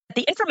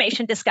The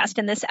information discussed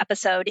in this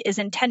episode is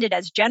intended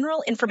as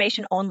general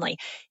information only.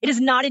 It is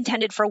not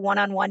intended for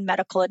one-on-one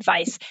medical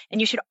advice,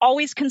 and you should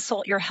always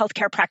consult your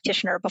healthcare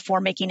practitioner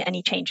before making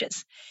any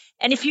changes.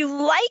 And if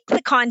you like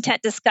the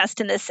content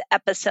discussed in this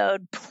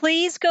episode,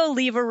 please go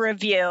leave a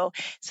review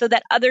so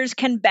that others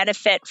can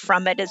benefit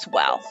from it as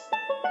well.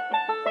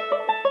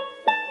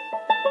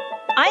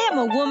 I am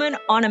a woman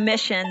on a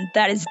mission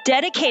that is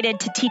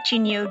dedicated to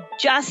teaching you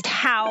just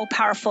how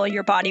powerful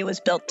your body was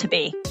built to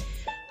be.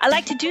 I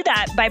like to do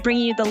that by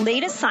bringing you the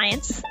latest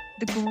science,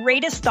 the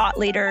greatest thought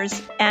leaders,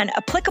 and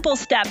applicable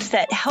steps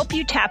that help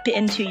you tap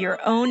into your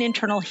own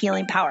internal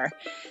healing power.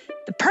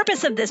 The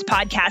purpose of this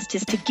podcast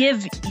is to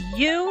give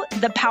you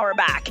the power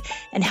back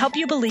and help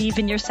you believe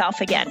in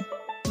yourself again.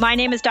 My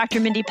name is Dr.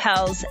 Mindy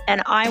Pelz,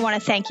 and I want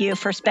to thank you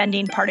for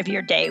spending part of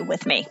your day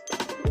with me.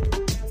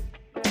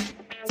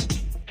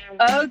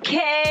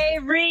 Okay,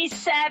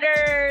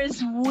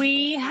 resetters,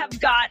 we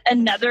have got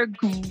another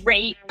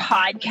great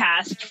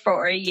podcast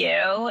for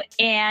you.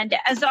 And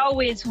as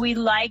always, we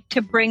like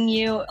to bring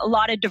you a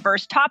lot of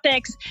diverse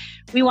topics.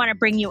 We want to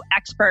bring you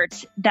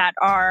experts that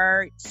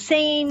are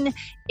saying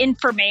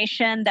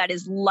information that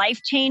is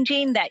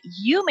life-changing that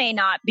you may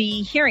not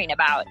be hearing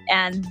about.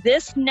 And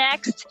this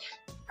next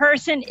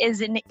person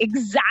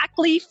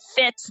exactly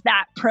fits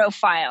that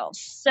profile.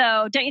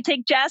 So don't you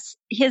think, Jess?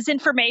 His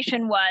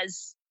information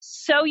was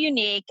so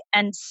unique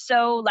and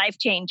so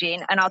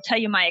life-changing. And I'll tell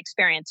you my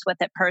experience with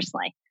it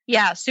personally.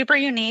 Yeah, super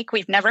unique.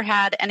 We've never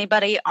had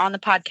anybody on the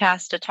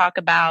podcast to talk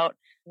about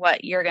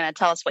what you're going to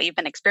tell us what you've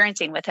been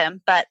experiencing with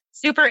him, but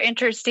super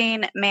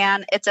interesting,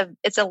 man. It's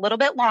a little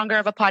bit longer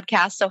of a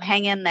podcast, so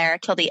hang in there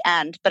till the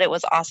end, but it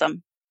was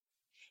awesome.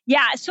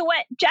 Yeah. So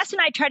what Jess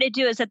and I try to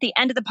do is at the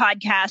end of the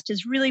podcast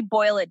is really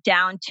boil it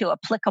down to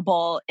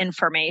applicable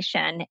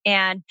information.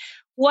 And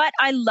what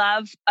I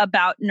love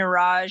about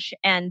Niraj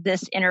and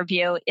this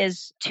interview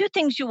is two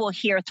things you will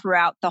hear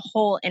throughout the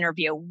whole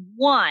interview.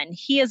 One,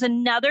 he is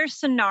another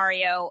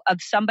scenario of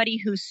somebody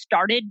who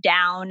started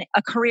down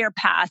a career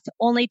path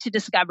only to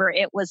discover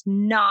it was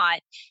not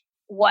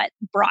what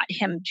brought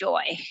him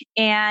joy.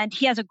 And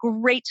he has a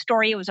great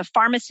story. He was a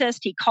pharmacist.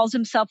 He calls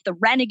himself the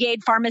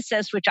renegade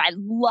pharmacist, which I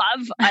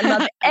love. I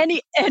love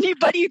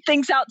anybody who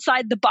thinks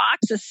outside the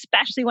box,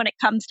 especially when it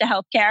comes to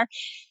healthcare.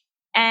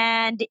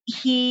 And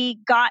he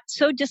got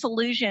so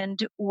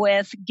disillusioned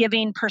with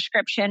giving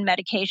prescription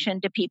medication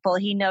to people.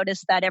 He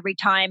noticed that every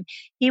time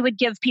he would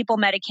give people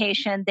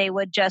medication, they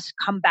would just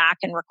come back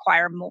and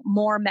require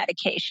more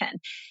medication.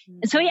 Mm-hmm.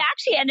 And so he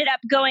actually ended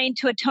up going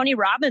to a Tony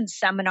Robbins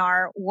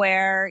seminar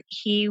where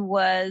he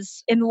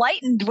was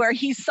enlightened, where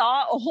he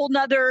saw a whole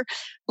nother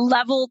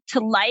level to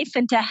life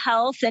and to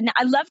health. And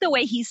I love the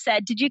way he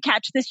said, did you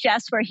catch this,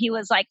 Jess, where he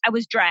was like, I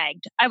was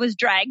dragged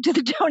to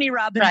the Tony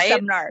Robbins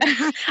seminar.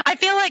 I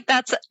feel like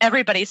that's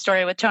everybody's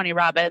story with Tony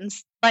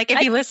Robbins. Like if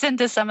you listen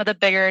to some of the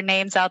bigger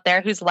names out there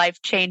whose life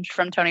changed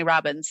from Tony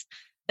Robbins,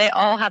 they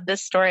all have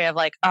this story of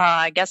like,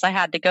 I guess I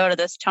had to go to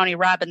this Tony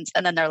Robbins,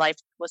 and then their life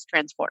was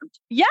transformed.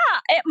 Yeah,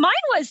 mine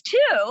was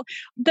too.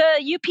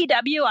 The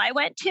UPW I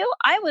went to,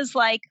 I was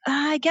like,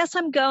 I guess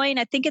I'm going.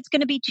 I think it's going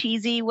to be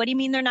cheesy. What do you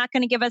mean they're not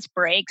going to give us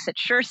breaks? It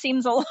sure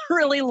seems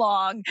really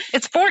long.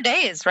 It's 4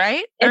 days,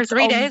 right? Or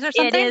 3 days or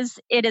something?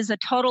 It is a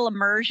total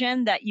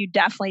immersion that you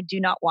definitely do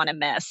not want to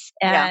miss.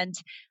 And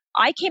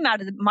I came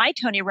out of my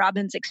Tony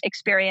Robbins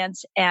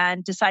experience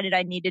and decided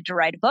I needed to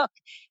write a book.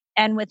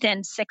 And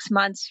within 6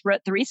 months,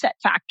 wrote The Reset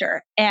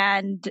Factor.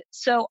 And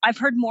so I've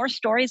heard more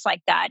stories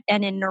like that.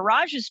 And in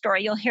Niraj's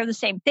story, you'll hear the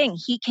same thing.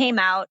 He came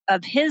out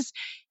of his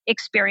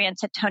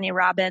experience at Tony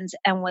Robbins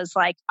and was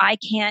like, I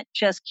can't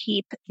just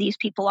keep these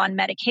people on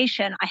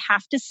medication. I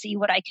have to see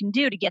what I can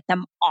do to get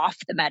them off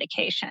the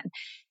medication.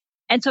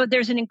 And so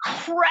there's an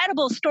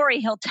incredible story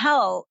he'll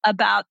tell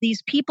about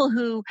these people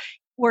who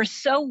were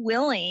so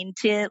willing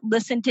to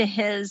listen to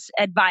his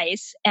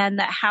advice and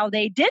that how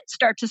they did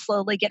start to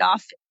slowly get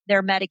off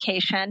their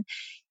medication.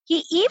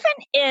 He even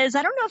is,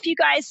 I don't know if you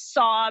guys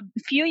saw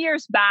a few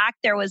years back,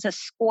 there was a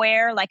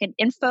square, like an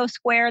info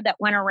square that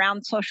went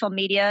around social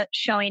media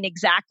showing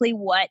exactly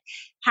what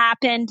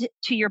happened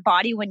to your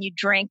body when you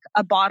drink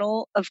a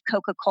bottle of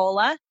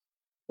Coca-Cola.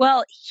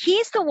 Well,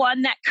 he's the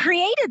one that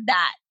created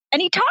that.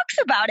 And he talks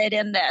about it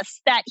in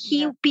this, that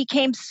he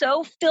became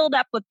so filled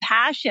up with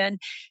passion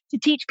to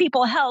teach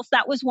people health.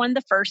 That was one of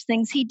the first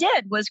things he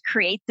did, was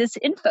create this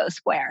info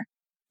square.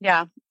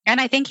 Yeah. And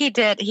I think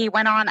he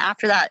went on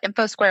after that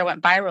info square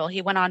went viral.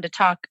 He went on to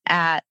talk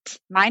at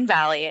Mind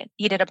Valley.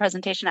 He did a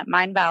presentation at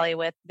Mind Valley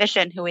with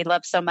Vishen, who we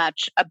love so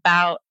much,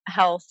 about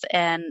health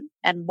and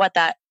what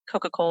that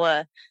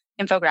Coca-Cola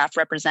infograph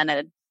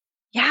represented.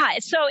 Yeah.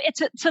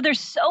 So there's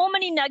so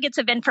many nuggets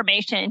of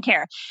information in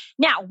here.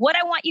 Now, what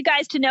I want you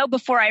guys to know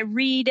before I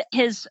read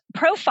his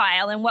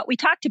profile and what we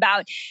talked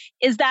about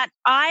is that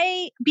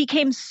I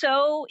became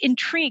so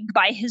intrigued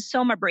by his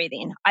SOMA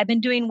breathing. I've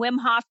been doing Wim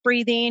Hof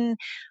breathing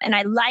and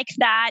I like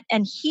that.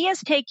 And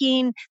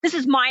this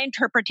is my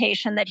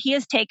interpretation, that he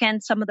has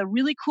taken some of the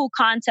really cool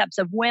concepts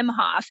of Wim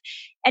Hof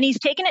and he's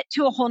taken it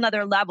to a whole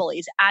nother level.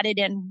 He's added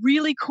in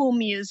really cool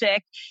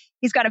music.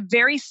 He's got a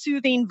very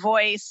soothing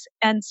voice.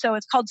 And so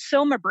it's called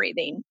SOMA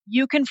breathing.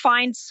 You can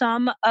find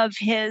some of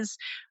his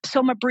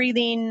SOMA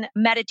breathing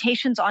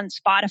meditations on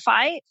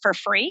Spotify for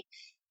free.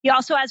 He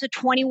also has a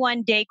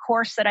 21-day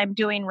course that I'm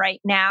doing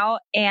right now,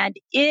 and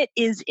it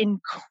is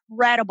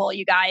incredible,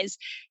 you guys.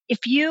 If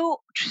you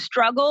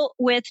struggle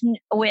with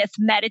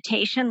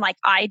meditation like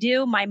I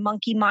do, my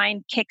monkey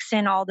mind kicks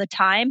in all the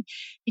time.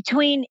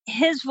 Between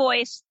his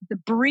voice, the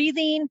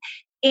breathing,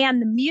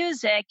 and the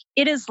music,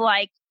 it is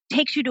like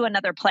takes you to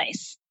another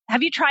place.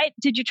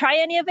 Did you try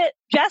any of it,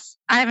 Jess?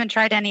 I haven't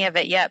tried any of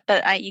it yet,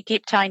 but you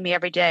keep telling me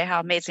every day how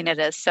amazing it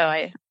is. So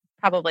I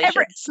probably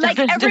should.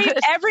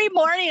 Every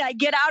morning I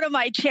get out of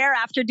my chair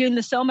after doing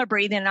the SOMA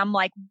breathing and I'm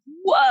like,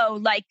 whoa,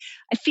 like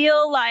I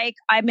feel like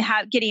I'm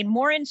getting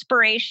more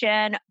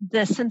inspiration.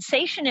 The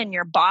sensation in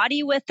your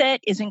body with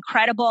it is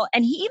incredible.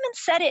 And he even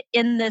said it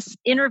in this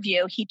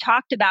interview. He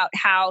talked about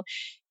how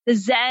the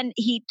Zen,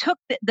 he took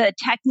the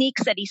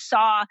techniques that he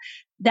saw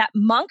that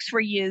monks were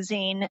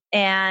using,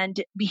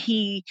 and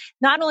he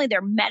not only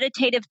their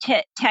meditative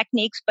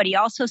techniques, but he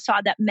also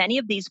saw that many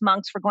of these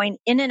monks were going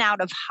in and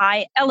out of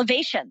high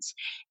elevations.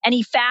 And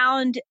he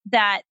found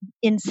that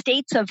in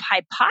states of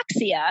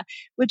hypoxia,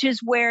 which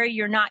is where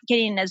you're not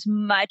getting as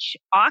much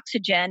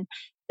oxygen,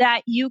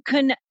 that you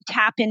can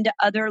tap into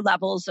other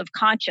levels of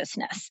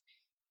consciousness.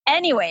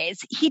 Anyways,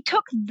 he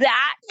took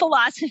that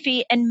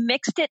philosophy and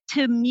mixed it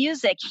to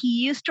music.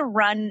 He's a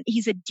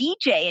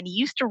DJ and he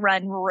used to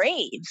run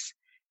raves.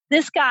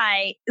 This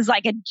guy is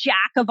like a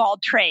jack of all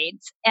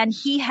trades, and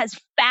he has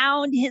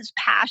found his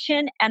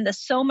passion, and the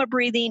SOMA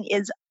breathing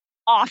is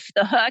off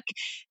the hook.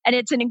 And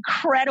it's an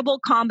incredible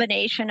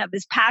combination of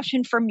his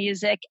passion for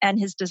music and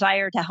his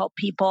desire to help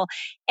people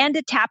and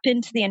to tap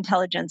into the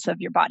intelligence of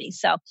your body.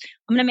 So I'm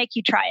going to make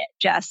you try it,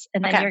 Jess,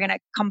 and then you're going to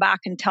come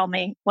back and tell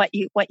me what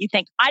you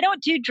think. I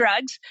don't do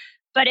drugs,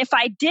 but if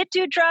I did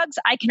do drugs,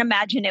 I can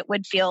imagine it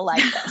would feel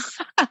like this.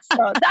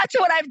 So that's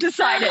what I've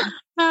decided.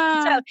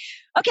 So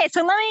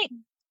let me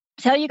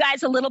tell you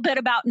guys a little bit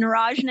about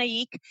Niraj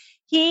Naik.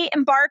 He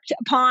embarked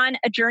upon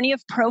a journey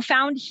of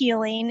profound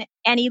healing,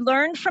 and he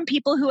learned from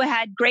people who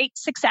had great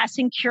success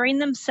in curing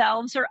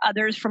themselves or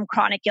others from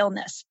chronic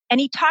illness. And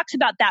he talks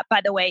about that,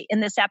 by the way, in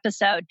this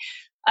episode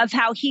of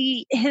how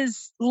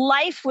his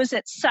life was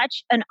at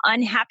such an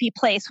unhappy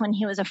place when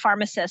he was a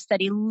pharmacist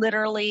that he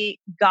literally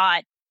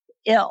got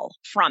ill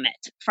from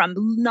it, from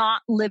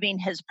not living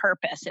his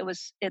purpose.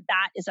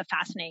 That is a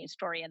fascinating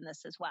story in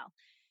this as well.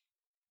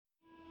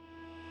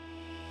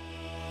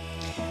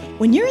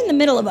 When you're in the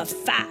middle of a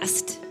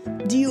fast,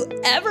 do you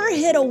ever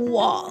hit a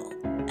wall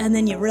and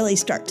then you really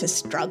start to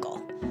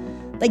struggle?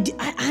 Like,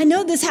 I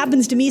know this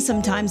happens to me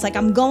sometimes. Like,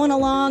 I'm going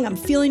along, I'm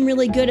feeling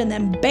really good, and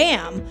then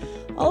bam,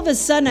 all of a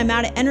sudden I'm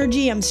out of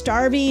energy, I'm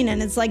starving,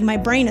 and it's like my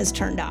brain is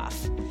turned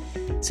off.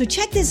 So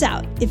check this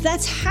out. If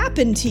that's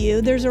happened to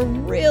you, there's a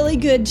really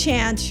good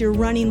chance you're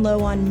running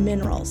low on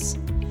minerals.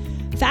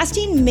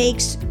 Fasting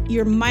makes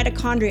your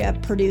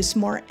mitochondria produce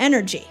more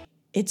energy.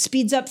 It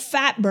speeds up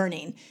fat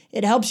burning.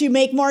 It helps you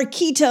make more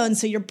ketones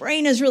so your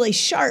brain is really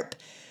sharp.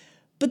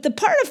 But the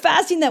part of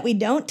fasting that we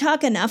don't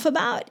talk enough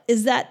about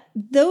is that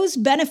those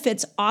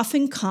benefits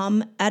often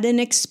come at an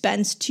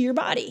expense to your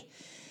body.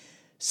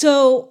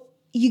 So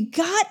you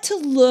got to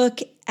look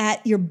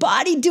at your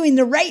body doing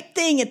the right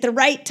thing at the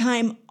right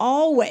time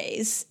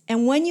always.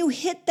 And when you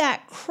hit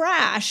that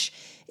crash,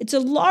 it's a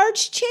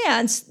large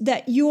chance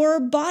that your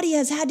body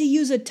has had to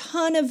use a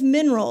ton of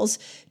minerals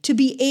to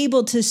be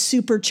able to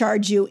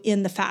supercharge you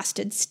in the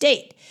fasted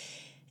state.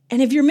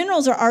 And if your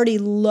minerals are already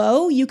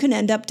low, you can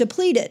end up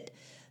depleted.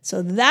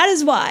 So that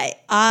is why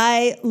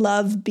I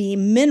love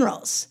Beam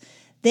Minerals.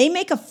 They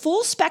make a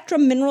full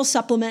spectrum mineral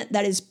supplement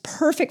that is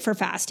perfect for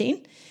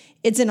fasting.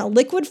 It's in a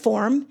liquid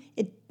form.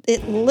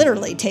 It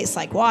literally tastes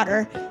like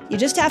water. You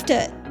just have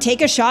to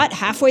take a shot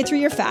halfway through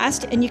your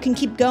fast, and you can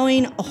keep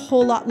going a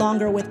whole lot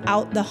longer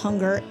without the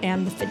hunger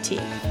and the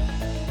fatigue.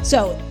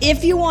 So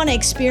if you want to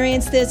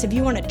experience this, if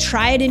you want to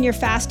try it in your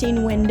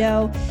fasting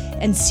window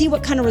and see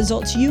what kind of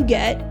results you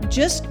get,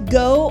 just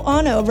go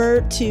on over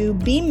to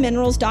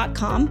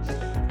beamminerals.com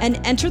and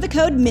enter the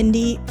code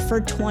Mindy for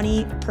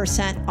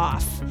 20%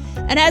 off.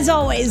 And as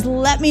always,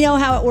 let me know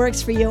how it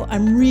works for you.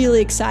 I'm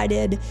really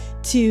excited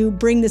to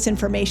bring this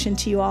information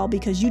to you all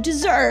because you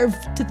deserve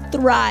to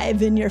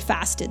thrive in your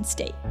fasted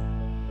state.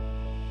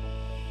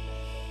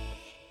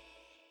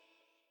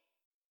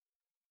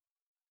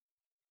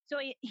 So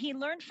he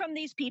learned from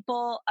these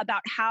people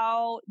about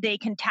how they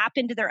can tap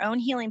into their own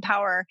healing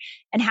power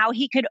and how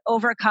he could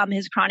overcome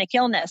his chronic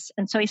illness.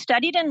 And so he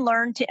studied and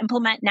learned to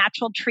implement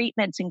natural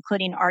treatments,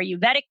 including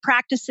Ayurvedic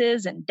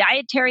practices and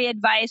dietary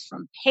advice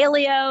from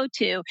paleo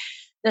to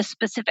the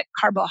specific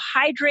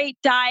carbohydrate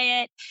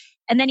diet.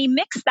 And then he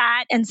mixed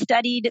that and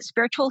studied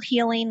spiritual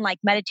healing like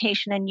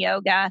meditation and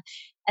yoga.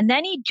 And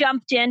then he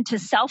jumped into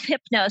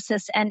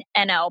self-hypnosis and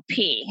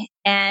NLP.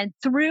 And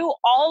through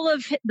all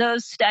of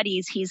those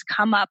studies, he's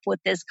come up with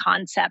this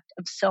concept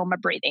of SOMA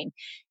breathing.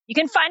 You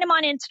can find him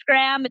on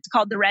Instagram. It's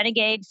called The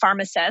Renegade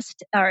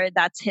Pharmacist, or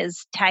that's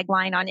his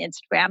tagline on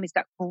Instagram. He's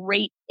got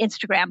great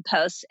Instagram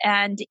posts.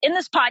 And in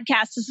this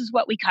podcast, this is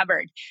what we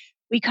covered.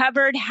 We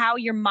covered how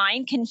your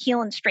mind can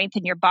heal and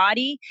strengthen your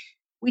body.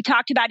 We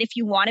talked about if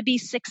you want to be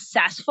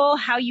successful,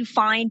 how you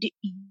find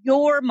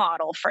your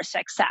model for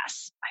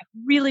success. I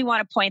really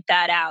want to point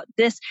that out.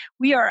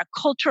 We are a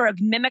culture of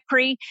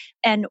mimicry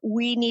and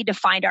we need to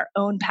find our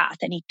own path.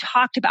 And he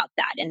talked about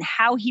that and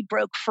how he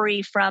broke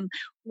free from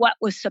what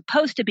was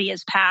supposed to be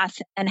his path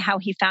and how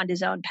he found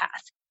his own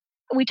path.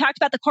 We talked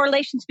about the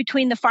correlations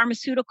between the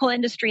pharmaceutical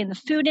industry and the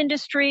food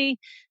industry.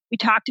 We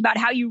talked about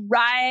how you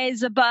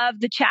rise above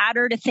the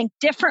chatter to think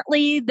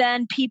differently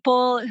than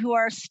people who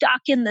are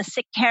stuck in the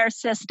sick care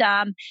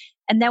system.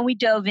 And then we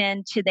dove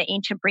into the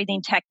ancient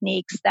breathing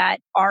techniques that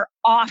are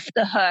off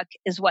the hook,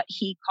 is what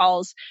he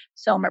calls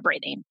SOMA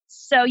breathing.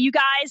 So you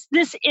guys,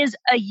 this is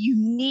a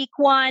unique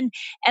one.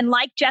 And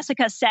like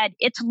Jessica said,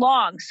 it's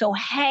long. So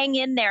hang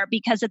in there,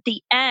 because at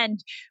the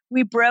end,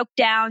 we broke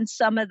down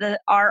some of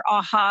our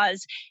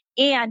ahas.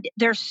 And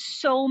there's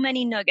so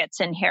many nuggets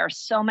in here,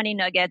 so many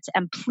nuggets.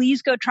 And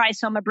please go try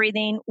SOMA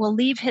breathing. We'll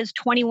leave his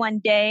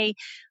 21-day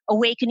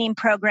awakening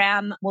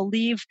program. We'll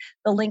leave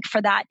the link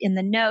for that in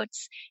the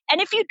notes.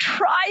 And if you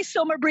try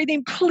SOMA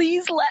breathing,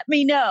 please let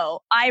me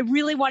know. I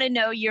really want to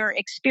know your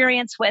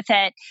experience with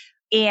it.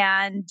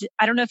 And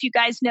I don't know if you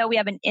guys know, we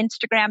have an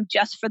Instagram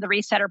just for the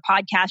Resetter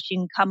podcast. You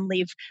can come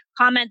leave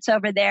comments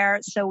over there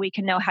so we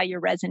can know how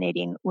you're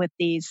resonating with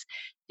these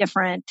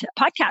different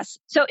podcasts.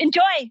 So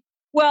enjoy.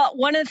 Well,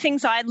 one of the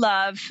things I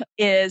love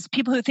is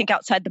people who think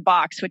outside the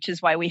box, which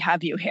is why we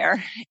have you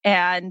here.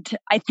 And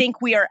I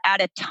think we are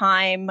at a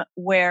time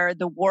where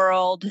the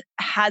world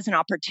has an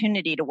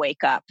opportunity to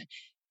wake up.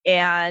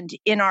 And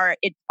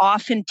it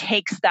often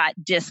takes that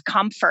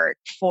discomfort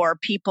for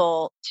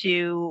people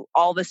to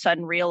all of a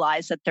sudden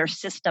realize that there's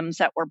systems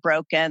that were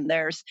broken.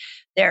 There's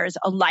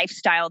a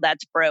lifestyle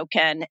that's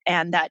broken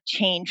and that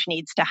change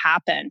needs to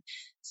happen.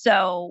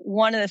 So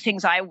one of the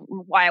things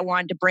why I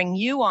wanted to bring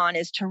you on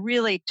is to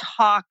really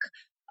talk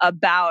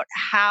about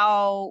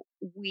how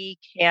we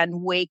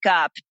can wake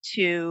up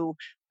to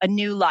a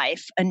new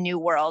life, a new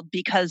world,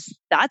 because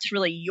that's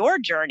really your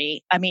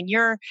journey. I mean,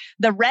 you're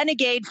the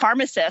renegade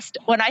pharmacist.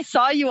 When I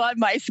saw you on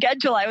my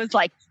schedule, I was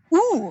like,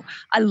 ooh,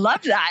 I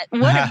love that.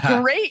 What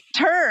a great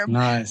term.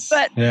 Nice.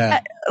 But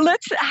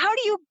how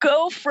do you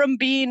go from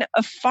being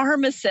a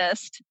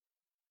pharmacist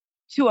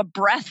to a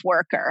breath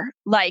worker?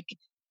 Like,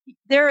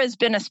 there has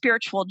been a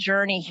spiritual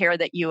journey here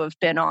that you have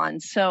been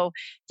on. So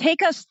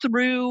take us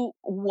through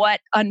what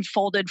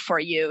unfolded for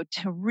you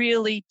to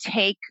really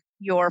take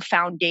your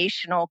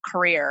foundational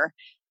career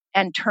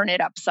and turn it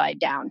upside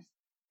down.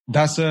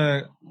 That's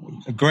a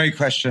great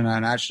question.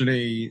 And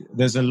actually,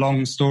 there's a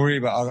long story,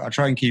 but I'll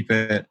try and keep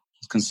it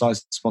as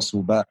concise as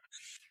possible. But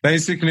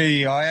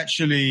basically, I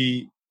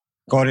actually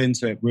got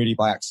into it really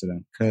by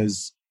accident,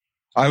 because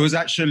I was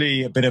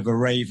actually a bit of a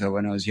raver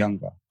when I was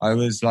younger.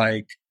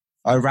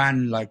 I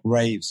ran like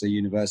raves at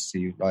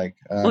university.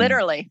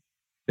 Literally.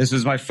 This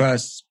was my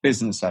first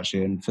business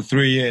actually. And for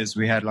 3 years,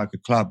 we had like a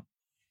club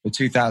with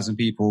 2,000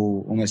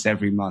 people almost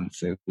every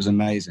month. It was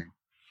amazing.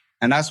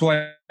 And that's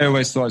what I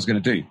always thought I was going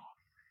to do.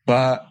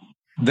 But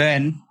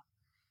then,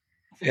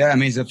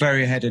 it's a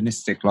very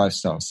hedonistic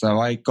lifestyle. So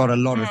I got a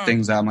lot of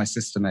things out of my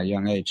system at a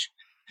young age.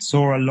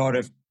 Saw a lot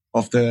of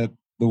the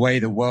way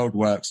the world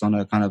works on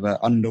a kind of an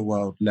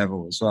underworld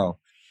level as well.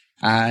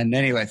 And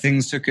anyway,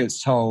 things took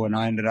its toll and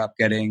I ended up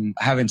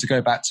having to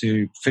go back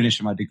to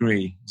finishing my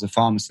degree as a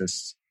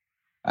pharmacist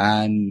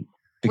and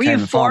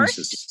became a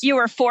pharmacist. You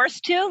were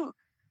forced to?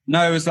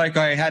 No, it was like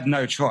I had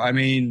no choice. I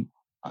mean,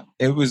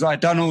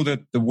 I'd done all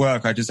the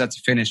work. I just had to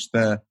finish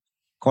the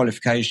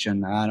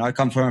qualification. And I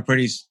come from a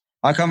pretty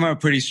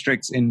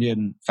strict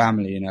Indian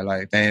family,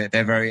 like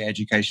they're very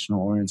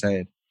educational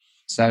oriented.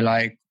 So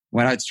like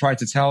when I tried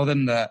to tell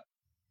them that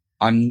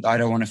I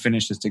don't want to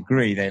finish this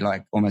degree, they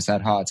like almost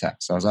had heart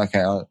attacks. So I was like,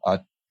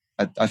 okay,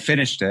 I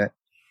finished it.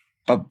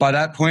 But by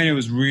that point, it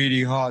was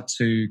really hard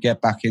to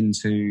get back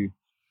into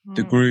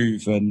the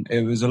groove. And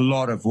it was a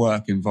lot of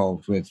work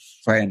involved with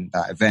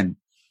that event.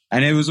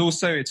 And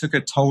it took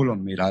a toll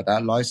on me, like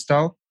that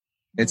lifestyle.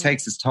 It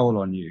takes its toll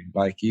on you.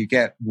 Like you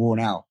get worn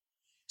out.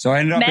 So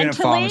I ended up being a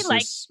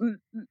pharmacist.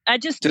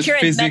 Just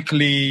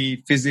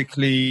physically,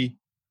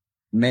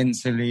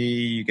 mentally,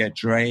 you get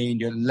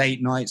drained. You're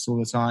late nights all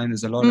the time.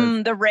 There's a lot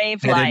of the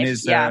rave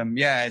life.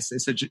 Yeah,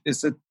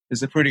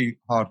 it's a pretty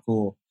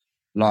hardcore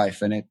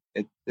life, and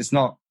it's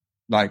not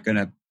like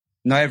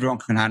not everyone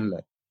can handle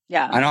it.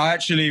 Yeah. And I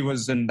actually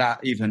wasn't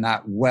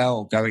that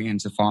well going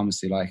into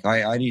pharmacy. Like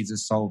I needed to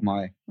solve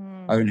my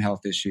own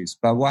health issues.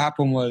 But what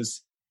happened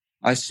was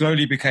I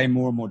slowly became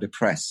more and more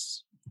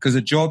depressed because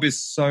the job is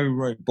so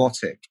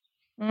robotic.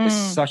 It's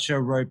such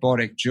a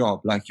robotic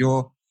job. Like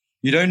you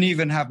don't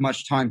even have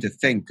much time to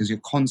think because you're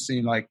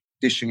constantly like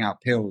dishing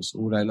out pills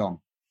all day long.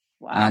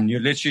 Wow. And you're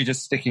literally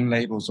just sticking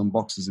labels on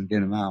boxes and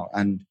getting them out.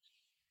 And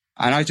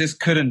I just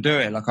couldn't do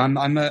it. Like I'm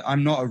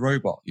not a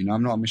robot, you know,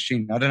 I'm not a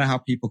machine. I don't know how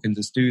people can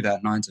just do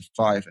that 9 to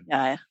 5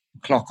 and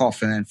clock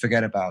off and then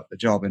forget about the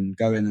job and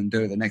go in and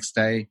do it the next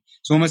day.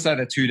 It's almost like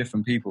they're two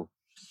different people.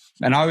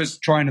 And I was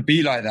trying to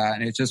be like that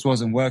and it just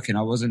wasn't working.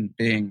 I wasn't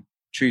being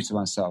true to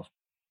myself.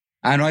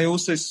 And I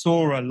also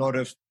saw a lot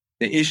of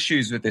the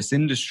issues with this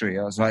industry.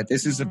 I was like,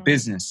 this is a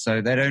business,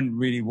 so they don't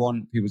really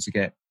want people to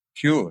get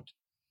cured,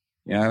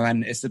 you know,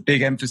 and it's a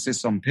big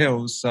emphasis on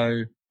pills.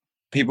 So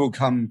people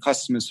become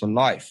customers for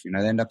life. You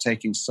know, they end up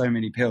taking so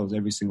many pills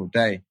every single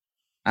day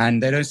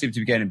and they don't seem to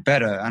be getting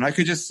better. And I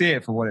could just see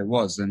it for what it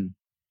was. And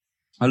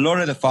a lot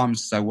of the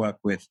pharmacists I work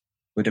with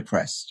were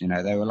depressed. You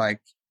know,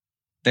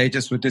 they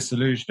just were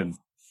disillusioned.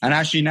 And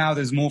actually now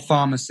there's more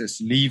pharmacists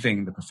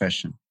leaving the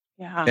profession.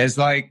 Yeah. There's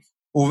like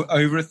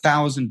over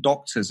 1,000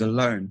 doctors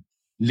alone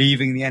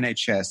leaving the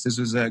NHS. This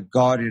was a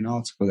Guardian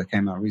article that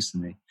came out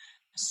recently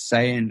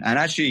saying, and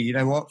actually, you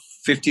know what?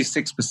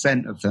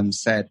 56% of them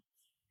said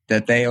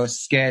that they are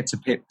scared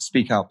to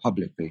speak out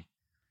publicly.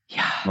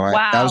 Yeah. Right.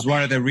 Wow. That was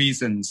one of the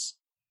reasons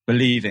for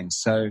leaving.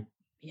 So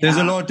there's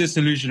a lot of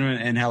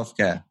disillusionment in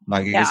healthcare.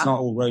 Like it's not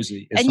all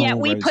rosy. And yet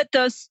we put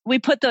those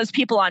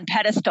people on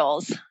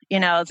pedestals, you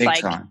know, it's big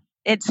like, time.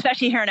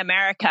 especially here in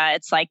America,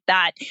 it's like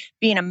that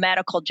being a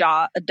medical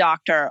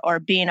doctor or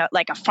being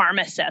like a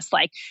pharmacist,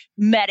 like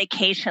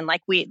medication,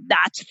 like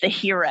that's the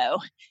hero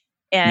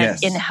in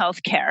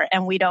healthcare.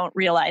 And we don't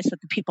realize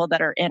that the people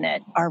that are in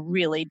it are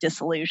really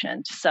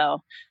disillusioned.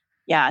 So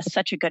yeah,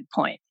 such a good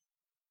point.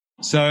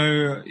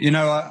 So, you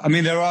know, I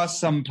mean, there are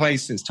some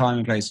places, time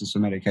and places for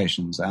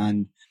medications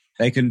and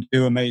they can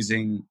do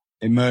amazing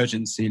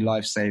emergency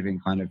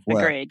life-saving kind of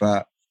work. Agreed.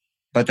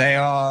 But they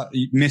are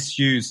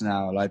misused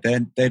now. Like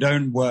they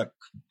don't work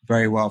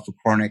very well for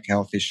chronic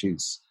health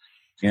issues.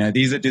 You know,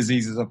 these are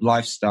diseases of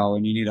lifestyle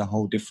and you need a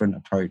whole different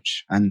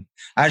approach. And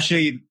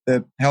actually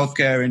the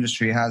healthcare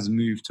industry has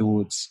moved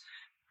towards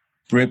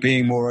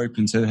being more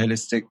open to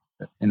holistic,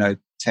 you know,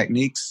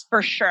 techniques.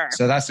 For sure.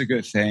 So that's a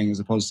good thing, it's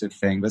a positive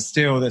thing. But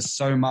still there's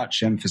so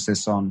much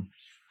emphasis on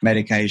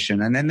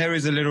medication. And then there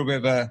is a little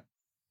bit of a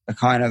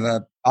kind of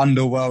a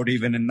underworld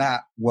even in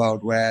that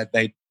world where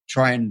they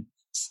try and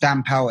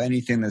stamp out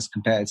anything that's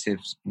competitive,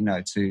 you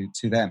know, to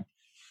them.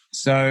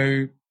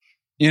 So,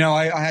 you know,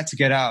 I had to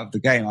get out of the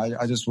game.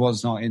 I just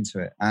was not into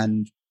it.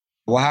 And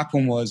what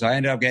happened was I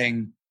ended up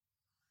getting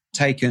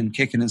taken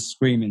kicking and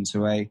screaming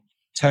to a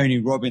Tony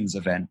Robbins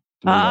event.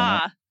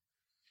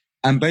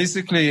 And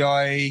basically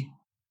it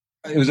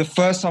was the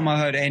first time I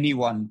heard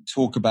anyone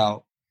talk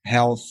about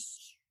health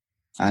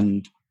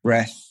and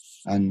breath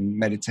and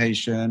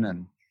meditation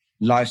and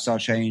lifestyle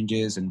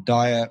changes and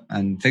diet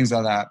and things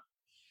like that.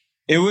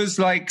 It was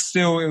like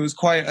it was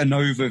quite an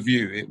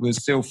overview. It was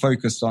still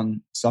focused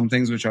on some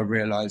things which I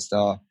realized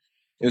it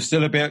was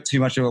still a bit too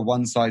much of a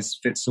one size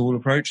fits all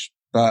approach.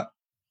 But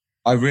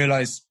I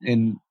realized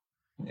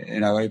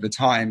over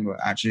time,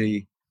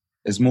 actually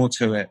there's more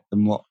to it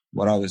than what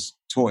I was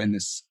taught in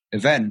this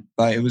event.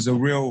 But it was a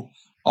real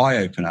eye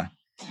opener.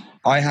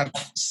 I have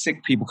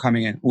sick people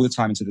coming in all the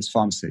time into this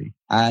pharmacy.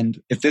 And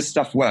if this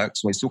stuff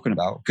works, what he's talking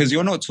about, because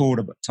you're not told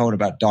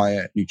about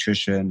diet,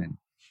 nutrition and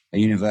a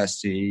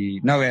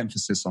university, no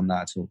emphasis on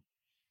that at all,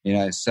 you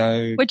know,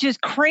 so. Which is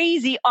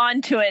crazy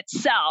onto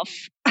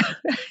itself.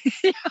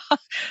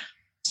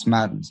 It's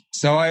madness.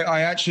 So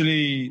I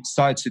actually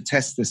started to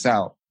test this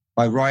out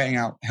by writing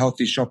out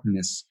healthy shopping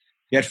lists.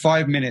 You had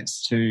 5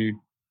 minutes to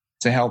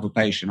help a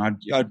patient.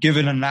 I'd give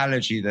an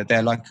analogy that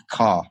they're like a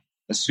car,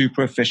 a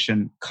super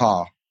efficient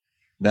car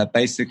that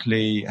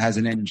basically has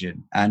an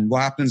engine. And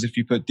what happens if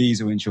you put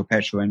diesel into your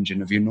petrol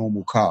engine of your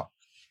normal car?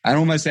 And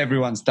almost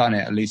everyone's done it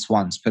at least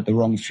once, put the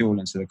wrong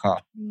fuel into the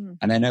car.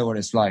 And they know what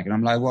it's like. And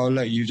I'm like, well,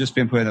 look, you've just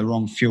been putting the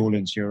wrong fuel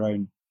into your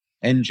own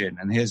engine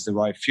and here's the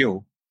right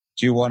fuel.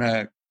 Do you want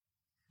to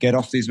get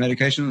off these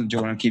medications or do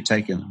you want to keep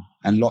taking them?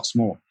 And lots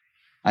more.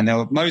 And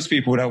most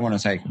people don't want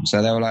to take them.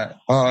 So they were like,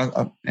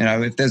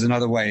 if there's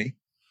another way,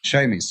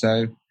 show me.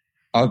 So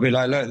I'll be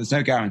like, look, there's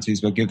no guarantees,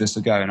 but give this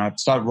a go. And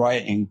I'd start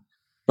writing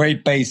very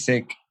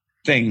basic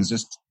things.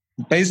 Just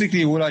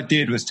basically all I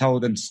did was tell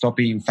them to stop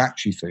eating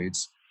factory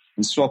foods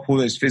and swap all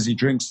those fizzy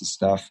drinks and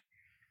stuff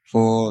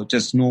for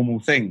just normal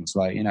things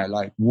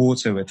like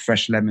water with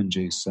fresh lemon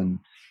juice. And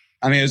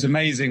I mean, it was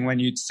amazing when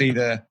you'd see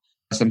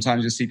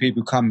sometimes you see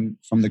people come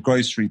from the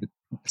grocery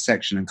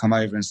section and come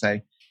over and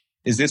say,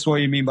 is this what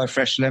you mean by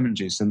fresh lemon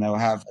juice? And they'll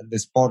have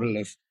this bottle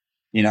of,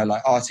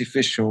 like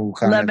artificial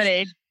kind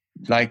lemonade.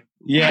 Of like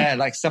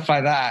stuff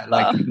like that,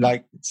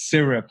 like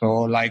syrup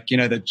or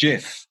the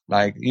Jif,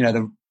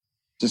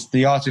 just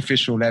the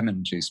artificial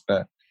lemon juice.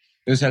 But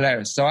it was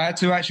hilarious. So I had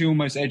to actually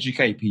almost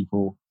educate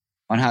people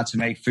on how to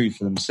make food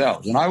for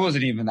themselves. And I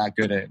wasn't even that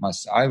good at it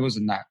myself. I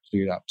wasn't that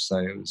clued up. So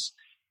it was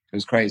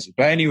crazy.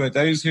 But anyway,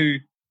 those who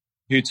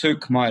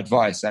took my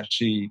advice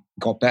actually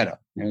got better.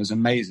 It was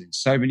amazing.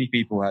 So many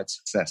people had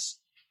success.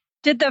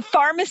 Did the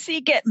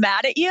pharmacy get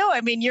mad at you?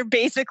 I mean, you're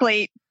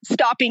basically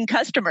stopping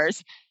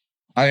customers.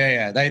 Oh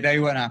yeah. They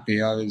weren't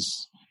happy.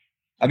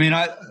 I mean,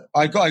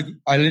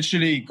 I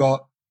literally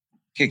got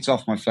kicked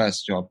off my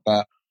first job,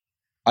 but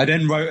I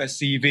then wrote a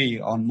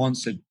CV on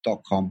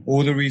monster.com,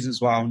 all the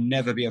reasons why I'll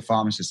never be a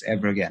pharmacist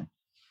ever again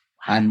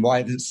and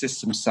why the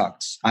system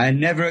sucks. I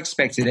never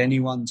expected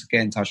anyone to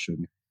get in touch with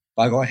me.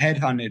 But I got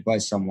headhunted by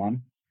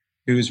someone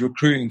who was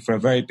recruiting for a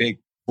very big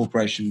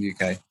corporation in the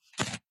UK.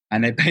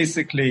 And they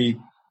basically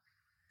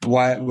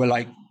were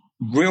like,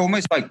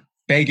 almost like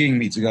begging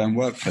me to go and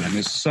work for them.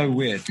 It's so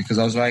weird because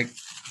I was like,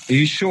 are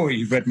you sure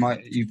you've read my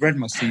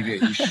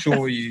CV? Are you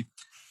sure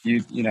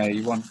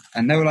you want?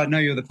 And they were like, no,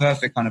 you're the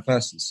perfect kind of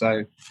person.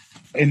 So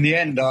in the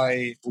end,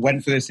 I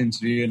went for this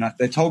interview and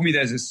they told me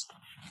there's this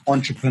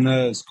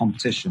entrepreneurs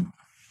competition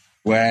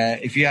where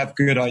if you have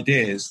good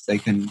ideas, they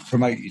can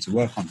promote you to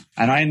work on it.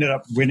 And I ended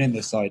up winning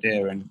this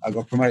idea and I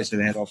got promoted to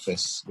the head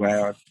office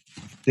where I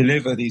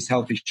deliver these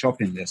healthy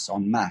shopping lists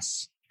en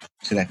masse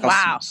to their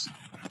customers.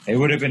 Wow. It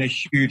would have been a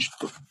huge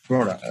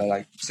product,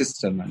 like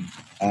system,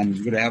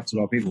 and would have helped a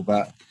lot of people.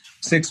 But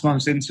 6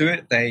 months into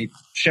it, they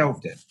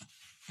shelved it.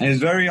 And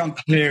it's very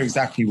unclear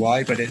exactly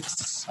why, but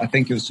I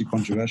think it was too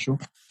controversial.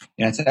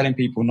 Telling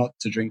people not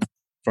to drink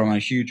from a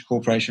huge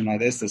corporation like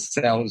this that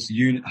sells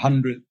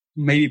hundreds,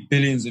 maybe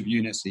billions of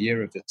units a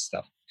year of this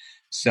stuff.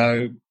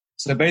 So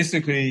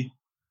basically,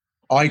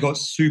 I got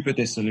super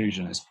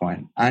disillusioned at this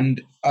point.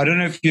 And I don't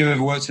know if you've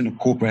ever worked in a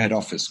corporate head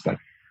office, but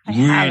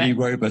really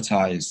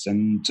robotized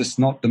and just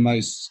not the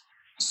most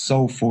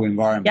soulful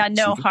environment. Yeah,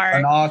 no heart.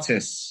 An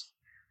artist,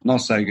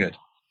 not so good.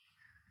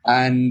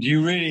 And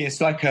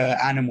it's like an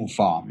animal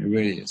farm. It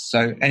really is.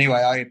 So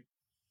anyway,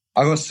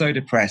 I got so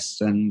depressed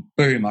and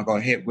boom, I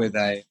got hit with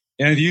the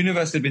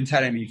universe had been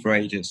telling me for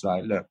ages,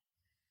 like, look,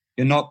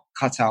 you're not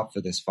cut out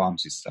for this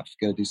pharmacy stuff.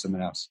 Go do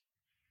something else.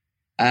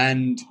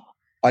 And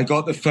I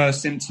got the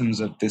first symptoms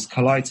of this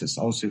colitis,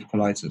 ulcerative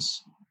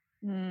colitis.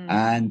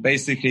 And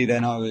basically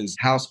then I was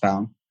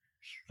housebound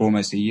for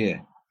almost a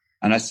year.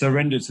 And I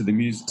surrendered to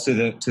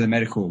the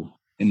medical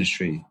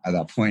industry at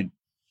that point.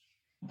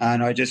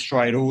 And I just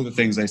tried all the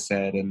things they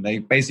said. And they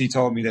basically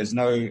told me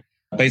diet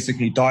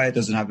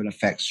doesn't have an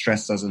effect.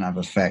 Stress doesn't have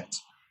effect.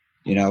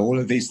 All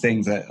of these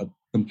things that are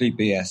complete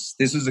BS.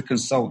 This was a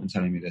consultant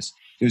telling me this.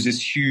 There was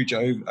this huge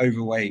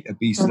overweight,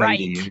 obese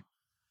lady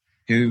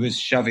who was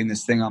shoving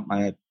this thing up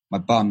my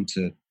bum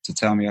to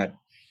tell me I had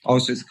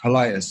ulcerative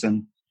colitis.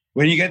 And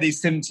when you get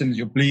these symptoms,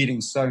 you're bleeding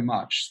so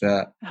much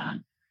that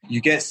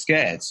you get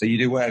scared. So you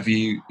do whatever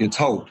you're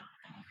told.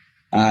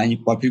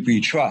 By people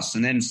you trust.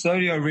 And then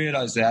slowly I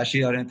realized that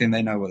actually I don't think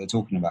they know what they're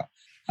talking about.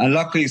 And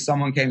luckily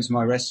someone came to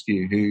my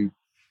rescue who,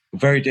 a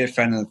very dear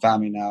friend of the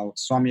family now,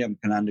 Swami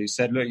Kananda, who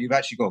said, look, you've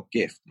actually got a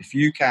gift. If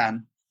you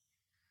can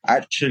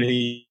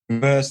actually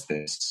reverse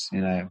this,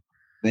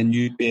 then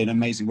you'd be an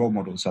amazing role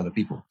model to other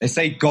people. They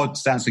say God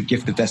stands for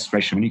gift of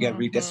desperation. When you get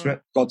really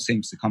desperate, God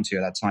seems to come to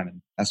you at that time.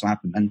 And that's what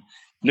happened. And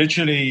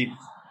literally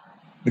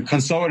the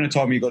consultant had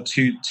told me you got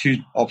two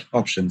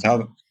options.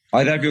 Either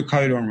have your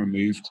colon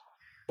removed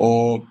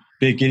or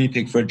be a guinea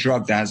pig for a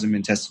drug that hasn't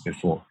been tested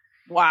before.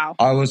 Wow.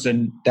 I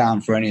wasn't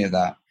down for any of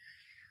that.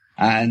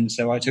 And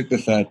so I took the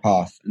third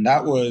path. And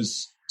that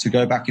was to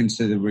go back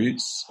into the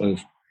roots of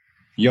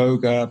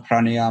yoga,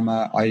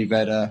 pranayama,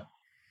 Ayurveda,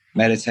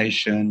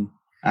 meditation.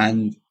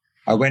 And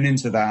I went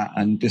into that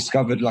and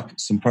discovered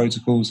some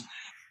protocols.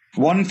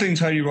 One thing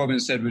Tony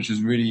Robbins said, which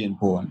was really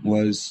important,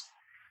 was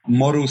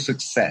model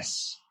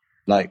success.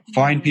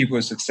 Find people who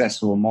are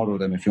successful and model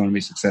them if you want to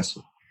be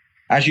successful.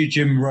 Actually,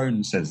 Jim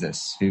Rohn says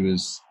this, who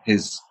was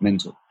his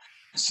mentor.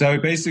 So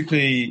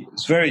basically,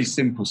 it's very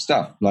simple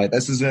stuff.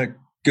 This is a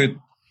good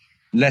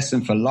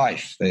lesson for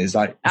life. If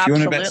you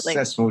want to be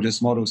successful,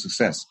 just model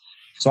success.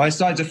 So I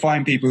started to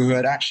find people who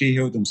had actually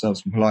healed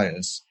themselves from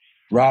colitis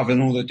rather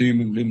than all the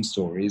doom and gloom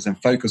stories and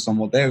focus on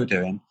what they were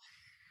doing.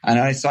 And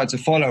I started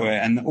to follow it.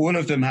 And all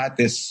of them had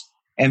this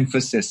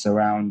emphasis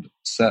around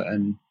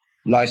certain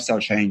lifestyle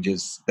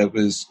changes that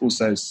was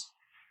also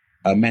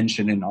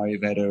mentioned in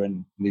Ayurveda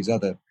and these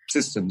other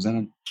systems.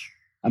 And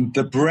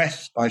the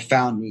breath I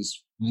found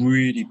was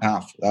really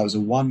powerful. That was the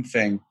one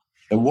thing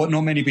that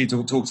not many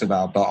people talked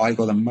about, but I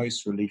got the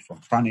most relief from.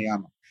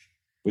 Pranayama,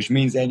 which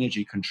means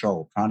energy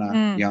control,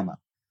 pranayama.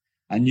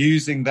 And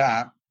using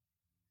that,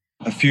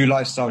 a few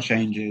lifestyle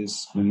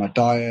changes with my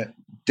diet,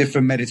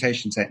 different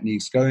meditation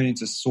techniques, going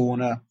into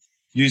sauna,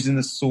 using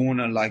the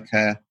sauna like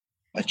a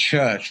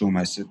church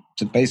almost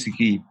to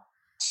basically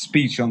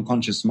speak to your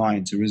unconscious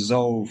mind, to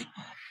resolve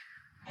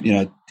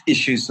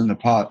issues from the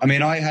past. I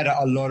mean, I had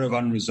a lot of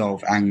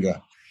unresolved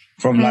anger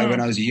from when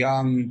I was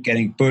young,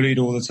 getting bullied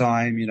all the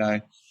time,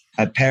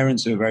 had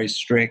parents who were very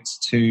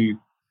strict, to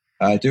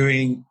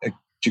doing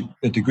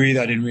a degree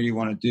that I didn't really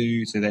want to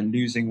do, to then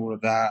losing all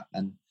of that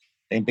and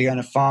then being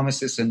a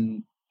pharmacist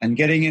and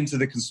getting into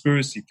the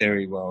conspiracy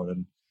theory world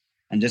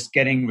and just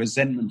getting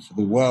resentment for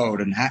the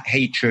world and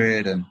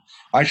hatred. And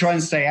I try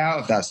and stay out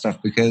of that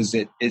stuff because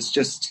it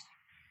just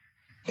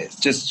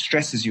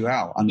stresses you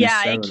out.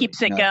 Yeah, it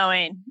keeps it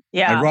going.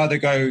 Yeah. I'd rather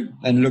go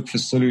and look for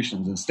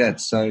solutions instead.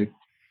 So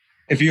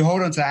if you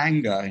hold on to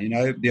anger,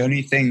 the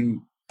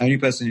only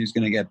person who's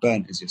going to get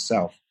burnt is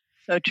yourself.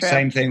 So true.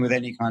 Same thing with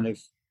any kind of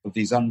of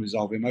these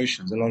unresolved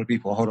emotions. A lot of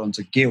people hold on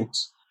to guilt,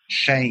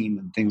 shame,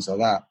 and things like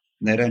that,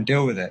 and they don't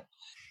deal with it.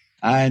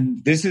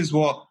 And this is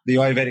what the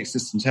Ayurvedic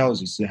system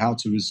tells us, how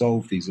to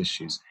resolve these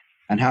issues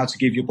and how to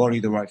give your body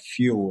the right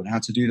fuel and how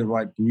to do the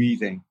right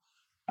breathing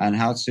and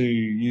how to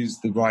use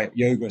the right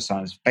yoga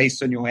science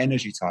based on your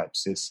energy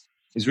types.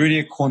 It's really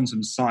a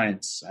quantum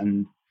science,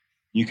 and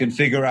you can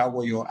figure out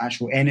what your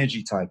actual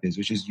energy type is,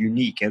 which is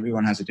unique.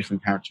 Everyone has a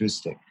different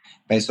characteristic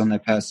based on their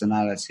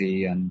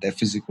personality and their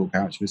physical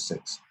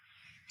characteristics.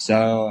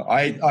 So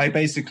I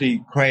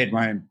basically created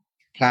my own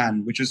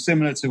plan, which was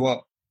similar to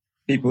what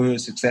people who are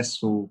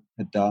successful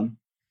had done.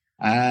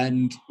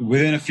 And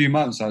within a few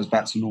months, I was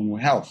back to normal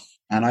health.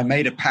 And I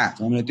made a pact.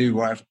 I'm going to do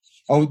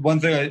one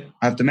thing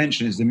I have to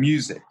mention is the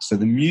music. So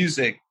the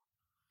music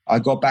I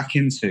got back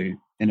into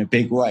in a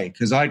big way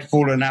because I'd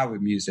fallen out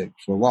with music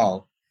for a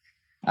while.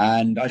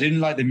 And I didn't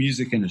like the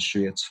music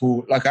industry at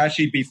all. Like, I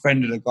actually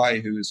befriended a guy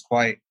who was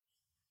quite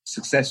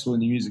successful in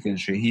the music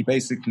industry. He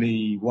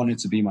basically wanted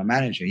to be my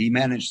manager. He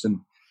managed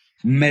some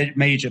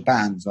major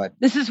bands. Like,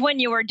 this is when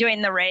you were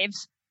doing the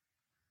raves?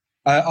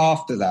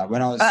 After that,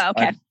 when I was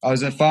okay. I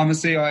was in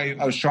pharmacy,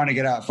 I was trying to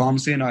get out of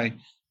pharmacy and I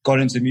got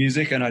into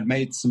music and I'd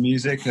made some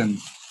music. And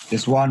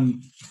this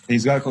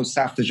guy called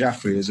Safdar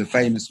Jaffrey is a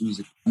famous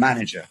music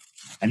manager.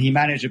 And he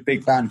managed a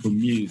big band called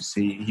Muse.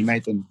 He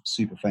made them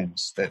super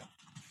famous.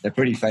 They're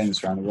pretty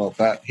famous around the world.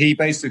 But he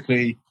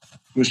basically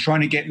was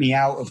trying to get me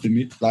out of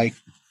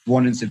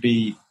wanting to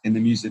be in the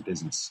music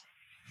business.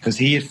 Because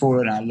he had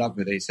fallen out of love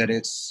with it. He said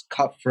it's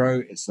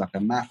cutthroat, it's like a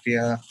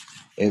mafia,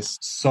 it's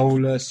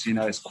soulless,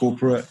 it's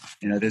corporate.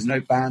 There's no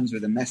bands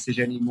with a message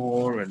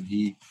anymore. And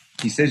he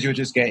says you're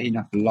just getting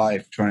up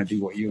alive trying to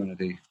do what you want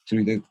to do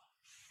through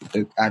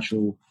the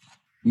actual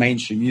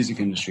mainstream music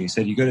industry. He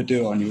said you got to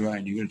do it on your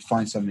own. You got to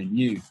find something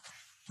new.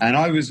 And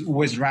I was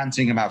always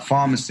ranting about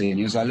pharmacy. And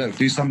he was like, look,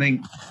 do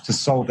something to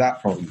solve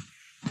that problem.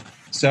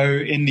 So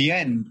in the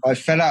end, I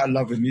fell out of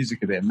love with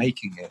music a bit,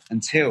 making it,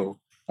 until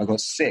I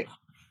got sick.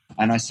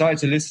 And I started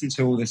to listen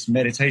to all this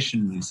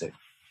meditation music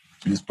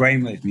and this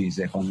brainwave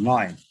music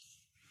online,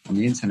 on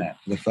the internet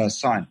for the first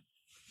time.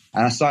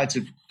 And I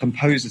started to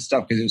compose the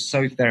stuff because it was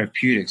so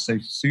therapeutic, so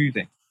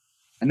soothing.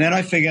 And then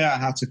I figured out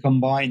how to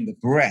combine the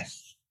breath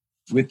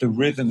with the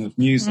rhythm of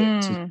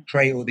music to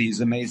create all these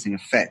amazing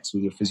effects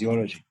with your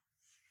physiology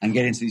and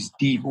get into these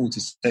deep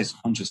altered states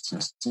of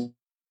consciousness.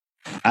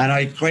 And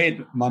I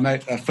created my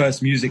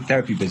first music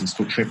therapy business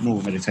called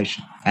Tripnor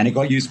Meditation. And it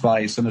got used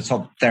by some of the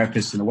top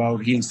therapists in the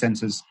world, healing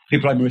centers,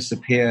 people like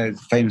Marissa Peer,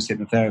 famous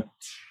hypnotherapist.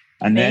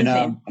 And then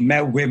I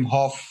met Wim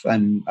Hof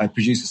and I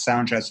produced a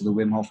soundtrack to the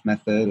Wim Hof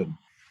method. And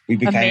we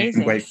became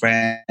great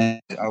friends.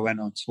 I went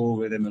on tour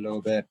with him a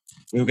little bit.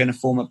 We were going to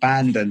form a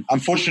band. And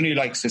unfortunately,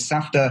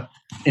 Safdar,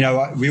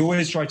 we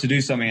always tried to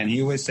do something. And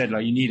he always said,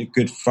 you need a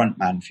good front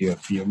man for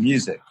your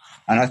music.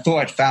 And I thought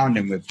I'd found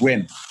him with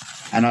Wim.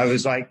 And I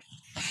was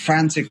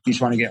frantically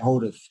trying to get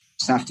hold of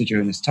Safdar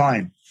during this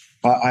time.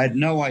 But I had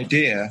no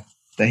idea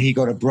that he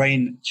got a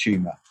brain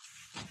tumor.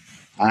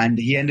 And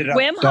he ended up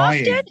dying.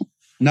 Wim Hof did?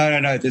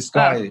 No. This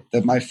guy,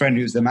 my friend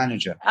who's the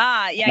manager.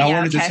 I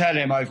wanted to tell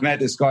him I've met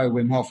this guy,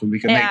 Wim Hof, and we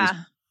can make this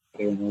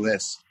and all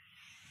this.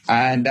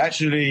 And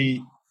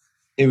actually,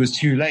 it was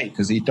too late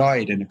because he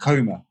died in a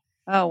coma.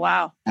 Oh,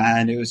 wow.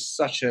 And it was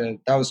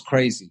that was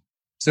crazy.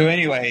 So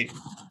anyway,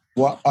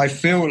 what I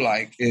feel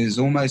like is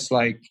almost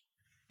like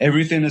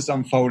everything that's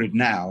unfolded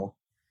now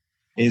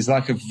is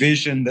like a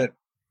vision that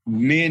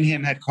me and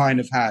him had kind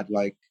of had,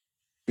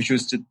 which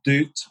was to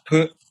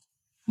put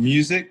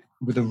music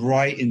with the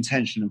right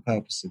intention and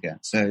purpose again.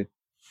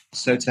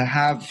 So to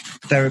have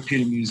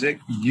therapeutic music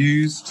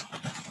used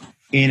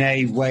in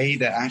a way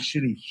that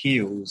actually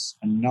heals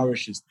and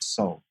nourishes the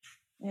soul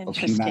of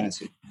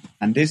humanity.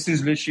 And this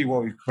is literally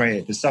what we've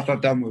created. The stuff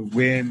I've done with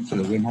Wim for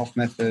the Wim Hof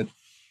method,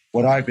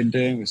 what I've been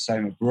doing with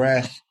SOMA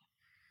breath.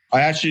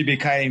 I actually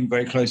became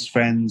very close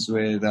friends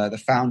with the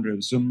founder of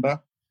Zumba.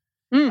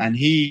 And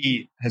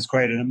he has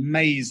created an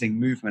amazing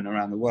movement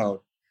around the world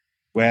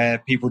where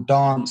people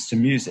dance to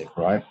music,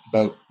 right?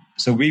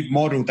 So we've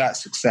modeled that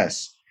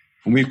success.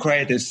 And we've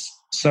created this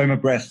SOMA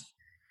breath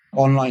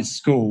online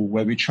school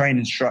where we train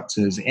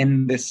instructors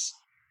in this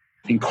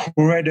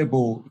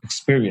incredible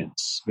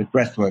experience with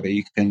breathwork that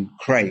you can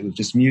create with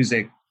just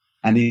music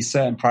and these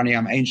certain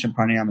ancient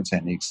pranayama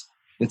techniques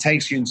that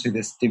takes you into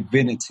this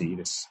divinity,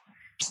 this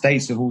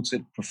states of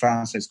altered,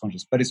 profound states of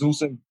consciousness. But it's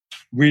also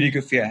really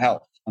good for your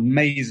health,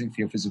 amazing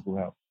for your physical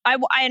health. I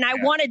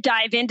want to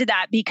dive into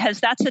that because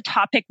that's a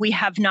topic we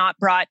have not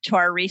brought to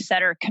our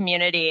resetter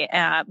community.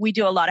 We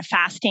do a lot of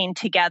fasting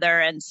together.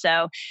 And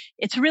so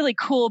it's really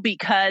cool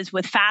because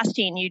with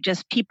fasting,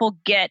 people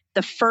get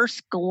the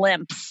first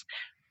glimpse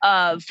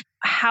of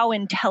how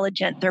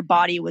intelligent their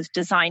body was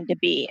designed to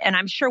be. And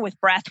I'm sure with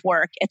breath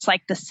work, it's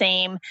like the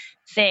same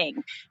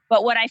thing.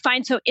 But what I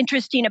find so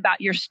interesting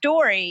about your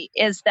story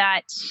is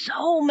that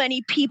so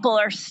many people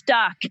are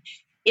stuck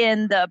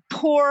in the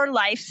poor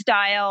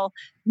lifestyle,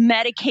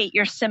 medicate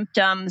your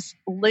symptoms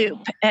loop.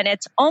 And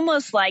it's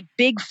almost like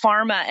big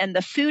pharma and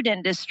the food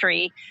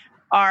industry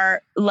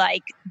are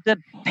like the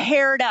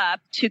paired up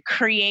to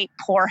create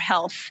poor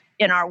health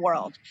in our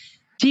world.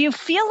 Do you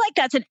feel like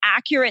that's an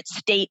accurate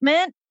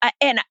statement?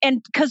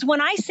 And because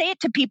when I say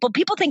it to people,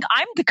 people think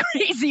I'm the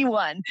crazy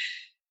one.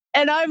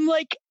 And I'm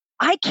like,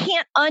 I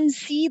can't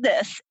unsee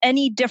this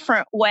any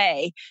different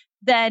way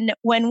than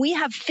when we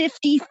have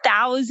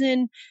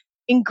 50,000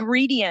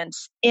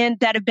 ingredients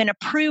that have been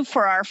approved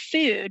for our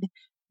food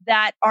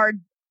that are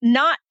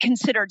not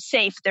considered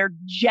safe. They're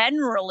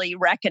generally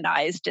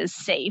recognized as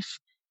safe.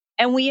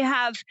 And we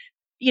have,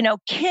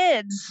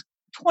 kids,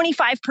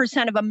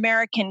 25% of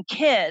American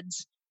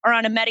kids are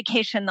on a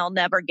medication they'll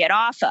never get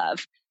off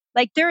of.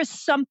 Like there is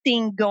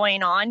something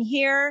going on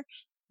here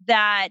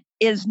that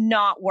is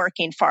not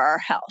working for our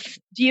health.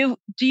 Do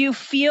you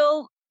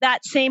feel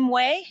that same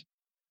way?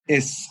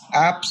 It's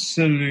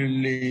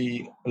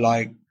absolutely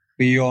like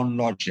beyond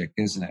logic,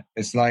 isn't it?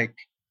 It's like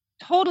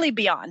totally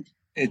beyond.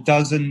 It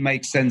doesn't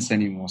make sense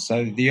anymore.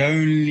 So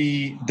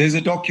there's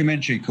a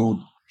documentary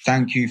called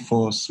Thank You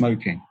for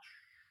Smoking.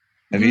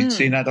 Have you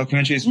seen that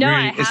documentary? It's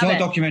not a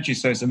documentary,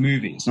 so it's a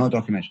movie. It's not a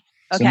documentary.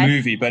 It's a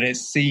movie, but it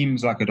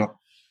seems like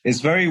it's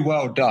very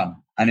well done.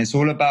 And it's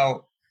all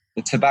about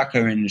the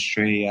tobacco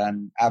industry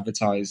and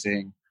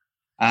advertising.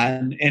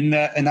 And in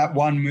that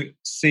one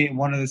scene,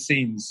 one of the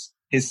scenes,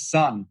 his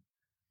son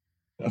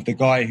of the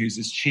guy who's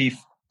his chief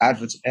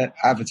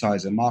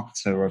advertiser,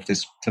 marketer of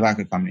this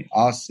tobacco company,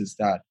 asks his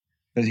dad,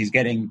 because he's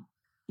getting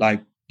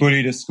like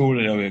bullied at school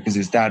a little bit because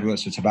his dad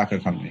works for a tobacco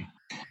company.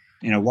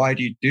 Why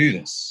do you do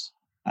this?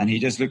 And he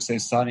just looks at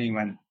his son and he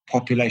went,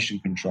 population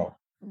control,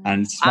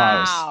 and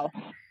smiles. Wow.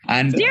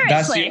 And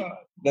seriously?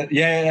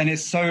 And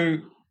it's so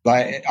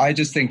like, I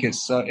just think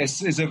it's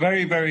a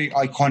very, very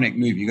iconic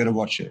movie. You got to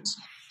watch it. It's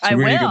a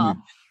really good movie.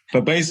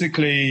 But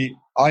basically,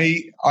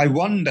 I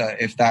wonder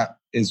if that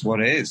is what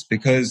it is,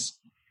 because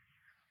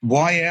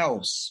why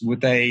else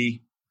would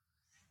they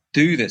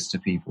do this to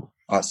people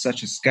at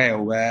such a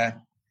scale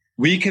where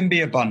we can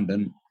be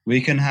abundant, we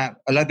can have,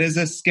 like, there's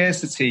a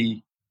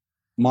scarcity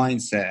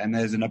mindset and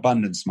there's an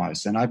abundance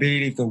mindset. And I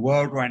believe the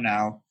world right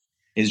now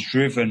is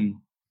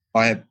driven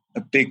by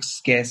a big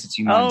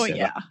scarcity mindset,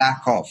 like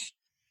lack of.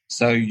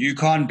 So you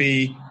can't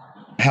be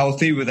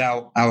healthy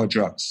without our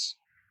drugs.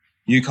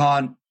 You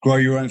can't grow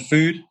your own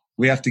food.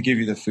 We have to give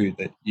you the food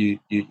that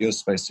you're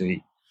supposed to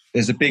eat.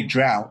 There's a big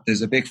drought.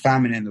 There's a big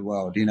famine in the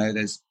world.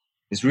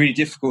 It's really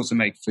difficult to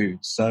make food.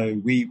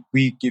 So we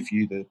give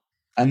you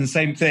and the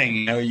same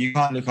thing, you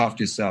can't look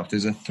after yourself.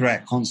 There's a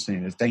threat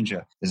constantly. There's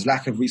danger. There's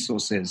lack of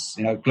resources,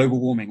 global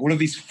warming, all of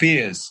these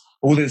fears,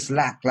 all this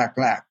lack,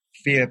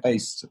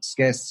 fear-based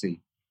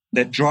scarcity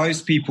that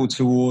drives people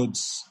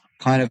towards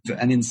kind of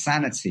an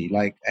insanity,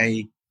 like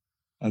a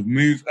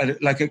move,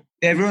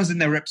 everyone's in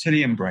their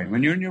reptilian brain.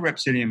 When you're in your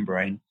reptilian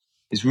brain,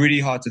 it's really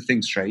hard to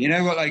think straight. You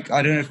know what, like,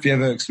 I don't know if you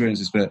ever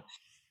experienced this, but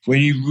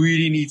when you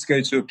really need to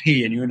go to a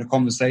pee and you're in a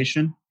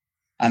conversation,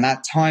 and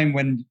that time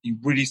when you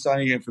really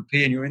starting to go for a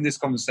pee and you're in this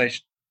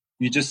conversation,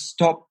 you just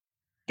stop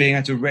being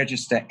able to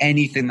register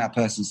anything that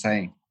person's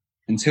saying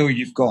until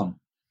you've gone.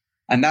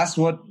 And that's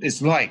what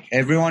it's like.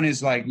 Everyone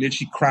is like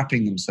literally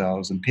crapping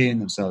themselves and peeing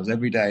themselves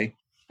every day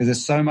because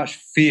there's so much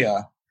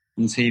fear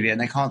on TV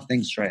and they can't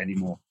think straight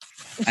anymore.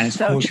 And it's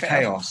caused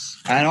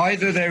chaos. And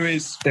either there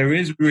is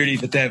really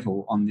the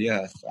devil on the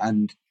earth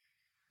and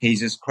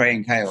he's just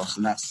creating chaos,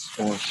 and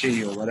or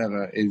she or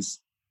whatever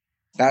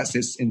that's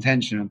its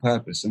intention and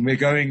purpose. And we're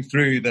going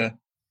through the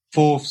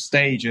fourth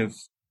stage of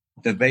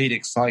the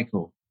Vedic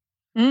cycle,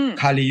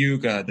 Kali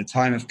Yuga, the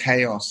time of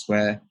chaos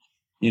where,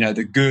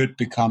 the good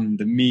become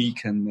the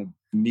meek and the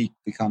meek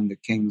become the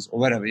kings or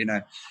whatever,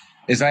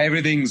 It's like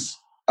everything's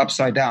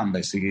upside down,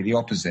 basically, the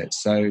opposite.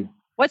 So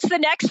what's the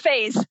next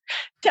phase?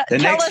 The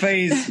next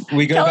phase,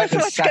 we go back to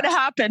what's going to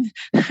happen.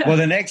 Well,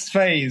 the next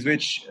phase,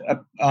 which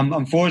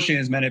unfortunately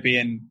is meant to be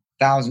in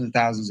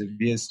thousands of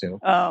years still.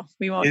 Oh,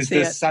 we won't is see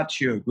the it.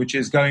 Satyug, which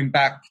is going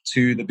back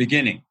to the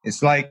beginning.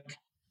 It's like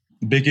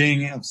the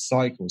beginning of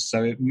cycles.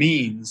 So it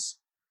means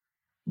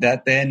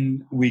that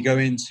then we go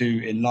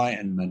into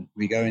enlightenment,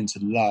 we go into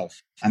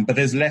love. But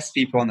there's less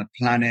people on the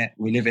planet.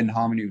 We live in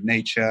harmony with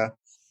nature.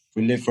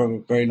 We live for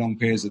very long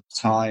periods of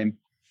time.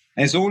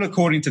 And it's all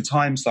according to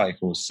time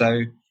cycles.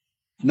 So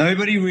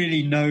nobody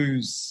really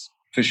knows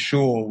for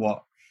sure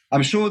what.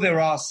 I'm sure there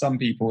are some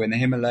people in the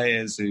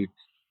Himalayas who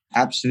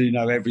absolutely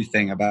know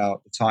everything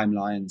about the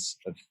timelines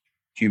of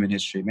human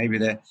history. Maybe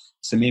there's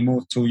some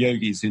immortal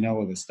yogis who know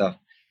all this stuff.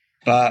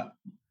 But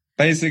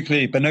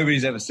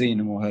nobody's ever seen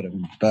them or heard of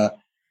them. But,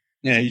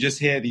 you just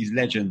hear these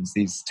legends,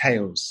 these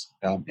tales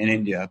in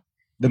India.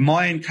 The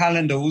Mayan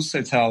calendar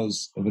also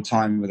tells of a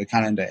time where the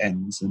calendar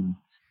ends and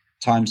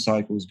time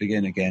cycles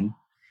begin again.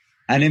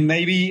 And then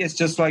maybe it's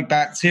just like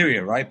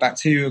bacteria, right?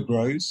 Bacteria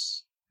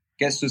grows,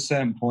 gets to a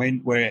certain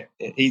point where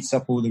it eats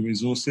up all the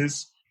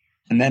resources,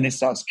 and then it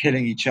starts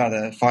killing each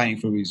other, fighting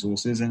for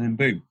resources, and then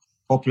boom,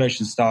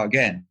 populations start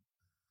again.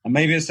 And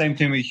maybe the same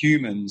thing with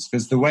humans,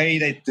 because the way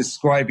they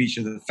describe each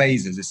of the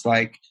phases, it's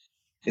like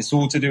it's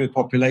all to do with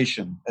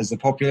population. As the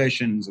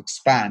populations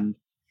expand,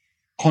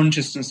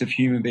 consciousness of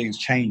human beings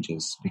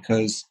changes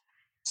because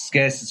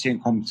scarcity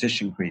and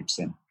competition creeps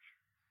in.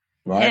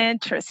 Right?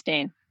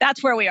 Interesting.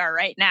 That's where we are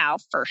right now,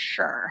 for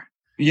sure.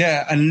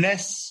 Yeah,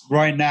 unless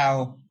right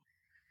now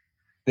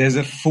there's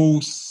a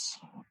false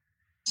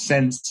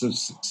sense of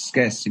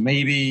scarcity.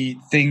 Maybe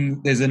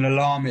there's an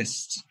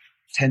alarmist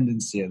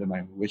tendency at the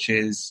moment, which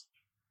is,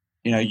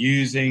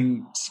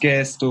 using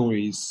scare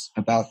stories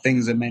about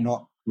things that may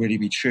not really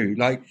be true.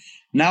 Like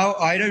now,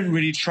 I don't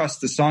really trust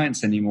the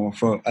science anymore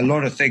for a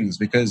lot of things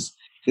because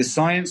the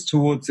science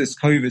towards this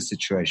COVID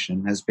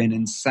situation has been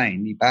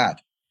insanely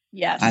bad.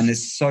 Yes. And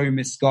it's so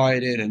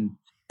misguided and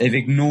they've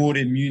ignored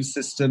immune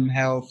system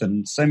health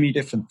and so many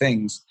different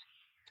things.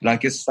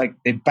 Like it's like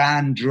they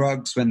ban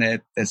drugs when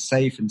they're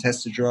safe and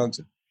tested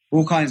drugs,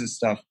 all kinds of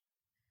stuff.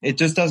 It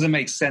just doesn't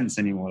make sense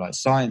anymore, like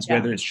science,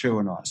 whether it's true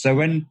or not. So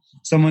when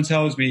someone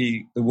tells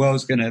me the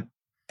world's going to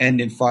end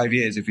in 5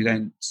 years if you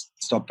don't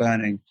stop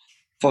burning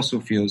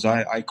fossil fuels,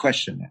 I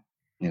question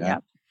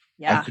it.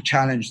 I could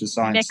challenge the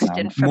science Mixed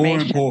now.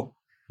 Information.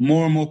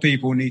 More and more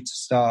people need to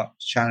start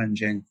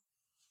challenging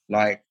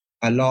like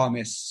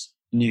alarmist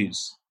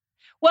news.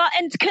 Well,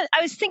 and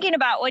I was thinking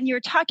about when you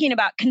were talking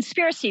about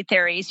conspiracy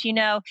theories,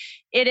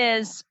 it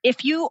is,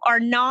 if you are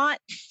not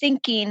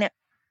thinking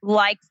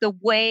like the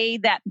way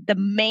that the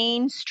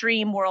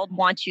mainstream world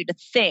wants you to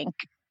think,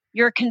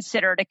 you're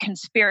considered a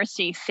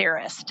conspiracy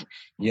theorist.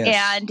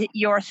 Yes. And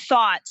your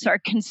thoughts are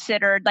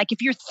considered, like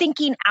if you're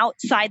thinking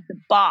outside the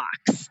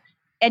box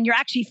and you're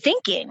actually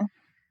thinking,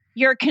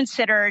 you're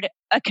considered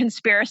a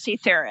conspiracy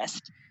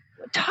theorist.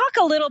 Talk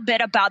a little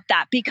bit about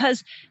that,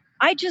 because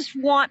I just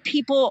want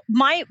people,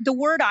 the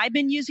word I've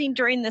been using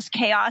during this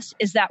chaos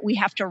is that we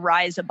have to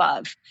rise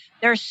above.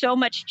 There's so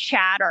much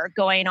chatter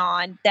going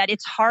on that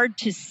it's hard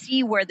to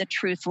see where the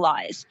truth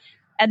lies.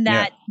 And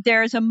that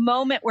there's a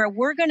moment where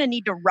we're going to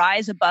need to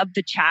rise above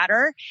the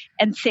chatter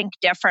and think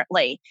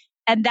differently.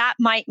 And that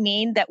might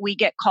mean that we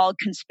get called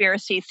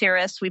conspiracy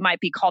theorists. We might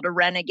be called a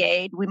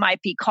renegade. We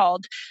might be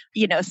called,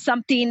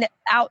 something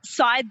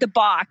outside the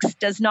box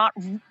does not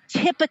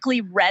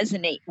typically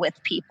resonate with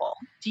people.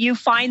 Do you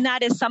find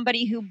that as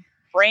somebody who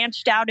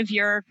branched out of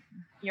your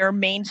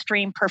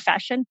mainstream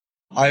profession?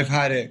 I've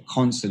had it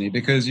constantly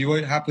because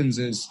what happens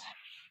is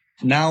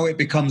now it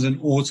becomes an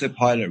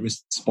autopilot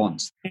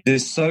response.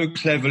 It's so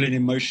cleverly and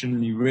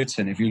emotionally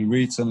written. If you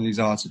read some of these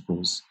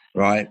articles,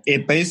 right,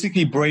 it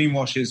basically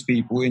brainwashes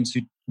people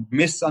into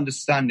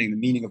misunderstanding the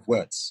meaning of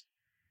words.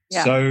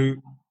 Yeah. So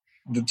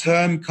the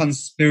term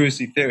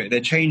conspiracy theory,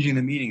 they're changing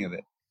the meaning of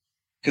it.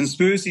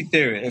 Conspiracy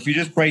theory, if you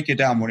just break it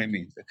down what it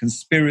means, a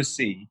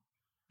conspiracy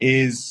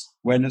is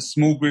when a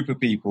small group of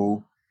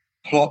people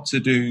plot to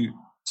do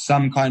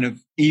some kind of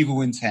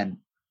evil intent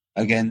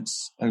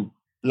against a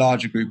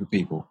larger group of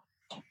people.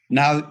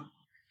 Now,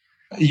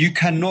 you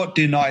cannot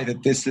deny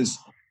that this has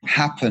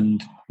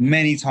happened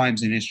many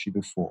times in history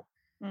before,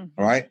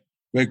 right?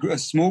 Where a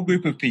small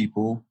group of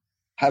people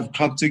have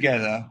clubbed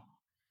together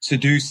to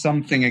do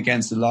something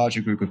against a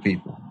larger group of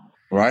people,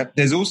 right?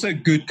 There's also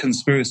good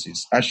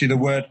conspiracies. Actually, the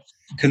word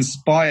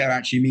conspire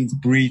actually means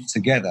breathe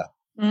together,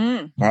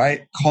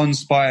 right?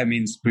 Conspire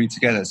means breathe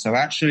together. So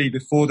actually,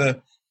 before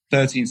the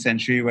 13th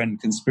century, when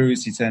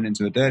conspiracy turned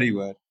into a dirty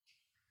word,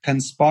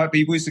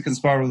 people used to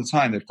conspire all the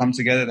time. They'd come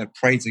together, they'd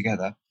pray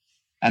together.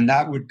 And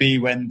that would be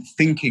when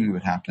thinking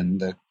would happen.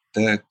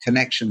 The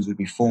connections would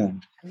be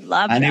formed.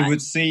 Love that. And it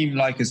would seem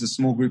like it's a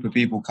small group of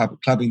people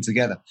clubbing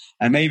together.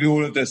 And maybe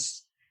all of the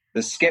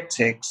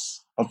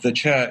skeptics of the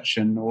church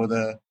or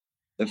the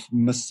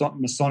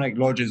Masonic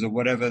lodges or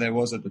whatever there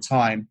was at the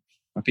time,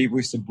 where people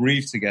used to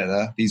breathe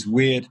together, these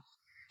weird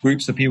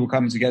groups of people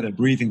coming together,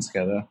 breathing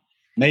together.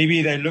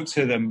 Maybe they looked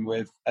to them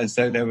as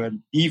though they were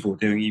evil,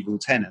 doing evil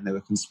intent, and they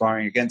were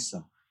conspiring against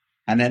them.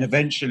 And then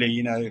eventually,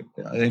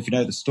 if you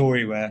know the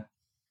story where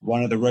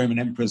one of the Roman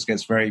emperors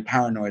gets very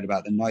paranoid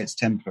about the Knights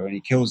Templar and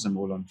he kills them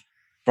all on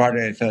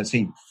Friday the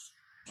 13th.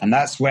 And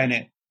that's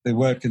when the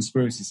word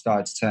conspiracy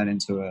started to turn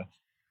into a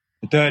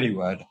dirty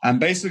word. And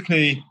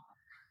basically,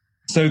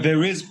 so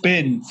there has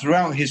been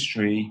throughout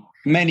history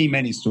many,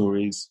 many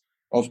stories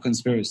of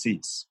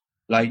conspiracies.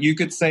 Like you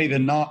could say the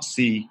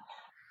Nazis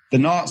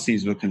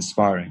were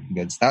conspiring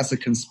against. That's a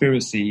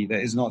conspiracy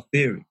that is not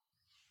theory.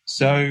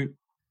 So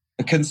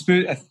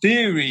a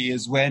theory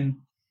is when,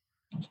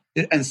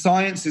 and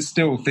science is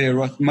still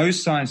theoretical.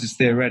 Most science is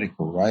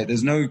theoretical, right?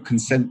 There's no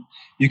consent.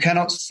 You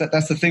cannot,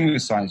 that's the thing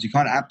with science. You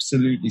can't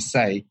absolutely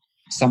say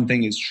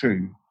something is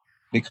true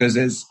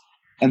because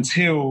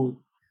until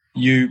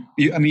you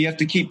have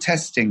to keep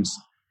testing,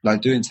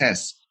 like doing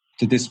tests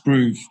to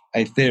disprove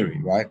a theory,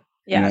 right?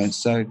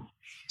 Yes.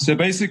 So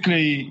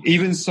basically,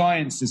 even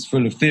science is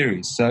full of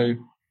theories. So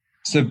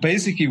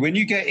basically, when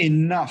you get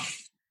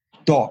enough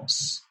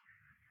dots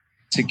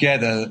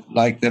together,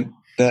 like the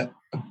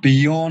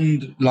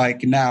beyond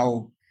like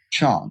now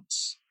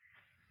chance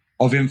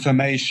of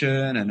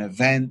information and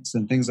events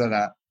and things like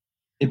that,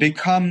 it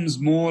becomes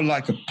more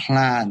like a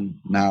plan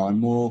now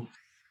and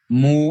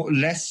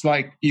less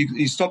like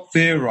you stop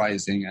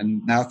theorizing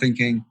and now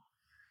thinking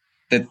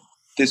that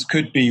this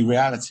could be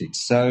reality.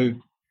 So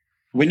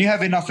when you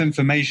have enough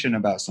information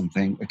about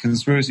something, a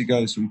conspiracy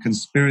goes from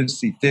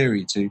conspiracy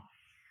theory to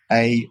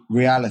a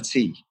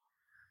reality,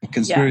 a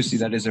conspiracy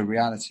that is a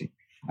reality.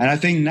 And I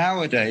think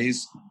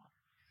nowadays,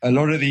 a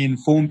lot of the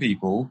informed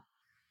people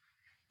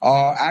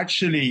are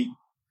actually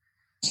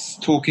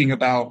talking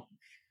about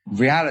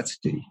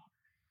reality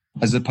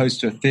as opposed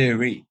to a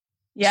theory.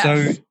 Yes.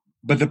 So,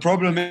 but the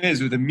problem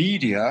is with the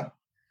media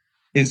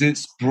is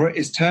it's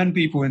turned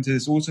people into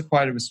this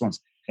autopilot response.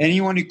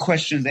 Anyone who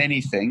questions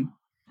anything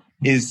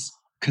is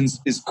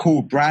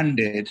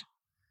branded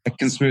a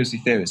conspiracy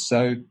theorist.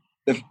 So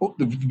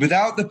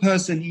without the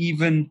person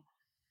even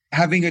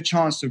having a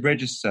chance to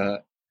register,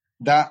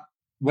 that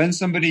when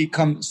somebody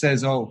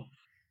says, oh,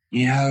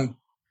 you know,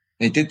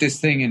 they did this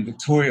thing in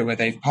Victoria where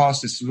they've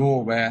passed this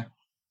law where,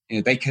 you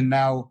know, they can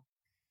now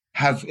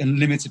have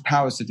unlimited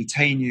powers to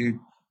detain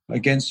you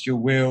against your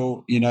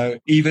will, you know,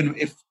 even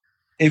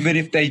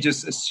if they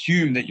just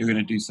assume that you're going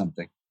to do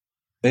something.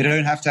 They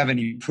don't have to have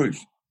any proof.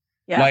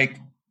 Yeah. Like,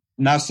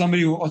 now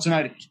somebody will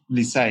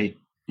automatically say,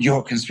 you're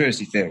a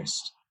conspiracy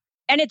theorist.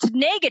 And it's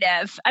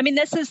negative. I mean,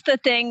 this is the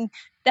thing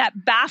that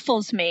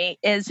baffles me,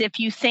 is if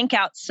you think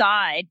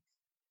outside,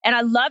 and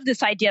I love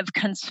this idea of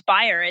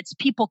conspire. It's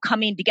people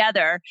coming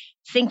together,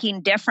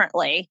 thinking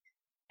differently.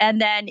 And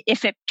then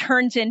if it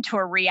turns into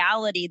a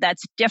reality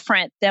that's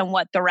different than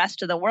what the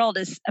rest of the world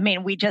is, I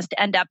mean, we just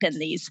end up in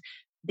these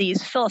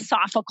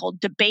philosophical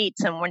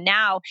debates. And we're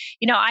now,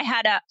 you know, I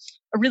had a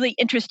really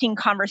interesting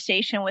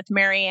conversation with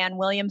Marianne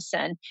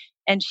Williamson,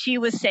 and she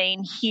was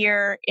saying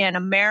here in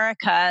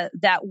America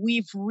that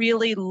we've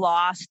really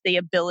lost the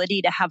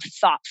ability to have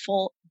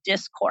thoughtful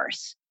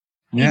discourse.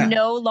 Yeah. We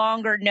no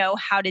longer know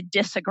how to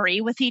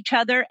disagree with each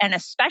other. And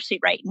especially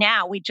right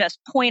now, we just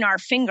point our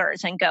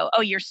fingers and go,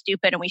 oh, you're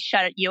stupid. And we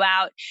shut you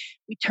out.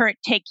 We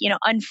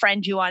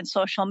unfriend you on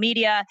social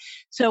media.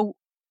 So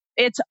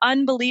it's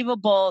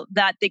unbelievable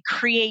that the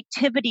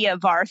creativity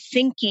of our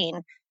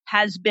thinking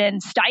has been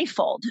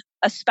stifled,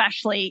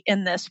 especially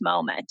in this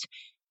moment.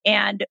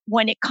 And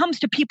when it comes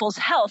to people's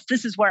health,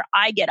 this is where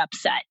I get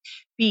upset,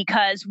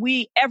 because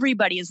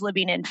everybody is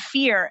living in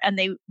fear, and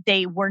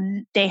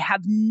they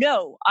have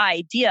no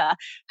idea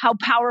how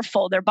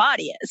powerful their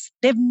body is.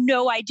 They have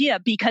no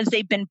idea, because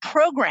they've been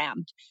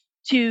programmed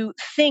to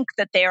think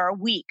that they are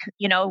weak.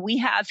 You know, we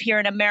have here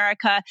in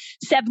America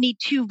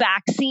 72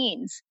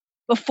 vaccines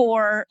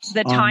before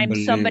the time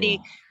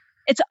somebody.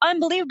 It's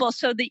unbelievable.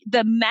 So the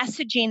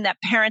messaging that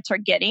parents are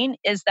getting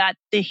is that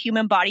the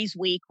human body's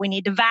weak. We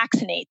need to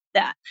vaccinate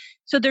that.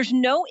 So there's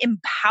no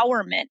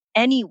empowerment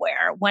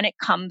anywhere when it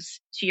comes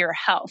to your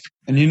health.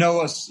 And you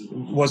know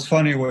what's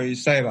funny what you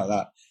say about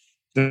that?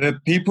 The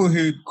people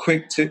who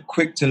quick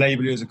to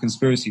label you as a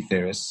conspiracy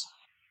theorist,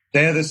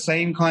 they're the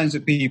same kinds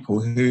of people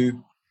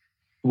who,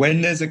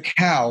 when there's a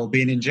cow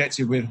being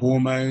injected with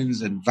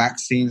hormones and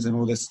vaccines and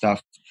all this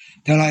stuff,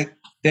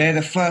 they're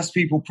the first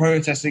people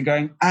protesting,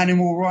 going,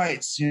 animal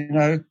rights, you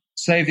know,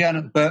 save the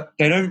animal. But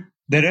they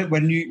don't,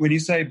 when you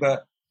say,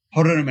 but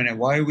hold on a minute,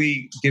 why are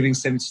we giving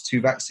 72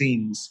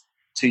 vaccines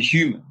to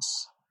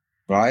humans,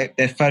 right?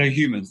 They're fellow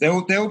humans.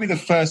 They'll be the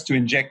first to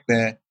inject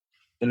the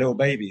little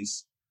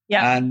babies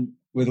and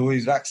with all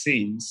these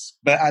vaccines,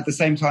 but at the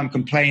same time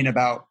complain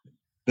about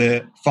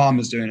the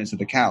farmers doing it to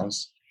the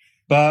cows.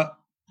 But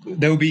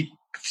they'll be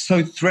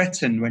so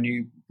threatened when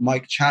you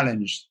might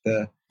challenge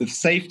the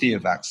safety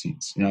of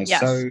vaccines, you know. Yes.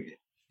 So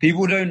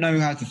people don't know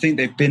how to think.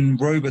 They've been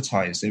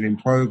robotized, they've been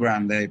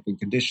programmed, they've been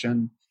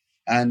conditioned.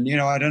 And, you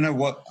know, I don't know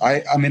what,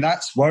 I mean,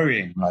 that's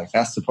worrying. Like,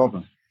 that's the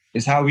problem,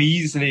 is how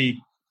easily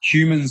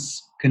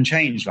humans can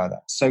change like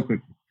that so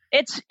quickly.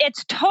 It's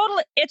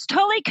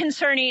totally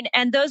concerning.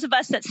 And those of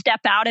us that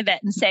step out of it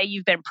and say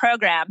you've been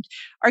programmed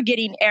are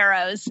getting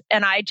arrows.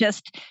 And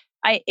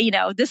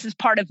this is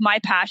part of my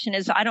passion,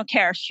 is I don't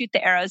care, shoot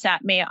the arrows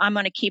at me. I'm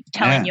going to keep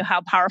telling you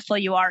how powerful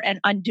you are and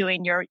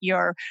undoing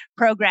your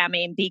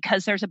programming,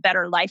 because there's a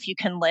better life you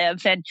can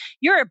live. And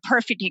you're a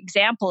perfect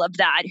example of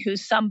that, who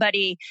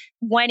somebody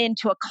went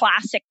into a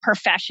classic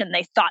profession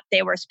they thought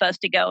they were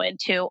supposed to go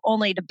into,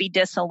 only to be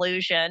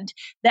disillusioned,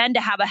 then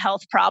to have a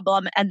health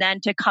problem, and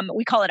then to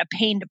we call it a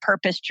pain to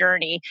purpose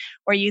journey,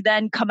 where you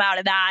then come out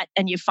of that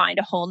and you find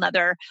a whole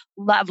nother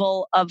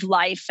level of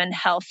life and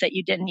health that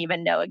you didn't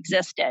even know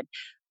existed.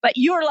 But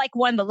you're like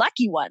one of the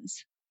lucky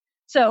ones.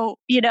 So,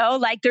 you know,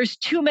 like there's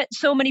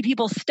so many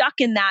people stuck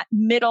in that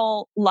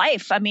middle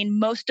life. I mean,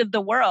 most of the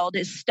world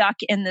is stuck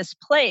in this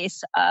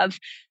place of,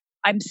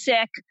 I'm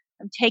sick,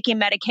 I'm taking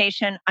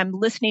medication, I'm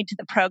listening to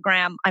the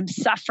program, I'm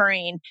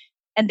suffering,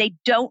 and they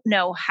don't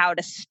know how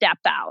to step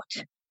out.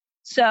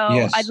 So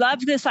yes. I love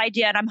this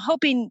idea, and I'm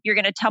hoping you're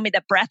going to tell me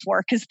that breath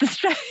work is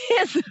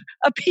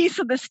a piece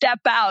of the step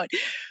out.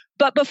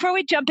 But before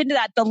we jump into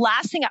that, the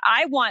last thing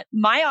I want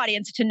my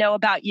audience to know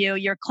about you,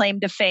 your claim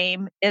to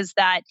fame, is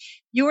that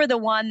you were the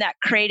one that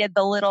created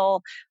the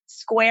little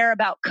square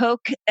about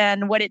Coke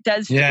and what it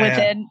does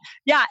within.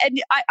 Yeah.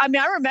 And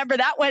I remember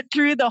that went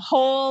through the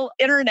whole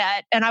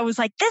internet, and I was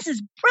like, this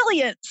is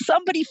brilliant.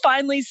 Somebody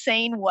finally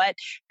saying what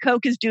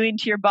Coke is doing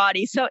to your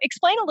body. So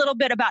explain a little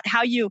bit about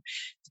how you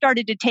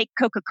started to take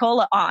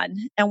Coca-Cola on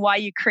and why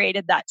you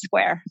created that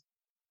square.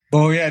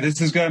 Well, yeah,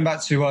 this is going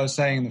back to what I was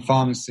saying in the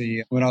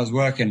pharmacy when I was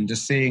working,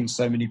 just seeing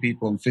so many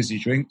people on fizzy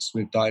drinks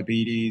with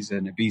diabetes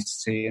and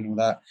obesity and all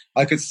that.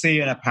 I could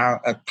see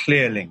a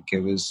clear link. It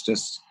was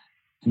just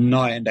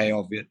night and day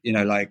obvious.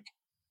 Like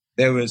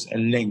there was a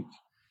link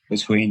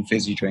between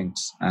fizzy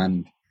drinks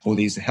and all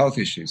these health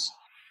issues.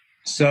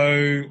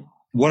 So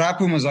what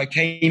happened was I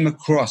came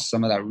across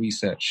some of that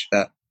research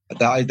that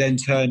I then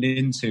turned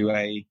into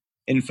a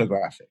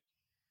infographic.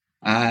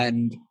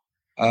 And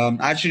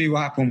actually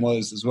what happened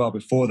was as well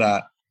before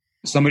that,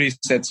 somebody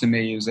said to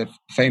me, it was a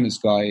famous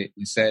guy,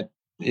 he said,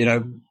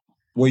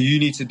 what you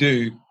need to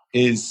do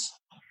is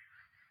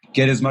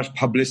get as much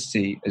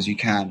publicity as you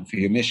can for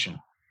your mission.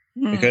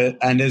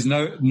 And there's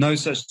no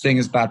such thing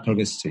as bad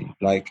publicity.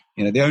 Like,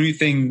 the only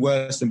thing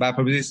worse than bad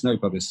publicity is no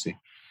publicity.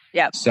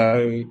 Yeah.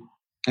 So,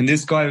 and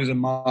this guy was a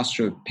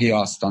master of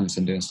PR stunts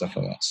and doing stuff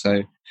like that.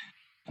 So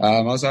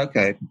I was like,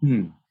 okay.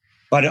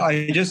 But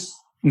I just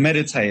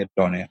meditated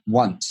on it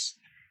once.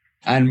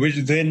 And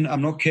within,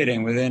 I'm not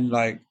kidding, within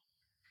like,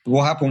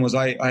 what happened was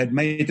I had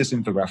made this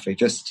infographic,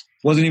 just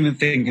wasn't even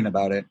thinking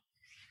about it,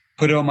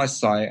 put it on my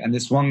site. And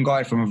this one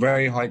guy from a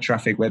very high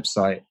traffic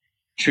website,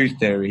 Truth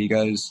Theory, he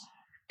goes,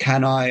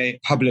 can I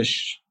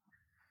publish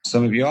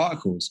some of your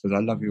articles? Because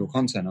I love your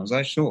content. I was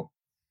like, sure.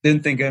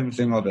 Didn't think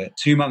anything of it.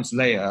 2 months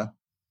later,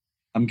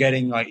 I'm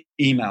getting like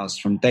emails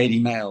from Daily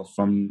Mail,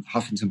 from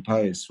Huffington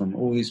Post, from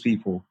all these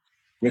people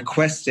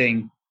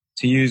requesting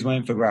to use my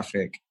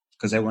infographic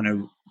because they want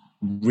to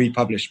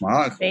republish my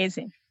article.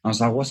 Amazing. I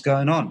was like, what's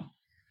going on?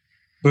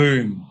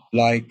 Boom.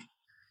 Like,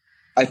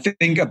 I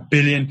think 1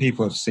 billion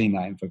people have seen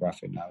that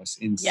infographic now. It's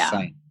insane.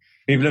 Yeah.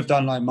 People have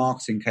done like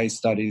marketing case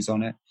studies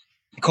on it.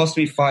 It cost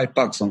me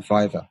 $5 on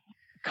Fiverr.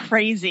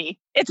 Crazy.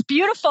 It's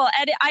beautiful.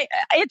 And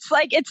it's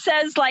like, it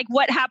says like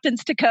what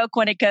happens to Coke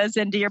when it goes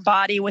into your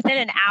body within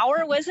an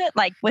hour, was it?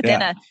 Like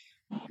within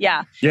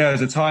Yeah,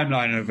 there's a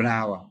timeline of an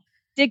hour.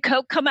 Did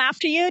Coke come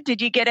after you?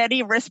 Did you get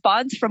any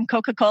response from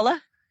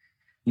Coca-Cola?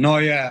 Not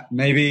yet.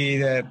 Maybe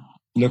they're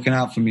looking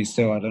out for me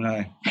still. I don't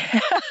know.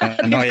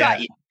 Not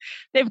yet.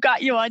 They've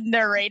got you on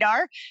their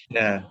radar.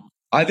 Yeah.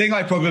 I think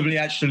I probably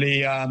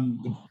actually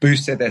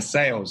boosted their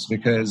sales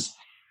because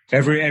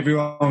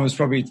everyone was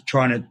probably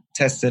trying to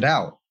test it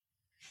out.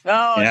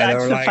 Oh,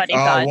 that's the funny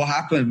thought. What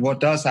happened? What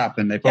does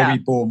happen? They probably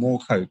bought more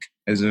Coke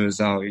as a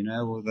result,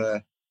 all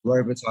the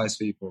robotized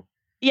people.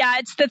 Yeah,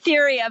 it's the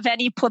theory of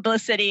any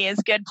publicity is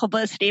good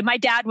publicity. My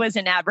dad was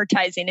in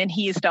advertising and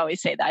he used to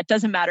always say that. It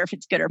doesn't matter if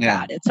it's good or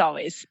bad. It's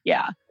always,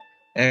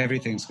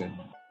 everything's good.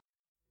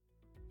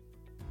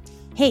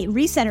 Hey,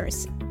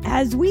 Resetters,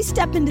 as we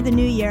step into the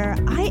new year,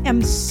 I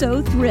am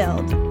so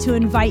thrilled to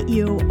invite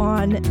you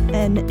on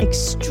an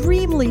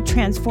extremely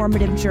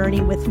transformative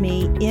journey with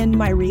me in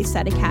my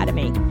Reset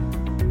Academy.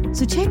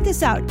 So check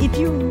this out. If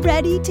you're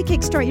ready to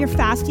kickstart your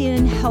fasting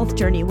and health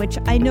journey, which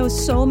I know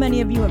so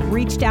many of you have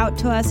reached out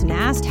to us and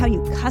asked how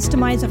you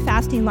customize a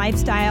fasting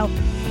lifestyle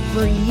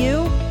for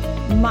you,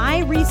 my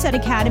Reset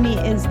Academy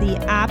is the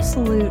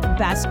absolute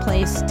best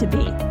place to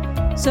be.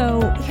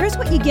 So here's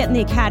what you get in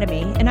the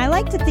Academy, and I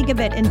like to think of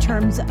it in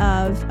terms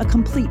of a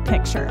complete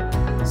picture.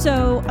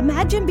 So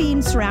imagine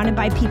being surrounded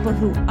by people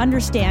who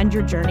understand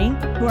your journey,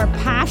 who are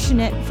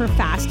passionate for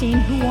fasting,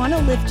 who want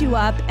to lift you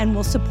up and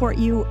will support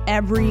you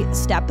every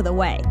step of the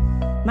way.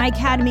 My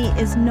Academy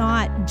is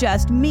not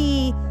just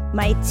me,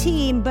 my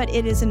team, but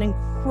it is an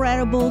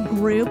incredible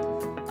group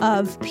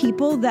of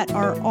people that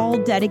are all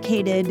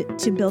dedicated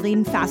to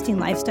building fasting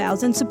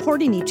lifestyles and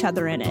supporting each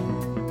other in it.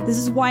 This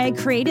is why I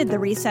created the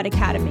Reset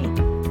Academy.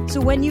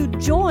 So when you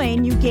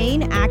join, you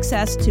gain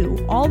access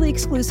to all the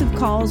exclusive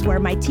calls where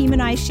my team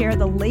and I share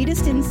the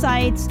latest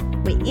insights,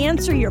 we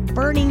answer your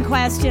burning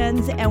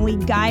questions, and we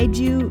guide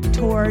you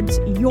towards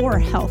your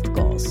health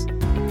goals.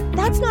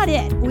 That's not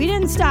it. We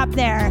didn't stop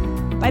there.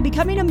 By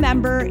becoming a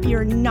member,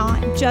 you're not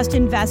just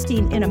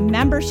investing in a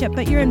membership,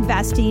 but you're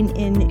investing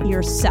in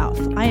yourself.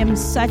 I am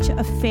such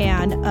a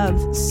fan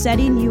of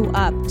setting you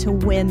up to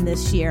win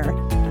this year.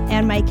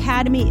 And my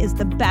Academy is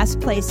the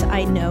best place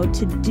I know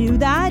to do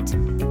that.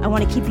 I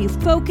want to keep you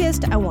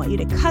focused. I want you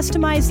to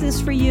customize this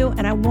for you.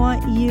 And I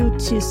want you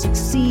to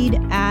succeed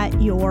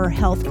at your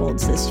health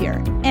goals this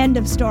year. End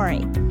of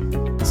story.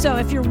 So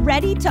if you're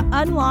ready to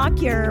unlock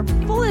your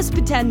fullest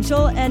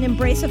potential and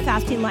embrace a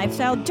fasting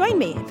lifestyle, join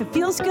me. If it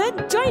feels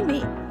good, join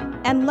me.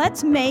 And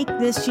let's make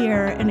this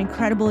year an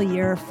incredible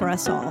year for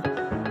us all.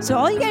 So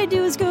all you got to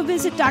do is go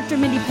visit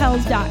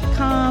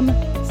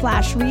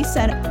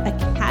drmindypells.com/Reset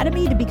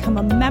Academy to become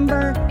a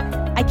member.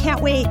 I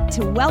can't wait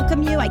to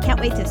welcome you. I can't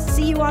wait to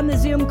see you on the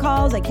Zoom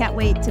calls. I can't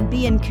wait to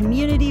be in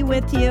community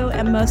with you.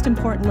 And most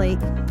importantly,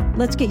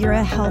 let's get your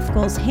health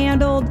goals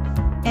handled.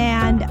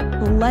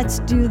 And let's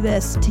do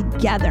this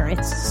together.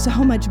 It's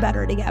so much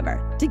better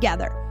together.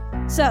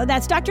 So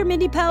that's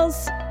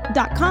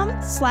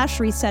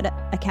drmindypells.com/Reset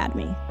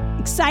Academy.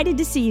 Excited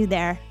to see you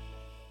there.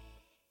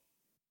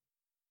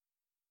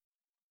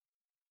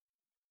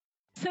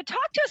 So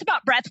talk to us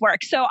about breath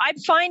work. So I'm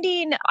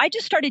finding, I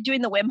just started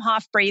doing the Wim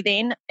Hof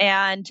breathing,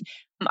 and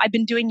I've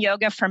been doing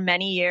yoga for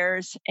many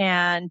years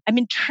and I'm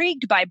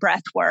intrigued by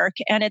breath work.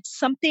 And it's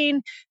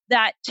something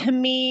that to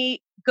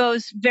me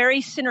goes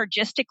very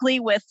synergistically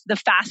with the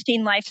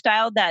fasting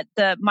lifestyle that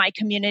my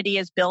community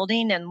is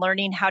building and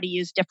learning how to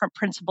use different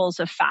principles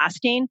of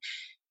fasting.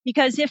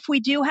 Because if we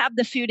do have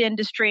the food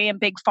industry and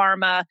big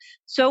pharma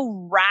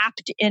so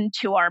wrapped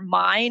into our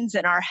minds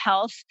and our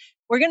health,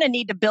 we're going to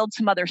need to build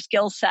some other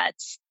skill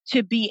sets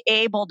to be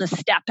able to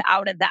step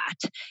out of that.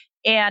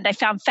 And I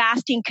found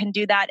fasting can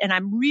do that. And I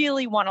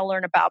really want to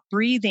learn about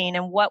breathing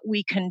and what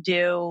we can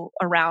do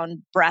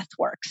around breath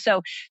work.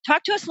 So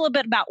talk to us a little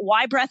bit about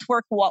why breath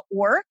work, what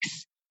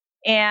works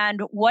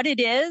and what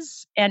it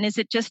is. And is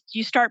it just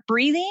you start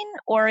breathing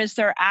or is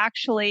there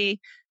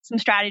actually some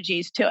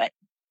strategies to it?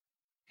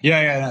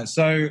 Yeah.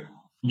 So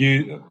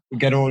you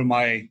get all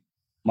my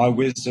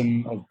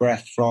wisdom of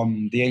breath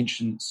from the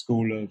ancient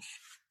school of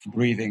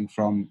breathing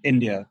from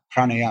India,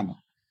 pranayama.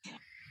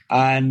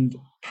 And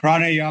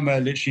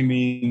pranayama literally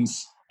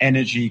means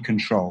energy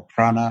control.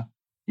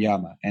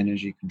 Pranayama,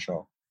 energy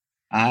control.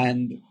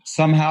 And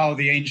somehow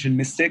the ancient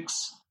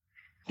mystics,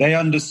 they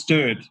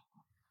understood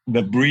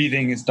that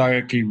breathing is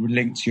directly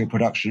linked to your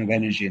production of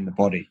energy in the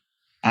body.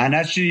 And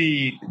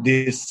actually,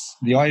 the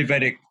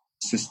Ayurvedic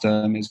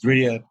system is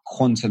really a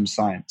quantum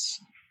science.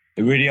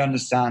 It really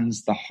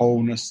understands the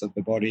wholeness of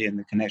the body and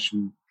the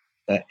connection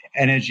that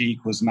energy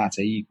equals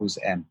matter, E equals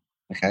M.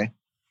 Okay?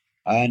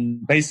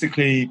 And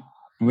basically,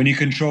 when you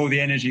control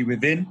the energy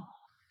within,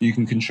 you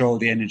can control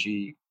the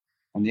energy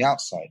on the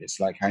outside. It's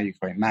like how you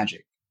create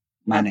magic,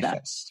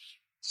 manifest.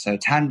 So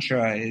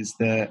Tantra is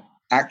the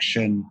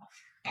action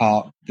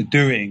part, the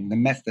doing, the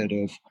method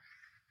of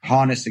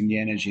harnessing the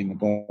energy in the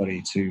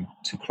body to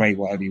create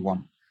whatever you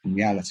want in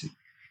reality.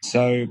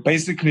 So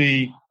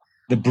basically,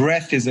 the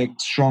breath is a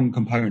strong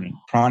component,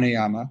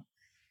 pranayama,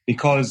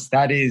 because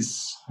that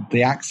is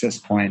the access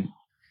point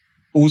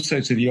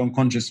also to the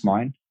unconscious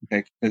mind.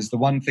 Okay, because the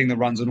one thing that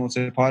runs on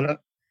autopilot,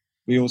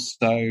 we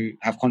also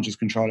have conscious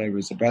control over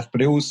is the breath,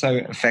 but it also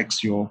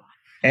affects your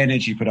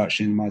energy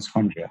production in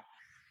mitochondria.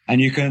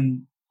 And you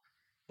can,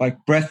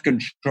 like breath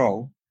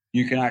control,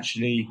 you can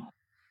actually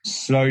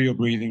slow your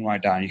breathing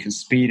right down. You can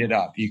speed it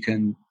up. You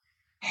can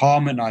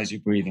harmonize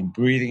your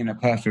breathing in a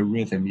perfect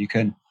rhythm. You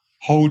can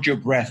hold your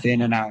breath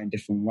in and out in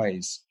different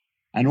ways.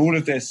 And all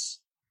of this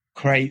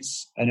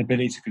creates an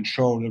ability to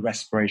control the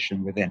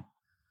respiration within,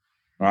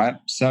 right?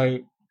 So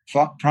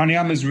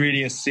pranayama is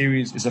really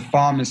is a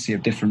pharmacy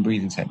of different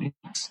breathing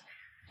techniques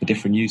for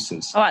different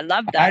uses. Oh, I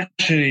love that.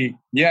 Actually,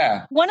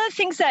 yeah. One of the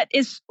things that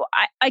is,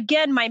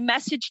 again, my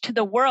message to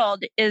the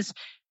world is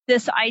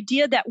this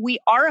idea that we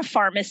are a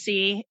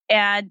pharmacy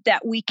and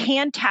that we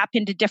can tap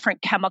into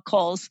different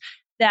chemicals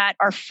that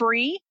are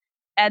free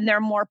and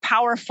they're more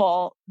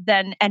powerful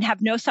and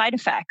have no side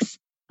effects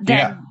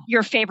than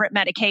your favorite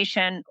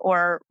medication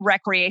or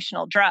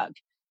recreational drug.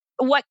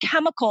 What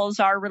chemicals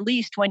are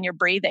released when you're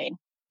breathing?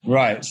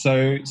 Right.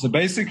 So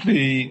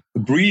basically,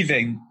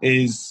 breathing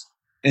is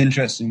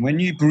interesting. When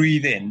you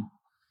breathe in,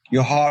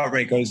 your heart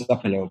rate goes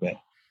up a little bit.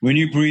 When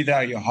you breathe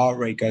out, your heart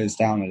rate goes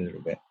down a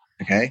little bit.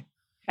 Okay.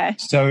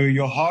 So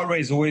your heart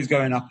rate is always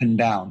going up and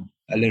down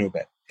a little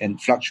bit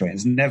and fluctuating.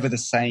 It's never the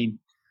same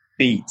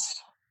beat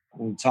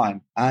all the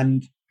time.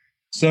 And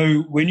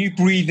so when you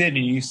breathe in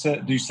and you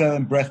do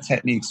certain breath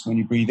techniques, when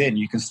you breathe in,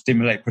 you can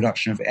stimulate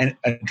production of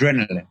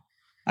adrenaline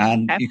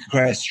and you can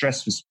create a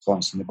stress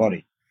response in the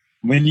body.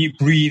 When you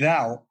breathe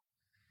out,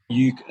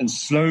 you can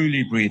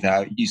slowly breathe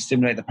out, you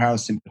stimulate the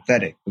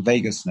parasympathetic, the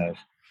vagus nerve,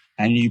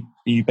 and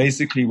you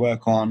basically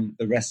work on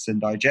the rest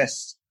and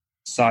digest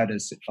side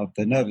of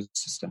the nervous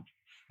system.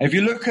 If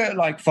you look at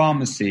like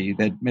pharmacy,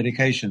 the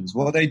medications,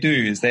 what they do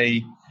is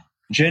they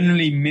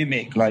generally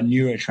mimic like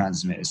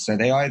neurotransmitters. So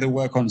they either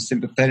work on the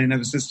sympathetic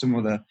nervous system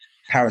or the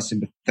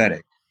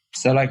parasympathetic.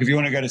 So like if you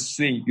want to go to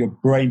sleep, your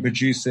brain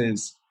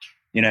produces,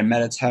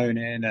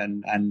 melatonin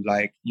and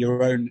like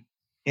your own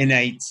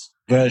innate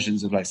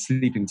versions of like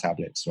sleeping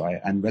tablets, right?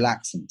 And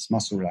relaxants,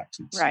 muscle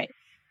relaxants.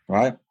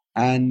 Right.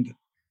 And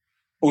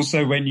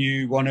also when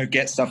you want to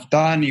get stuff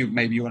done,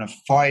 maybe you want to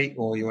fight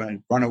or you want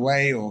to run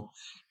away or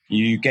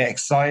you get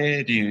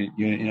excited,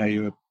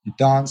 you're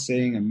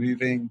dancing and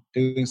moving,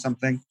 doing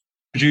something,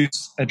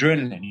 produce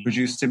adrenaline,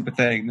 produce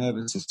sympathetic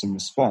nervous system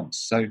response.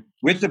 So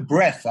with the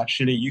breath,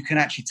 actually, you can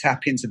actually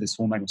tap into this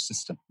hormonal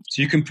system.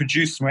 So you can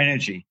produce more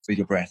energy with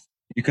your breath.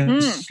 You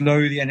can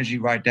slow the energy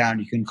right down.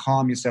 You can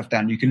calm yourself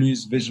down. You can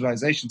use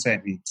visualization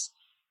techniques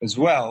as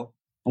well.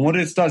 And what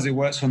it does, it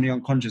works on the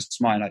unconscious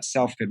mind, like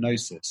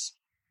self-hypnosis.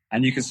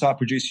 And you can start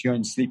producing your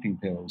own sleeping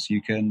pills.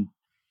 You can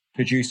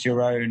produce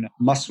your own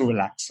muscle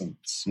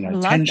relaxants.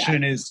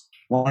 Tension is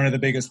one of the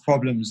biggest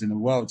problems in the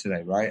world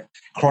today, right?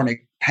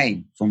 Chronic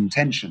pain from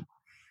tension.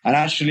 And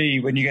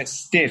actually, when you get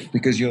stiff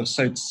because you're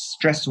so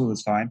stressed all the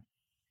time,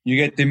 you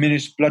get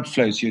diminished blood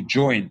flow to your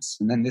joints.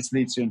 And then this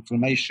leads to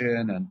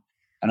inflammation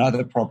and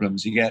other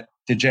problems. You get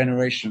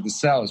degeneration of the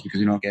cells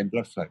because you're not getting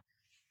blood flow.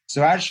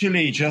 So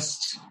actually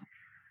just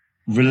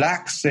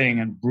relaxing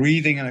and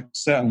breathing in a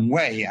certain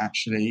way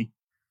actually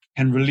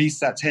can release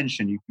that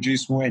tension. You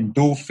produce more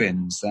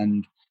endorphins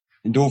and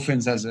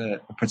Endorphins has a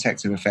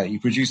protective effect. You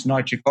produce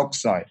nitric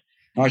oxide.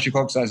 Nitric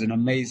oxide is an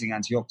amazing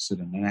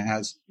antioxidant, and it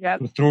has a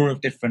plethora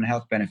of different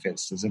health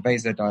benefits. There's a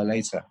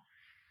vasodilator.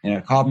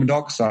 Carbon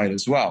dioxide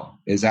as well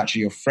is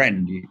actually your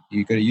friend.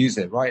 You got to use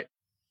it, right?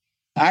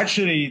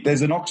 Actually,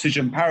 there's an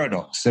oxygen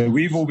paradox. So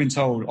we've all been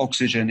told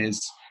oxygen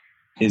is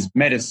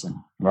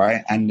medicine,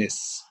 right? And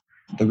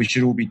that we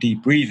should all be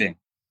deep breathing.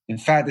 In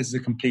fact, this is a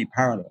complete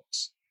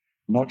paradox.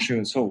 Not true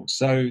at all.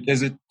 So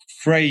there's a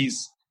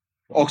phrase,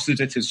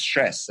 oxidative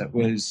stress, that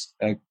was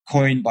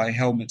coined by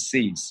Helmut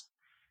Sees.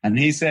 And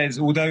he says,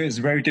 although it's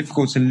very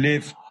difficult to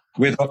live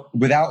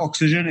without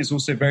oxygen, it's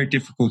also very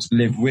difficult to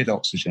live with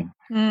oxygen,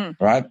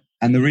 right?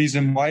 And the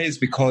reason why is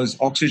because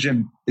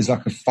oxygen is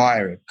like a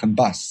fire. It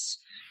combusts.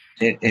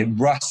 It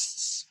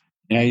rusts.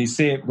 You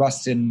see it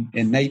rust in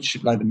nature,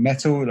 like the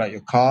metal, like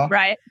your car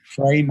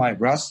frame might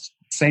rust.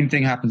 Same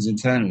thing happens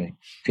internally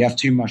if you have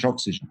too much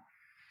oxygen.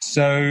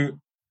 So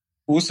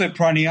also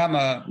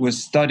pranayama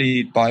was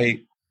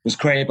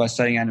created by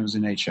studying animals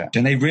in nature.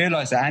 And they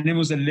realized that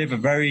animals that live a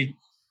very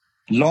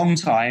long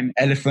time,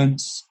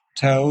 elephants,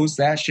 turtles,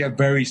 they actually have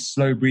very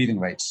slow breathing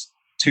rates,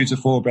 2 to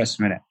 4 breaths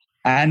per minute.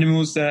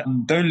 Animals that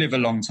don't live a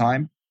long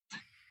time,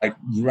 like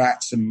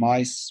rats and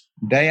mice,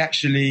 they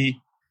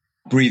actually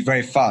breathe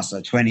very fast,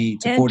 like 20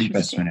 to 40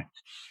 breaths per minute.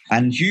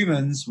 And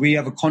humans, we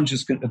have a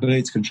conscious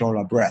ability to control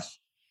our breath,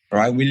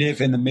 right? We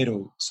live in the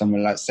middle,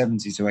 somewhere like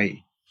 70 to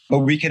 80. But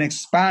we can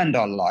expand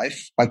our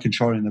life by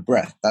controlling the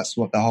breath. That's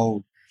what the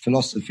whole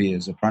philosophy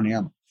is of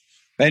pranayama.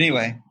 But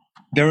anyway,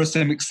 there are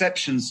some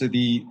exceptions to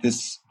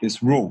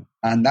this rule,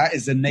 and that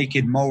is the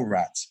naked mole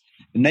rat.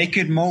 The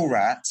naked mole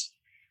rat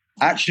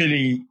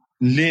actually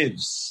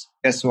lives,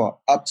 guess what,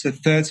 up to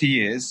 30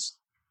 years,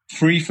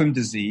 free from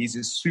disease.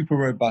 It's a super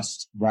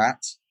robust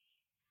rat.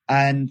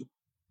 And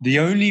the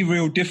only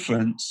real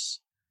difference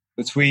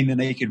between the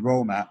naked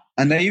mole rat,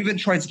 and they even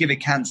tried to give it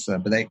cancer,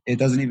 but it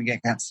doesn't even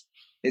get cancer.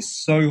 It's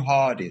so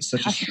hard. It's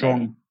such a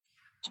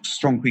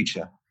strong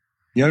creature.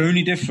 The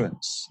only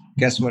difference,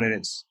 guess what it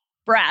is?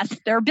 Breath,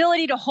 their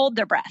ability to hold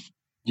their breath.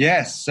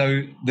 Yes.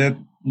 So the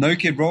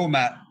naked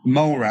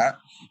mole rat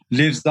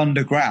lives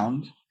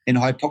underground in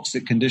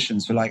hypoxic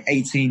conditions for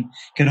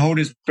can hold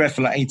his breath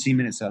for 18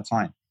 minutes at a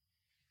time.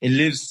 It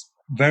lives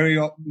very,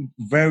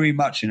 very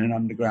much in an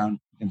underground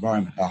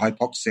environment, a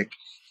hypoxic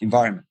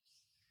environment.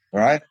 All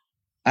right.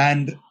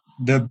 And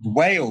the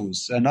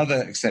whales,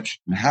 another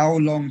exception. How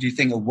long do you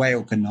think a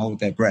whale can hold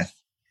their breath?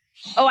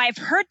 Oh, I've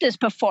heard this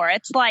before.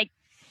 It's like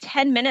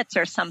 10 minutes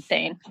or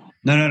something.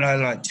 No,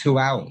 like 2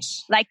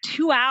 hours. Like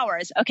 2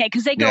 hours. Okay,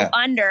 because they go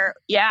under.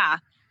 Yeah.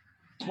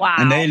 Wow.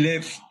 And they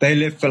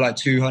live for like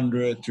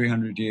 200,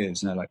 300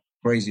 years, like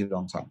crazy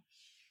long time.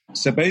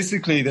 So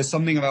basically, there's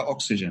something about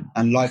oxygen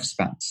and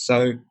lifespans.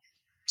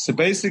 So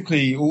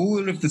basically,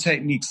 all of the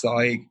techniques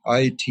that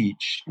I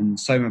teach in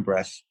SOMA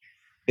breath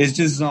is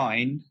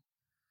designed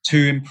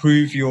to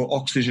improve your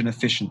oxygen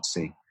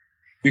efficiency.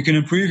 If you can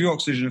improve your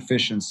oxygen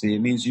efficiency, it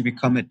means you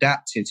become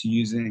adapted to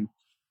using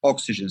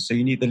oxygen. So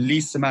you need the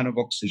least amount of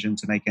oxygen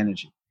to make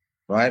energy,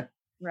 right?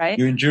 Right.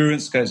 Your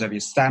endurance goes up, your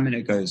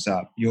stamina goes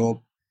up,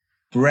 your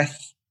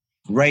breath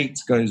rate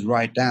goes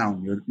right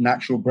down, your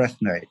natural breath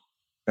rate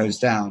goes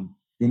down.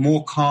 You're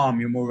more calm,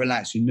 you're more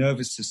relaxed, your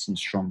nervous system's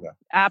stronger.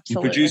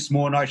 Absolutely. You produce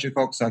more nitric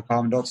oxide,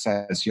 carbon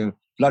dioxide, so your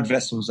blood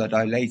vessels are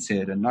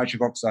dilated, and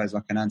nitric oxide is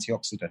like an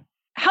antioxidant.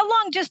 How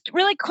long, just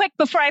really quick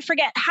before I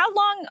forget, how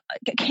long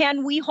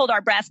can we hold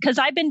our breath? Because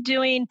I've been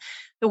doing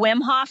the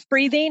Wim Hof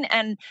breathing,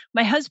 and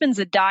my husband's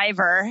a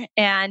diver,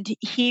 and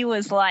he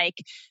was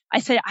like, I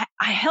said,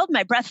 I held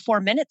my breath 4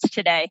 minutes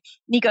today.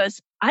 And he goes,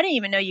 I didn't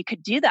even know you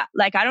could do that.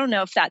 Like, I don't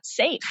know if that's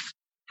safe.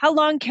 How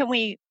long can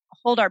we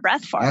hold our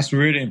breath for? That's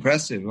really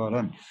impressive. Well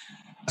done.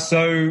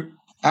 So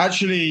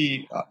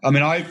actually,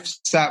 I've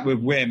sat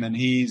with Wim, and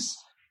he's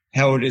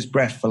held his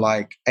breath for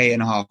like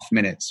 8.5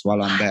 minutes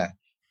while I'm there.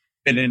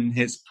 Been in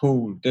his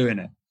pool doing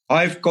it.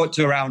 I've got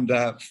to around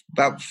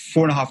about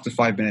 4.5 to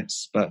 5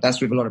 minutes, but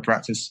that's with a lot of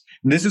practice.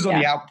 And this is on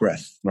the out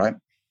breath, right?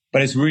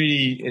 But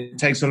it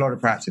takes a lot of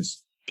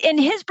practice. In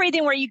his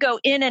breathing where you go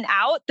in and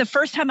out, the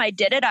first time I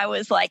did it, I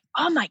was like,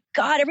 oh my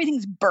God,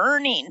 everything's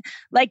burning.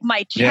 Like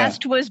my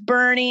chest was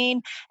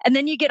burning. And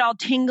then you get all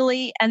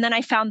tingly. And then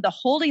I found the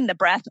holding the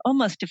breath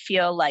almost to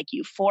feel like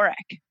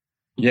euphoric.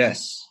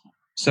 Yes.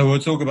 So we'll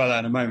talk about that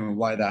in a moment,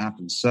 why that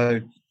happens.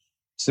 So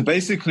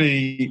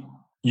basically,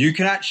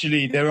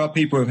 there are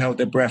people who've held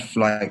their breath for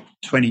like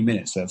 20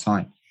 minutes at a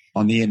time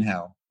on the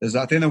inhale.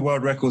 I think the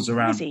world record's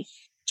around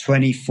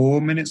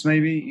 24 minutes,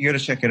 maybe. You got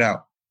to check it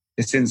out.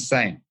 It's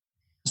insane.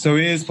 So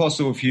it is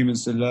possible for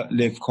humans to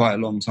live quite a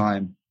long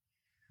time,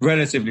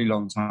 relatively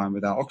long time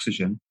without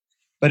oxygen.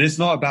 But it's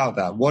not about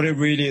that. What it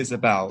really is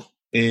about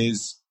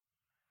is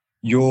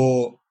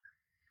your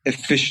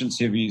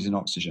efficiency of using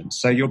oxygen.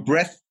 So your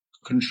breath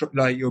control,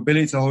 like your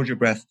ability to hold your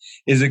breath,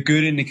 is a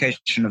good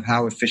indication of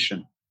how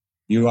efficient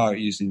you are at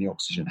using the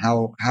oxygen,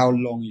 how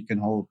long you can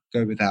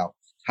go without,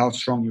 how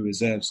strong your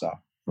reserves are,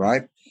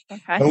 right?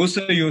 Okay. But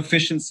also your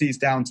efficiency is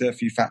down to a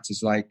few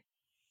factors like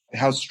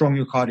how strong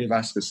your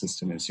cardiovascular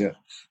system is,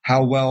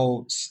 how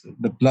well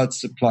the blood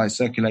supply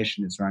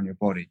circulation is around your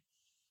body,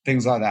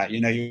 things like that.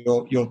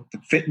 Your the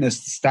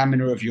fitness, the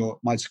stamina of your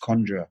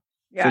mitochondria,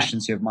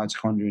 efficiency of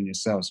mitochondria in your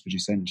cells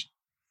produce energy.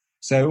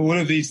 So all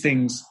of these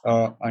things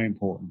are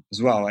important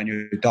as well, and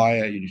your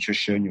diet, your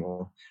nutrition,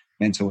 your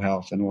mental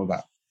health, and all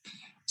that.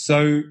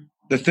 So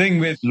the thing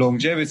with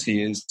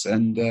longevity is,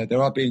 and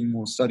there are being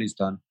more studies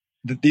done,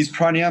 that these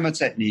pranayama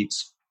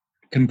techniques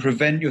can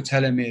prevent your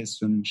telomeres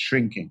from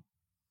shrinking.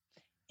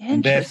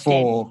 And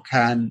therefore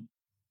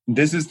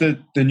this is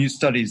the new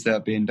studies that are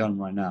being done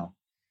right now,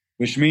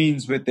 which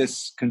means with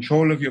this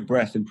control of your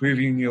breath,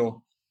 improving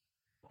your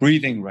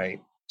breathing rate,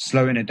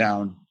 slowing it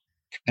down,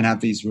 can have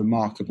these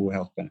remarkable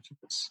health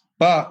benefits.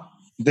 But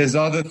there's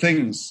other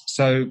things.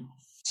 So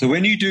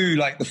when you do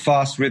like the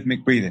fast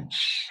rhythmic breathing,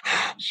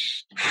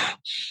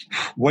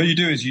 what you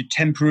do is you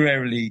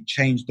temporarily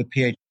change the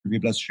pH of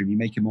your bloodstream. You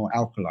make it more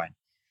alkaline.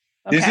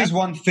 Okay. This is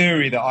one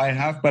theory that I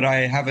have, but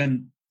I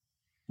haven't.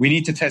 We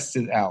need to test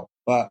it out.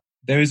 But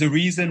there is a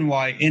reason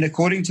why,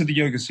 according to the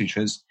Yoga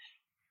Sutras,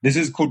 this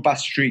is called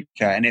Bhastrika,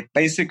 and it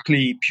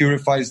basically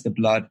purifies the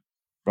blood,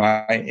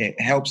 right? It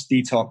helps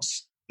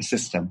detox the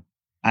system,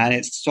 and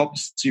it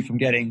stops you from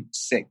getting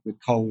sick with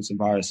colds and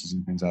viruses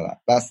and things like that.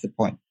 That's the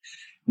point.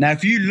 Now,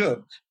 if you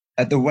look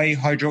at the way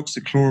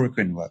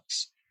hydroxychloroquine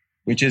works,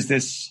 which is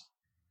this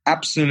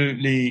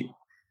absolutely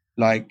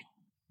like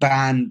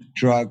banned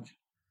drug,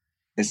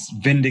 it's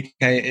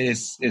vindicated,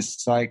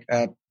 it's like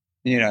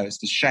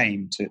it's a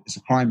shame. It's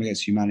a crime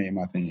against humanity, in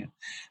my opinion.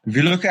 If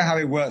you look at how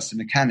it works, the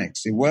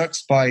mechanics, it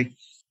works by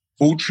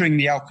altering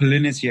the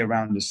alkalinity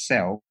around the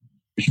cell,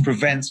 which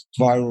prevents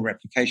viral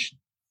replication.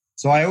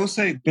 So I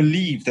also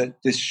believe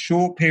that this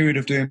short period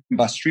of doing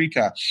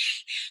Bhastrika,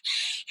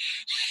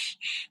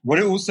 what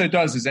it also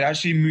does is it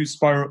actually moves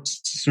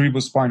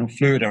cerebrospinal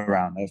fluid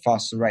around at a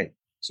faster rate.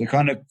 So it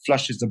kind of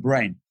flushes the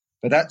brain.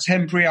 But that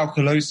temporary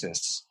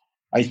alkalosis,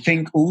 I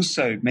think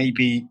also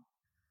maybe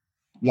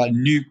like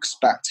nukes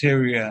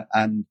bacteria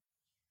and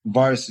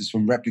viruses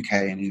from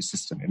replicating in your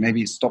system.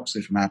 Maybe it stops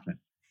it from happening.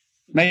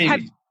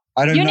 Maybe.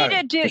 I don't know. You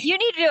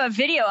need to do a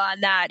video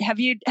on that. Have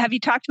you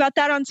talked about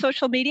that on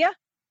social media?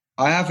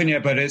 I haven't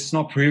yet, but it's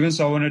not proven.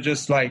 So I want to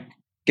just like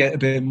get a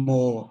bit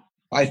more.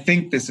 I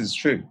think this is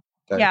true.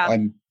 Yeah.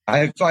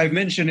 I've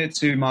mentioned it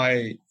to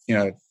my,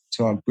 to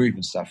our group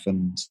and stuff,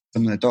 and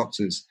some of the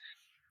doctors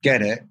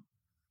get it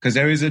because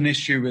there is an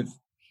issue with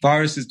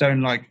viruses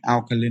don't like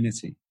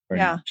alkalinity very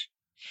much.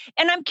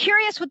 And I'm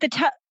curious with the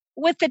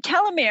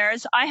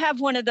telomeres. I have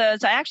one of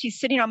those. I actually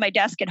sitting on my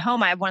desk at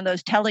home. I have one of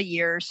those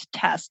teleyears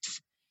tests.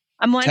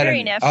 I'm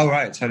wondering if. Oh,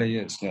 right.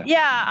 Teleyears. Yeah.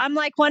 Yeah. I'm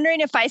like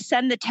wondering if I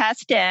send the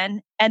test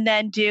in and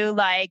then do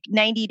like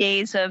 90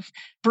 days of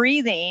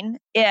breathing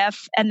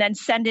and then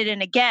send it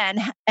in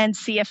again and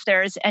see if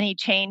there's any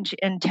change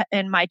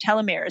in my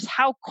telomeres.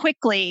 How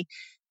quickly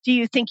do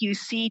you think you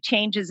see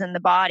changes in the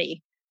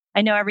body?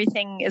 I know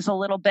everything is a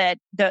little bit,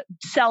 the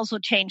cells will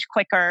change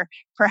quicker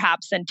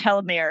perhaps than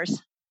telomeres.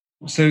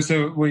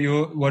 So were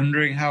you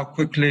wondering how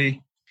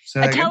quickly?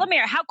 A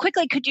telomere, how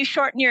quickly could you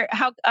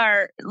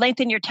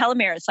lengthen your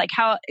telomeres? Like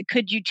how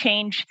could you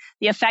change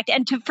the effect?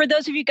 And for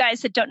those of you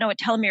guys that don't know what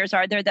telomeres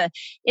are, they're the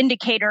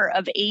indicator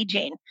of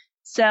aging.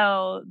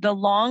 So the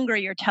longer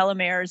your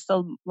telomeres,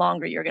 the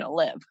longer you're going to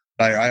live.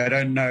 I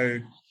don't know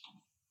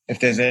if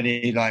there's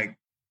any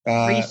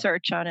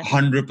research on it.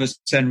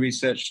 100%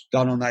 research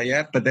done on that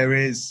yet, but there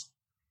is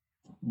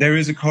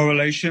a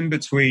correlation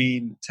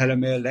between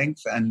telomere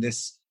length and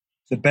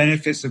the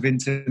benefits of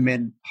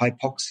intermittent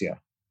hypoxia.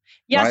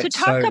 Yeah, right?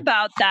 So talk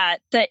about that.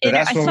 That's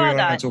what we were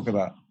going to talk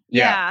about.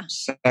 Yeah.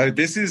 So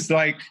this is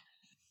like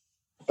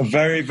a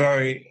very,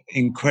 very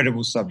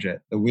incredible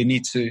subject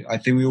that I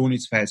think we all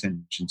need to pay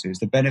attention to, is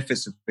the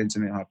benefits of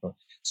intermittent hypoxia.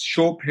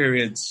 Short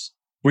periods,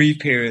 brief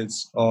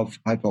periods of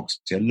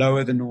hypoxia,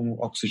 lower than normal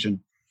oxygen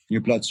in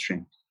your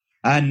bloodstream.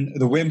 And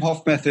the Wim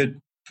Hof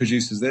method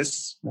produces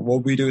this.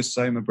 What we do is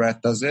SOMA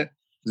breath does it,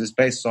 because it's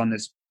based on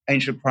this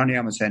ancient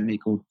pranayama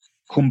technique called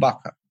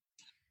kumbhaka,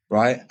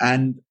 right?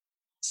 And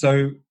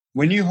so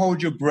when you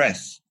hold your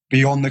breath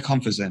beyond the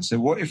comfort zone, so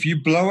what if you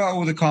blow out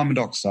all the carbon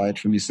dioxide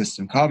from your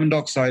system? Carbon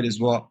dioxide is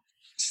what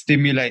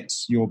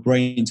stimulates your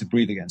brain to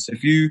breathe again. So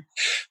if you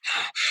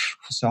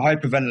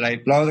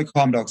hyperventilate, blow out the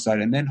carbon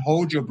dioxide, and then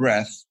hold your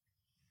breath,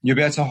 you'll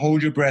be able to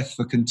hold your breath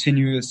for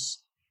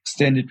continuous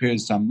extended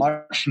periods of time,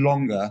 much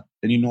longer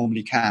than you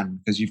normally can,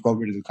 because you've got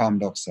rid of the carbon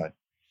dioxide.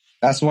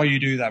 That's why you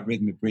do that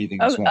rhythmic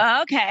breathing as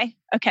well. Okay.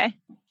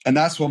 And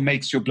that's what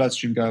makes your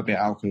bloodstream go a bit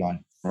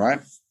alkaline, all right?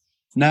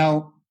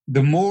 Now,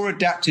 the more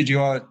adapted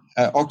you are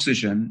at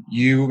oxygen,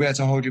 you will be able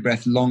to hold your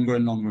breath longer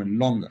and longer and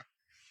longer.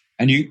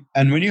 And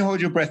when you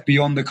hold your breath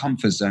beyond the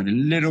comfort zone, a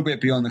little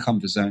bit beyond the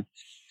comfort zone,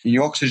 and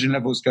your oxygen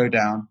levels go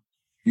down,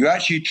 you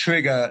actually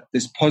trigger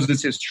this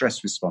positive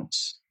stress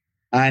response.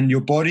 And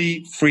your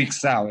body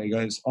freaks out. It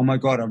goes, oh my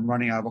God, I'm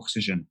running out of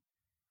oxygen.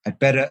 I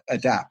better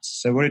adapt.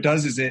 So what it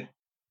does is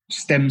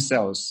stem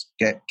cells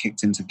get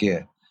kicked into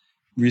gear.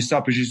 You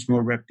start producing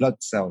more red blood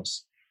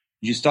cells.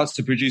 You start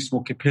to produce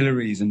more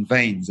capillaries and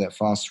veins at a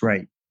fast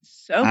rate.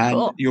 So and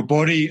cool. your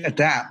body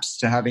adapts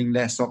to having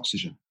less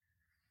oxygen.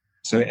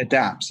 So it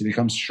adapts, it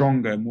becomes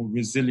stronger, more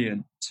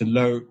resilient to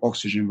low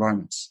oxygen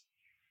environments.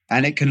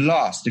 And it can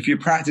last. If you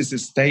practice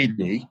this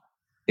daily,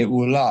 it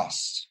will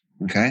last.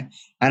 Okay.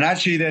 And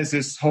actually there's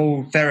this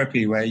whole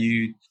therapy where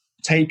you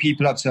take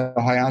people up to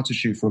a high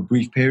altitude for a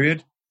brief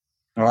period.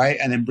 All right.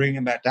 And then bring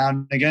them back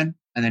down again,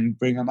 and then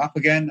bring them up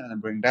again, and then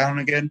bring them down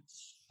again.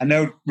 And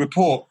they'll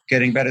report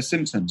getting better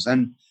symptoms.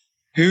 And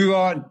who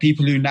are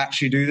people who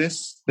naturally do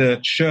this?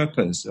 The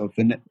Sherpas of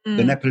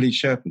the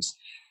Nepalese Sherpas,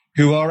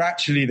 who are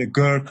actually the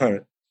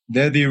Gurkha.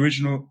 They're the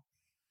original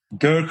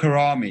Gurkha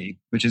army,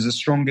 which is the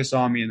strongest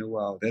army in the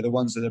world. They're the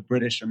ones that the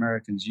British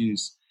Americans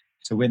use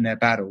to win their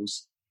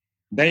battles.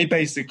 They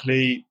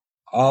basically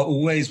are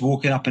always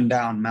walking up and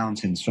down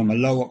mountains from a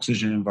low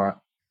oxygen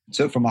environment,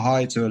 so from a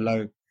high to a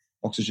low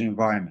oxygen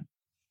environment.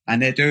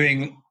 And they're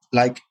doing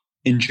like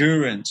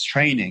endurance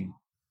training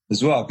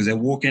as well, because they're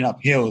walking up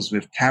hills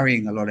with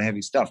carrying a lot of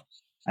heavy stuff.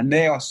 And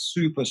they are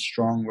super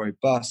strong,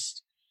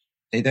 robust.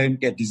 They don't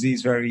get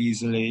disease very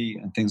easily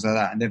and things like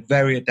that. And they're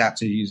very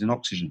adapted to using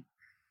oxygen.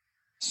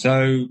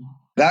 So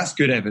that's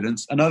good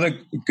evidence. Another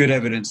good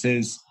evidence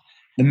is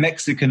the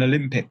Mexican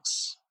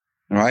Olympics,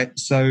 right?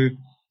 So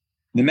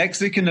the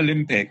Mexican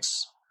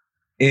Olympics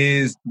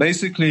is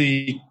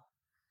basically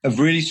a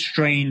really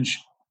strange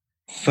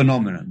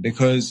phenomenon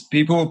because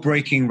people are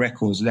breaking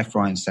records left,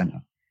 right, and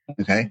center.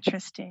 Okay.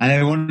 Interesting. And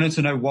they wanted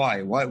to know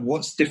why,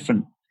 what's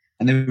different.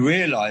 And they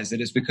realized that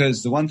it's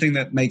because the one thing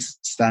that makes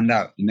it stand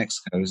out in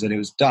Mexico is that it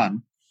was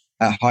done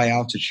at high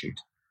altitude.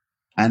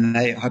 And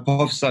they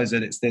hypothesized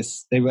that it's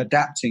this, they were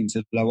adapting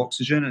to low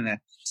oxygen and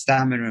their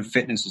stamina and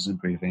fitness was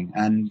improving.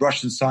 And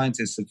Russian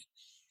scientists have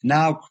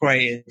now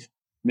created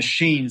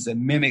machines that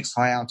mimics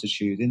high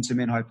altitude,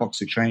 intermittent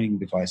hypoxic training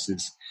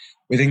devices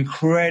with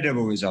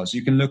incredible results.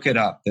 You can look it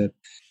up, the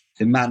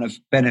amount of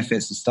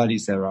benefits and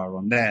studies there are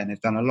on there, and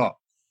they've done a lot.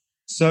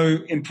 So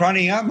in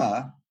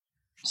pranayama,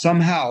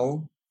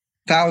 somehow,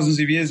 thousands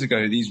of years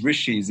ago, these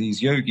rishis,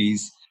 these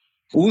yogis,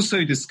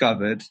 also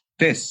discovered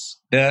this,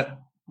 that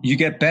you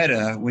get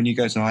better when you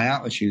go to high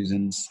altitudes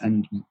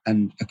and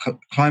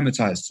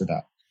acclimatize to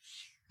that.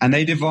 And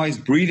they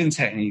devised breathing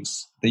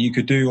techniques that you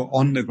could do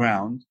on the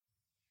ground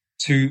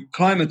to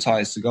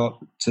climatize to go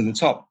up to the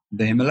top,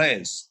 the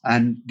Himalayas.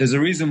 And there's a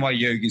reason why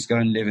yogis go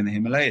and live in the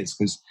Himalayas,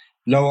 because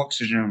low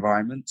oxygen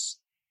environments.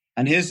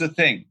 And here's the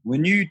thing,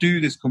 when you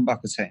do this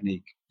Kumbhaka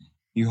technique,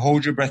 you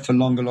hold your breath for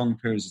longer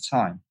periods of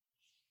time.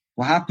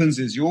 What happens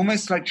is you're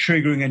almost like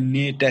triggering a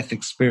near-death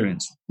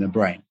experience in the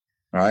brain,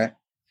 right?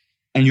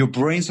 And your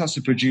brain starts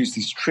to produce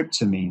these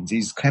tryptamines,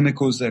 these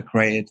chemicals that are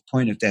created at the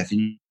point of death.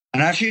 And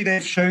actually,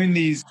 they've shown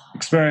these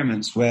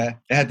experiments where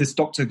they had this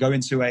doctor go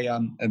into a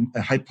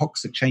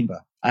hypoxic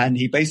chamber, and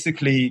he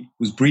basically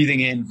was breathing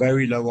in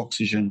very low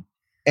oxygen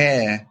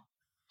air,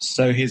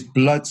 so his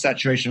blood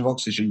saturation of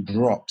oxygen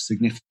dropped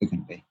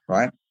significantly,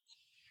 right?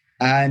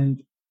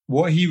 And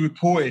what he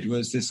reported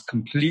was this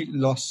complete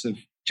loss of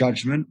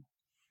judgment,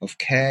 of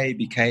care. He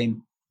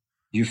became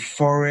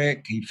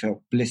euphoric. He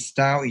felt blissed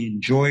out. He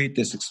enjoyed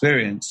this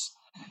experience.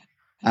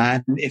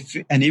 And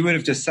he would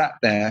have just sat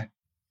there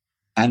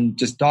and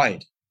just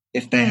died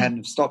if they hadn't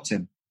have stopped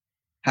him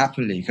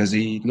happily, because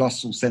he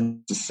lost all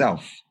sense of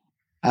self.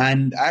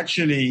 And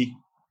actually,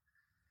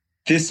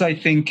 this, I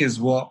think, is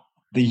what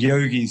the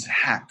yogis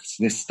hacked,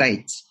 this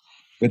state,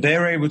 where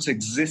they're able to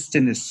exist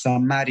in this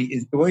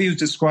samadhi. What he was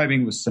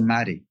describing was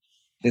samadhi,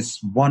 this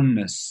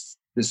oneness,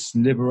 this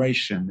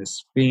liberation,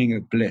 this feeling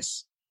of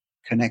bliss,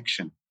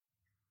 connection.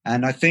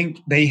 And I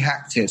think they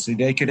hacked it so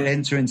they could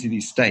enter into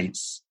these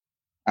states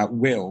at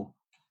will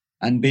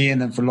and be in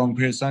them for long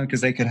periods of time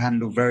because they could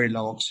handle very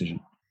low oxygen.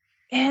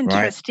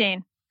 Interesting.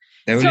 Right?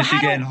 They were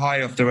literally getting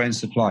high off their own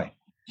supply.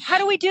 How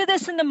do we do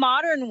this in the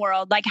modern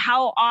world? Like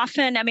how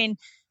often,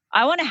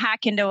 I want to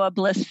hack into a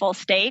blissful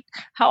state.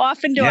 How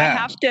often do I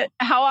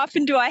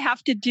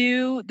have to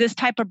do this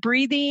type of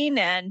breathing?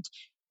 And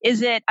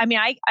is it,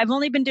 I've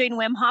only been doing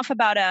Wim Hof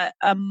about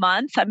a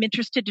month. I'm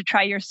interested to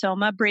try your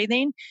SOMA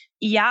breathing.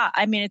 Yeah.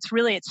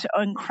 It's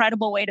an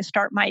incredible way to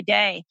start my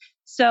day.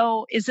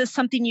 So is this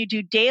something you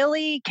do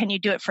daily? Can you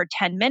do it for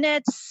 10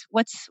 minutes?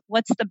 What's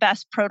the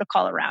best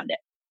protocol around it?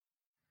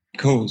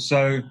 Cool.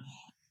 So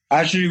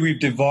actually we've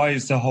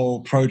devised a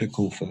whole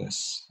protocol for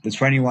this, the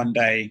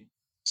 21-day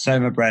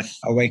SOMA breath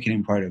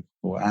awakening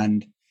protocol.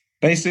 And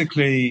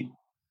basically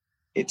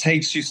it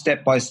takes you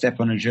step by step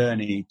on a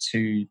journey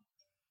to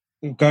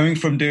going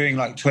from doing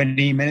like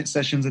 20-minute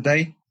sessions a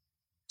day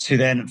to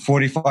then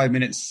 45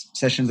 minutes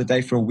sessions a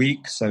day for a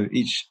week. So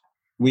each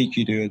week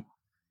you do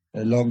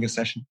a longer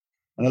session.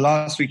 And the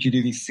last week you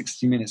do these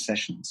 60-minute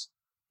sessions.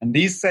 And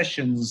these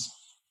sessions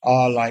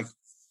are like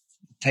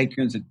take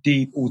you into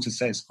deep altered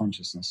states of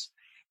consciousness.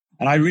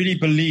 And I really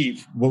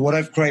believe what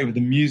I've created with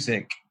the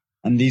music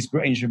and these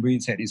ancient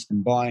breathing techniques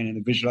combined and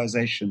the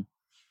visualization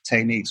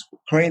techniques,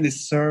 creating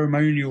this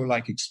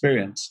ceremonial-like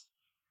experience.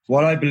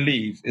 What I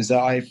believe is that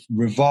I've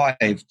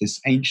revived this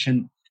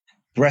ancient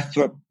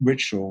breathwork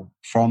ritual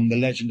from the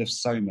legend of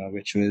SOMA,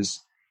 which was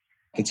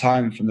the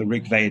time from the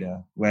Rig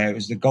Veda, where it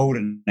was the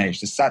golden age,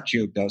 the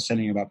Satyug that I was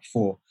telling you about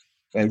before,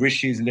 where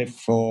rishis lived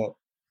for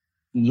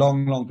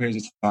long, long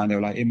periods of time. They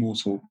were like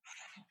immortal.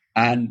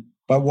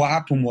 But what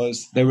happened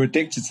was they were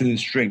addicted to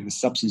this drink, the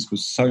substance called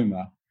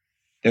SOMA.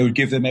 They would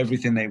give them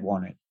everything they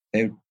wanted.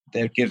 They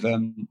would give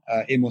them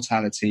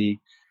immortality.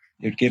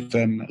 They would give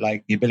them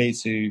like the ability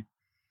to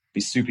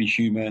be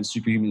superhuman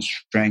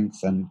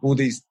strength, and all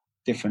these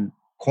different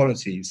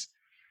qualities.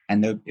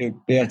 And they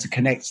would be able to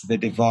connect to the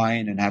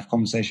divine and have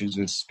conversations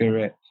with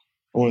spirit,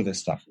 all of this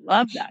stuff.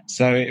 Love that.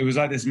 So it was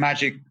like this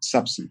magic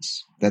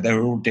substance that they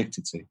were all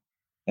addicted to.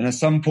 And at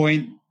some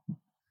point,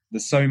 the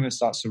soma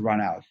starts to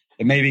run out.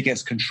 It maybe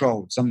gets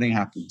controlled. Something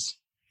happens.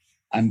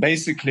 And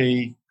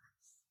basically,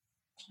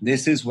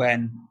 this is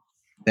when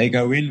they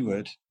go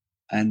inward.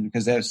 And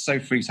because they're so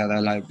freaked out,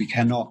 they're like, we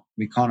cannot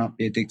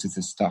be addicted to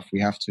this stuff.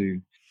 We have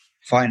to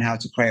find how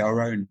to create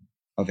our own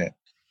of it.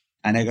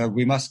 And they go,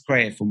 we must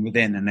create it from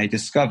within. And they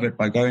discovered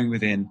by going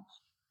within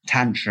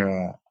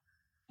Tantra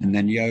and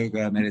then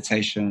yoga,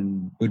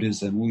 meditation,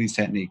 Buddhism, all these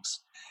techniques.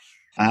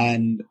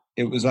 And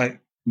it was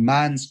like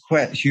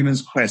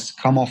human's quest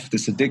to come off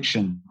this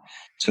addiction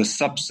to a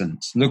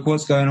substance. Look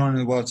what's going on in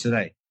the world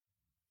today.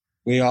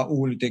 We are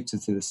all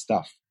addicted to this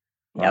stuff,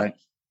 right? Yep.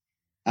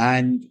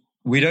 And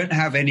we don't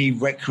have any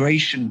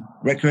recreational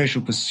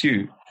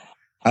pursuit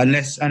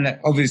unless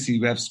obviously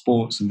we have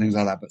sports and things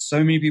like that. But so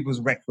many people's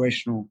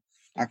recreational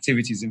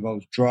activities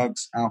involve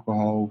drugs,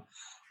 alcohol,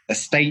 a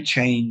state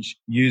change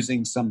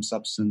using some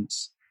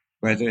substance,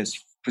 whether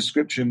it's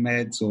prescription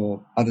meds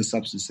or other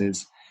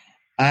substances.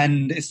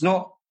 And it's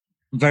not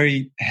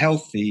very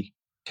healthy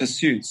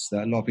pursuits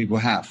that a lot of people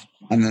have,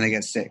 and then they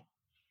get sick.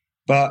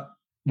 But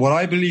what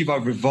I believe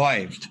I've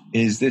revived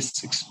is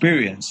this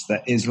experience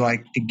that is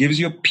like, it gives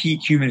you a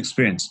peak human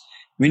experience.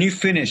 When you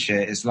finish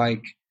it, it's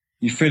like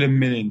you feel $1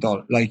 million,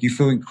 like you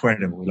feel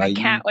incredible. Like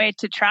I can't wait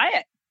to try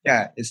it.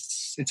 Yeah,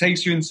 it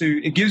takes you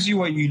it gives you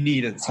what you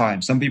need at the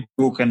time. Some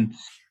people can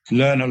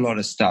learn a lot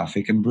of stuff.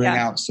 It can bring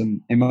out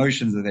some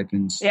emotions that they've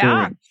been storing.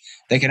 Yeah.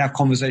 They can have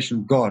conversation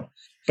with God.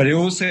 But it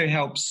also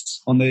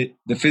helps on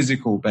the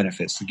physical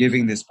benefits, so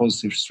giving this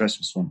positive stress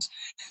response.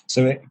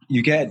 So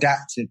you get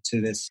adapted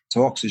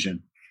to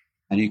oxygen,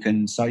 and you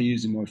can start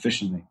using more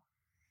efficiently.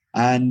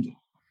 And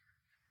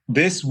so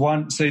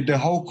the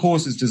whole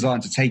course is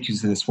designed to take you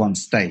to this one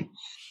state,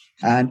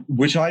 and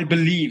which I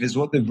believe is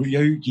what the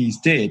yogis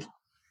did.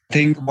 I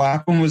think what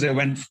happened was it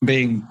went from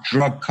being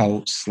drug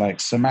cults,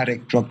 like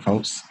somatic drug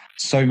cults,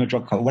 soma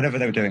drug cult, whatever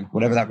they were doing,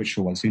 whatever that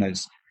ritual was, who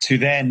knows, to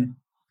then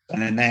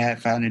they had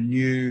found a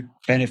new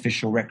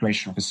beneficial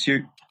recreational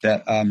pursuit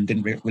that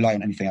didn't rely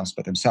on anything else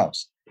but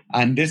themselves.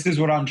 And this is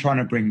what I'm trying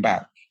to bring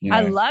back. You know?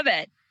 I love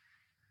it.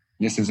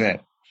 This is it.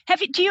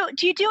 Do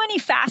you do any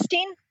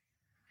fasting?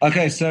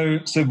 Okay, so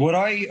what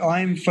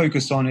I'm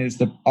focused on is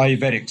the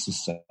Ayurvedic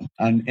system.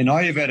 And in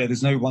Ayurveda,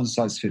 there's no one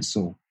size fits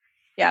all.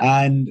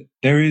 Yeah. And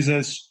there is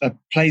a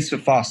place for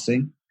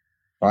fasting,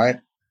 right?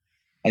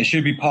 It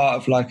should be part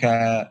of like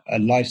a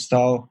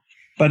lifestyle.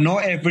 But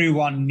not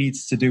everyone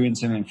needs to do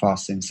intermittent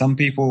fasting. Some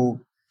people,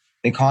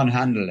 they can't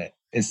handle it.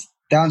 It's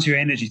down to your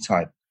energy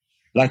type.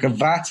 Like a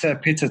Vata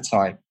Pitta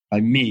type,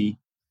 like me,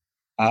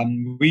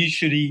 we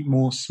should eat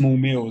more small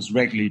meals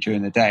regularly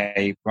during the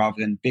day rather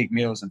than big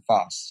meals and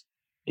fasts.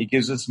 It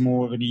gives us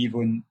more of an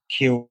even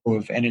keel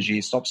of energy.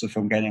 It stops us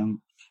from getting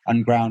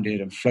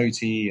ungrounded and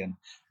floaty. And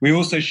we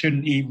also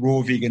shouldn't eat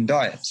raw vegan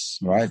diets,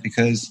 right?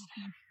 Because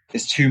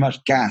there's too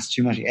much gas,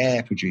 too much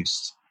air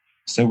produced.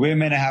 So we're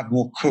meant to have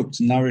more cooked,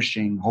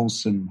 nourishing,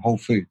 wholesome, whole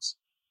foods.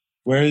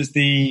 Whereas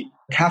the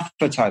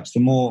Kapha types, the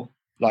more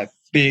like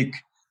big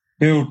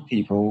build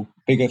people,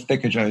 bigger,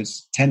 thicker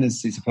Joes,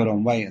 tendency to put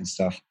on weight and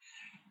stuff,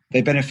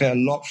 they benefit a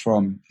lot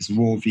from this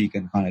raw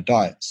vegan kind of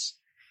diets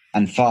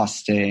and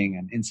fasting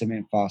and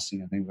intermittent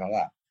fasting and things like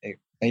that.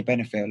 They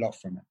benefit a lot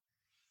from it.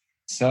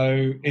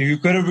 So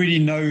you've got to really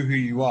know who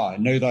you are,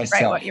 know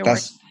thyself.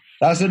 Right,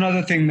 that's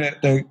another thing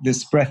that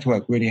this breath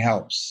work really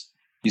helps.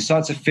 You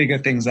start to figure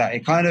things out.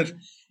 It kind of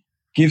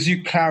gives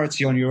you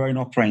clarity on your own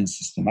operating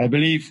system. I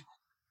believe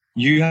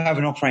you have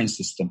an operating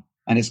system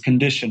and it's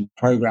conditioned,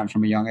 programmed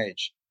from a young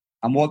age.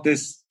 And what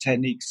these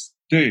techniques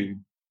do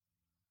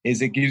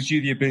is it gives you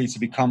the ability to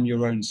become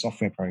your own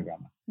software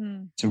programmer,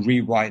 to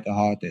rewrite the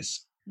hard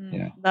disk.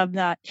 Yeah. Love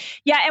that.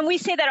 Yeah. And we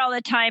say that all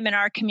the time in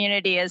our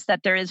community, is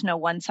that there is no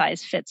one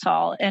size fits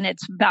all. And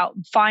it's about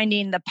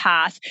finding the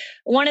path.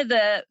 One of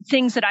the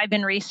things that I've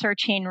been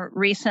researching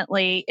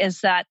recently is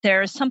that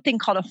there's something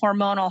called a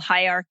hormonal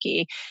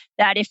hierarchy,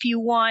 that if you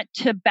want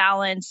to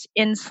balance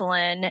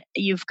insulin,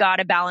 you've got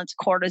to balance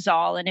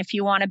cortisol. And if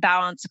you want to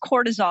balance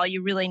cortisol,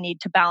 you really need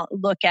to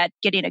look at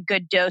getting a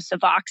good dose of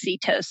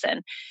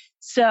oxytocin.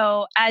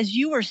 So as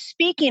you were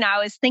speaking, I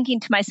was thinking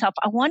to myself,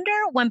 I wonder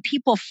when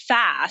people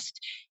fast,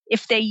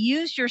 if they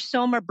use your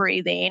soma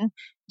breathing,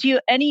 do you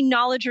any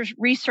knowledge or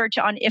research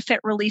on if it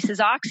releases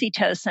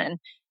oxytocin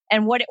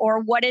and what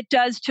it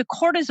does to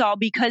cortisol?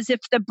 Because if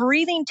the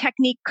breathing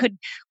technique could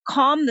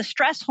calm the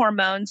stress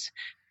hormones,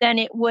 then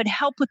it would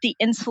help with the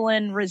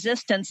insulin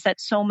resistance that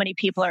so many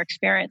people are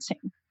experiencing.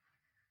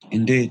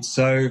 Indeed.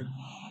 So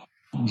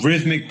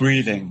rhythmic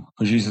breathing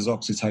produces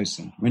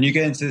oxytocin. When you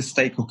get into this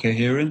state called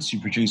coherence, you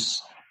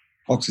produce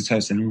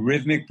oxytocin.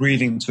 Rhythmic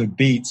breathing to a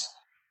beat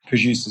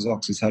produces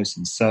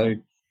oxytocin. So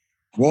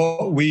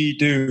what we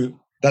do,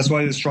 that's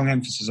why there's strong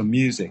emphasis on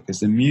music, is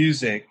the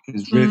music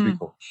is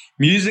rhythmical.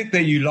 Music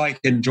that you like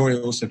and enjoy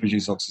also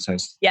produces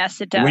oxytocin.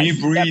 Yes, it does. When you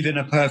breathe in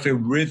a perfect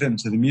rhythm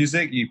to the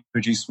music, you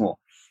produce more.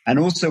 And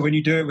also when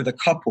you do it with a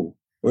couple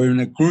or in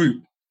a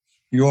group,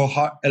 your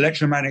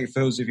electromagnetic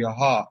fields of your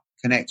heart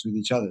connect with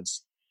each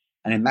other's.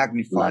 And it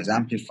magnifies,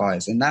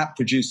 amplifies, and that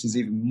produces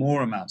even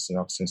more amounts of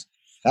oxytocin.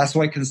 That's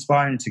why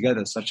conspiring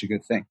together is such a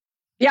good thing.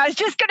 Yeah, I was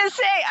just going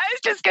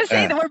to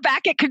say that we're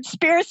back at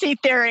conspiracy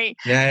theory.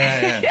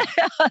 Yeah.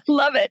 I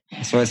love it.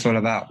 That's what it's all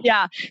about.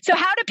 Yeah. So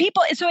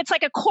it's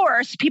like a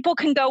course. People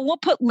can go, we'll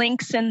put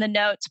links in the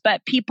notes,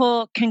 but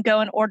people can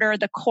go and order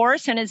the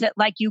course. And is it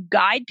like you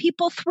guide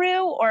people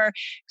through, or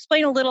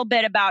explain a little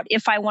bit about,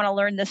 if I want to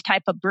learn this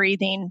type of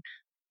breathing,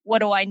 what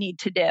do I need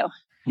to do?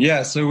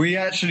 Yeah, so we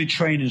actually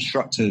train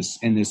instructors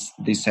in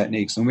these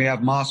techniques, and we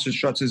have master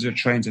instructors who are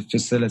trained to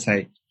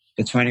facilitate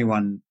the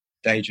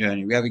 21-day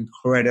journey. We have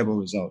incredible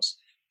results.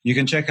 You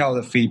can check out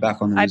the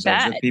feedback on the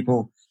results. We have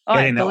people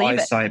getting their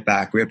eyesight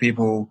back. We have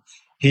people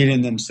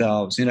healing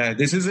themselves.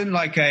 This isn't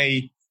like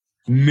a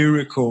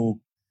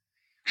miracle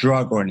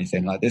drug or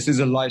anything. Like, this is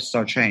a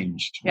lifestyle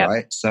change,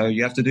 right? So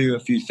you have to do a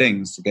few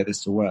things to get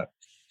this to work,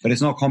 but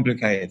it's not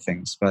complicated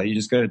things, but you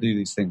just got to do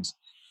these things.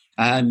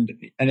 And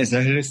it's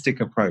a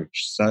holistic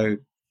approach. So,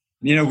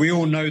 we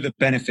all know the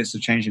benefits of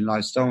changing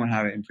lifestyle and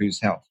how it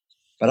improves health.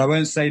 But I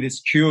won't say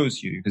this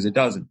cures you, because it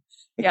doesn't.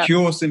 A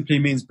cure simply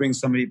means bring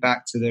somebody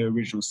back to their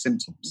original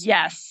symptoms.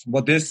 Yes.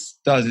 What this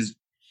does is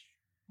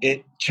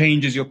it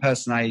changes your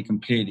personality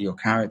completely. Your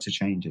character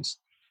changes.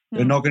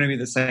 You're not going to be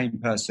the same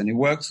person. It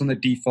works on the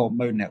default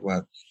mode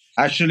network.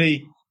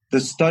 Actually,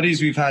 the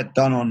studies we've had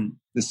done on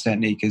this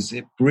technique is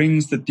it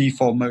brings the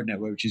default mode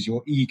network, which is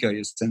your ego,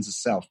 your sense of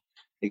self.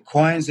 It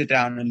quiets it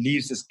down and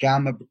leaves this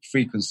gamma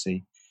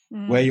frequency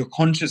where your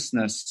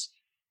consciousness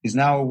is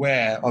now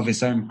aware of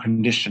its own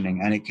conditioning,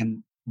 and it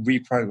can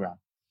reprogram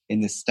in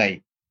this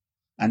state.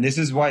 And this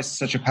is why it's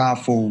such a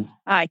powerful...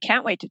 I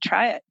can't wait to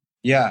try it.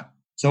 Yeah.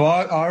 So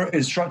our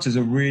instructors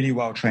are really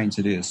well trained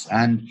to do this.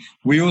 And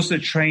we also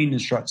train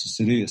instructors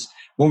to do this.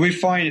 What we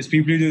find is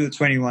people who do the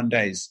 21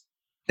 days,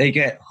 they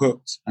get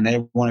hooked and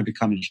they want to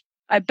become instructors.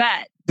 I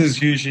bet. This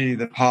is usually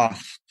the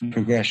path and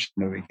progression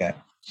that we get.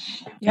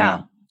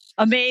 Yeah.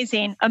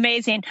 Amazing.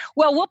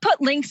 Well, we'll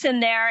put links in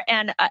there.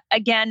 And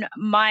again,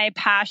 my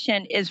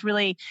passion is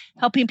really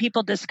helping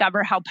people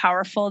discover how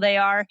powerful they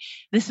are.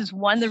 This is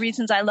one of the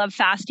reasons I love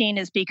fasting,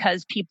 is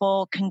because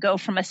people can go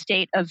from a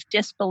state of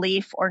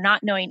disbelief or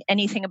not knowing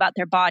anything about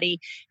their body.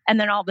 And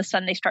then all of a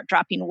sudden they start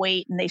dropping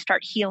weight and they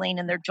start healing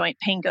and their joint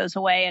pain goes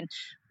away. And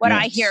what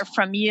I hear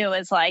from you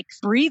is like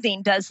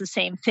breathing does the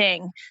same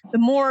thing. The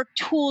more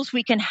tools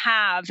we can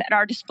have at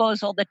our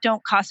disposal that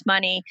don't cost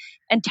money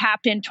and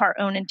tap into our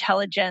own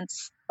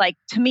intelligence, like,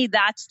 to me,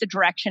 that's the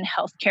direction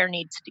healthcare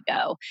needs to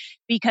go.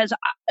 Because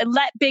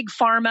let big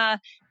pharma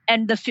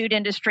and the food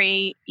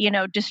industry,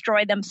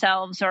 destroy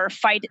themselves or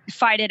fight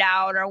it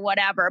out or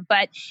whatever.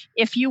 But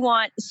if you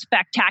want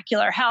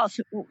spectacular health,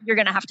 you're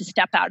going to have to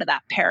step out of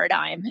that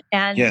paradigm.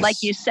 And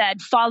like you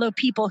said, follow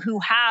people who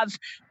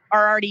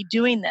are already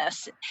doing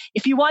this.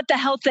 If you want the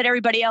health that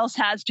everybody else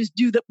has, just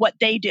do what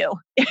they do.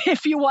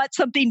 If you want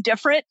something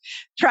different,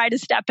 try to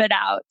step it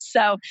out.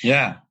 So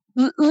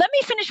let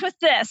me finish with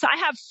this. I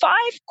have 5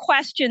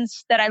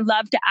 questions that I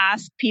love to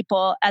ask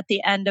people at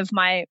the end of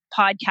my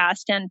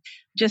podcast, and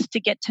just to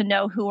get to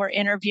know who we're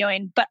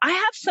interviewing. But I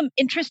have some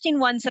interesting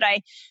ones that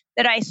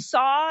I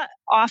saw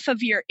off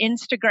of your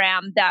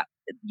Instagram that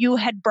you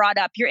had brought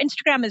up. Your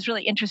Instagram is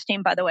really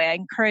interesting, by the way. I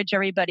encourage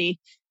everybody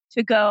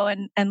to go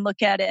and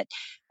look at it.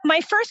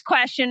 My first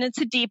question, it's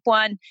a deep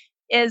one,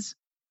 is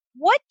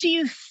what do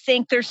you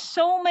think? There's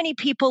so many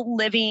people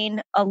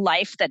living a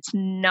life that's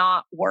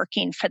not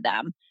working for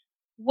them.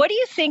 What do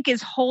you think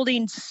is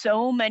holding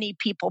so many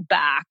people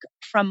back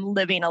from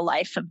living a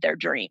life of their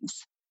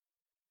dreams?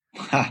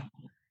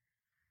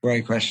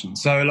 Great question.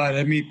 So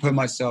let me put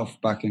myself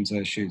back into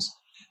those shoes.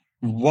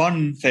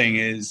 One thing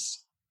is,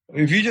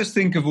 if you just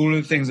think of all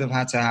of the things that have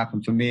had to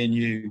happen for me and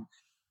you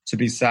to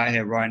be sat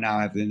here right now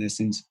having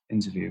this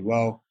interview.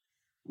 Well,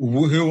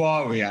 who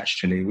are we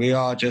actually? We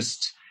are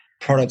just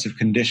product of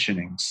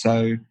conditioning.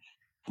 So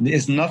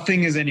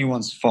nothing is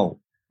anyone's fault,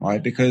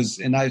 right? Because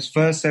in those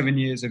first 7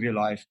 years of your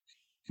life,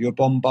 you're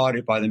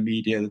bombarded by the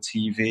media, the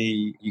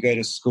TV, you go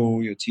to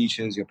school, your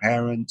teachers, your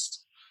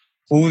parents,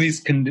 all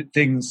these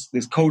things,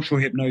 this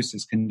cultural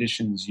hypnosis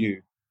conditions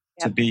you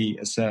to be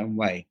a certain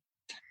way.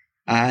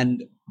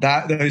 And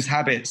those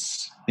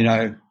habits,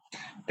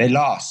 they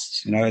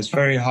last. It's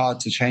very hard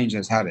to change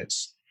those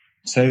habits.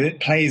 So it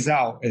plays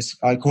out.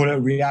 I call it a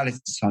reality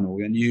tunnel,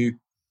 and you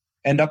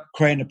end up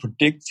creating a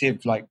predictive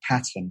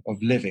pattern of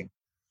living.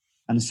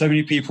 And so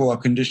many people are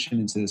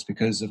conditioned into this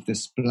because of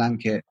this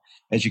blanket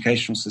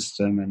educational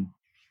system and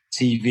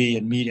TV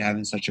and media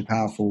having such a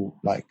powerful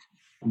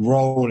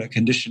role at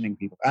conditioning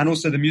people. And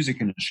also the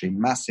music industry,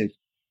 massive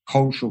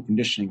cultural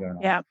conditioning going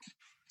on. Yeah.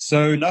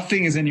 So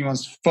nothing is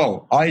anyone's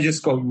fault. I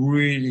just got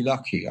really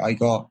lucky. I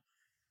got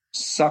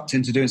sucked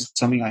into doing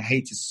something I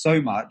hated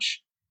so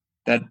much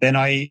that then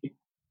I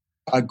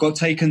got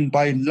taken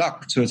by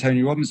luck to a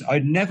Tony Robbins. I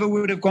never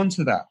would have gone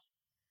to that.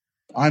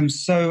 I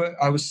was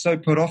so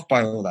put off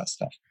by all that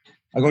stuff.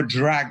 I got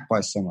dragged by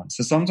someone.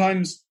 So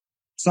sometimes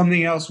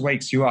something else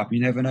wakes you up.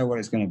 You never know what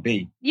it's going to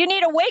be. You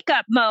need a wake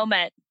up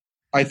moment.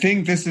 I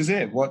think this is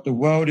it. What the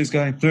world is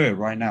going through it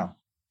right now.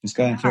 It's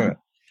going through it.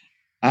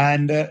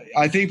 And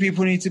I think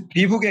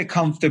people get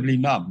comfortably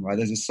numb, right?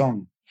 There's a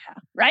song. Yeah,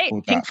 right.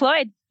 Pink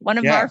Floyd, one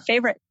of our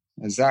favorite.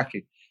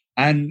 Exactly.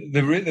 And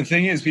the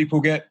thing is, people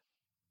get,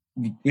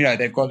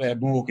 they've got their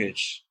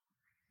mortgage.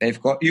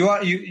 They've got,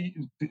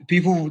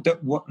 people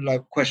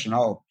that question,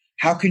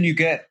 how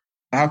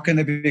can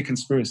there be a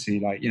conspiracy?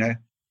 Like,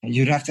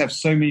 you'd have to have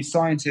so many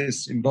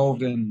scientists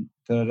involved in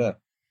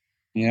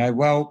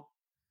well,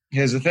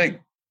 here's the thing.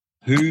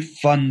 Who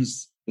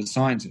funds the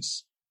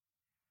scientists,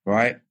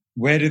 right?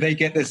 Where do they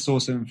get their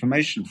source of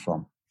information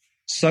from?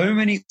 So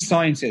many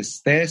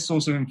scientists, their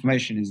source of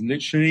information is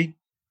literally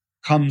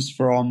comes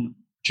from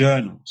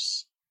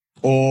journals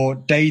or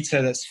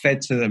data that's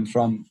fed to them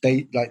from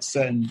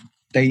certain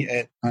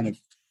data kind of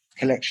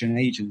collection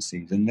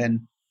agencies. And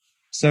then,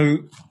 so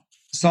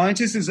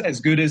scientists is as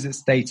good as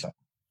its data,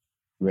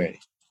 really.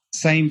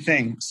 Same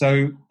thing.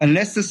 So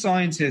unless the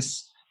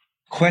scientist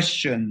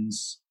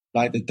questions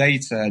like the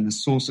data and the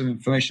source of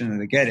information that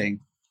they're getting,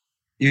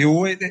 you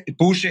always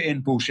bullshit in,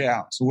 bullshit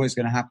out. It's always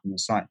going to happen with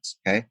science,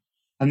 okay?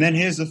 And then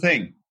here's the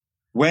thing.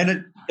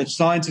 When a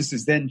scientist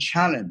is then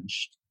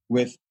challenged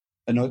with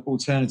an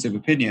alternative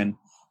opinion,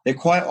 they're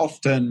quite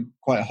often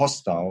quite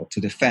hostile to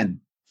defend.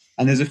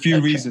 And there's a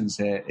few reasons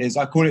here.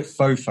 I call it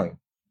FOFO,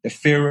 the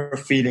fear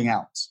of feeling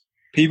out.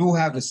 People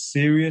have a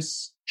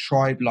serious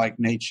tribe-like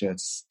nature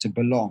to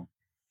belong,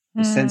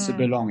 a sense of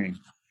belonging.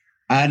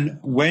 And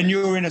when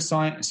you're in a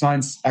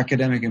science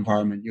academic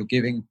environment, you're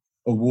giving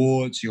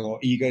awards, your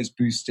ego's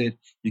boosted,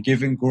 you're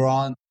giving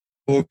grants,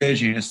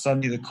 you're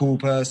suddenly the cool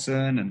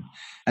person. And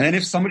then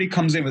if somebody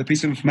comes in with a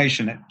piece of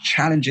information that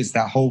challenges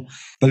that whole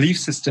belief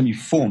system you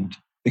formed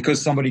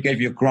because somebody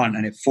gave you a grant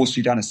and it forced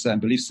you down a certain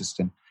belief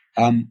system,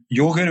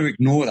 you're going to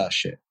ignore that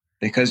shit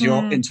because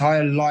your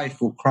entire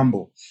life will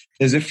crumble.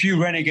 There's a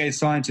few renegade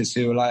scientists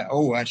who are like,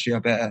 actually, I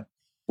better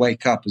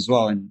wake up as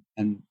well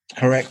and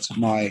correct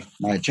my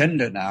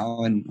agenda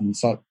now and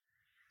start.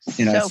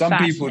 Some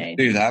people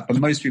do that, but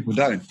most people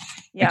don't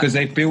because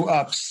they built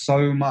up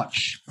so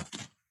much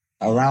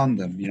around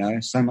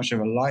them, so much of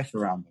a life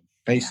around them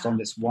based on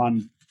this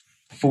one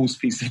false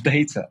piece of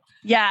data.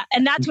 Yeah.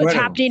 And that's what's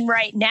happening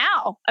right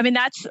now. I mean,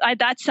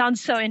 that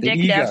sounds so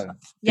indicative.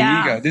 The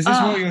ego. This is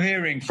what you're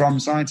hearing from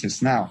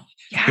scientists now.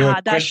 Who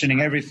are questioning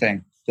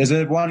everything. There's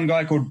one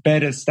guy called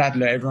Beda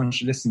Stadler everyone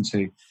should listen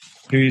to,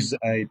 who's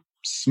a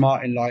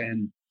smart,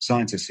 enlightened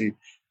scientist who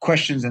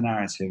questions the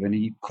narrative and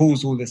he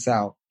calls all this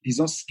out. He's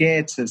not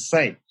scared to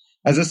say.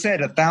 As I said,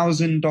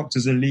 1,000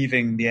 doctors are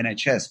leaving the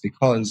NHS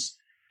because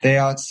they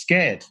are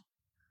scared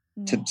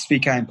to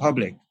speak out in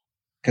public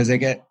because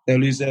they'll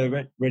lose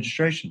their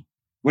registration.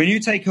 When you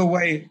take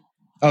away,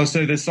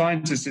 so the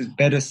scientist is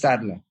Beda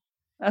Stadler.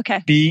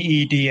 Okay.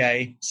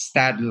 Beda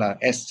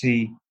Stadler,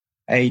 Stadler.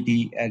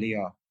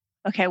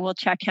 Okay, we'll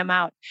check him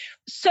out.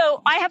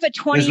 So I have a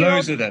 20-year-old. There's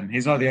loads of them.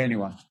 He's not the only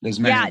one. There's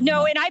many. Yeah,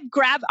 no, and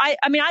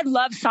I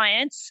love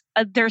science.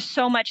 There's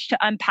so much to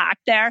unpack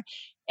there.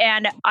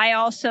 And I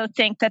also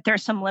think that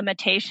there's some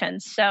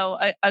limitations. So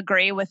I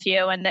agree with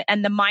you and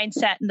the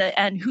mindset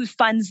and who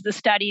funds the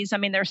studies. I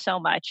mean, there's so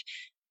much.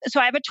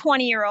 So I have a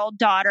 20-year-old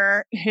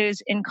daughter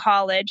who's in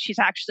college. She's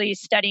actually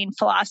studying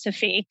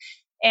philosophy.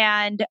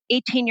 And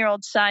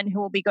 18-year-old son who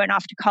will be going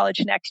off to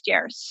college next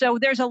year. So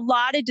there's a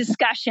lot of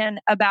discussion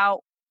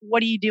about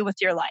what do you do with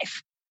your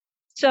life?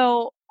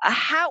 So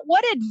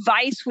what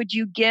advice would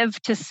you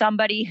give to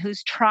somebody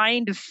who's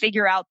trying to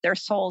figure out their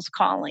soul's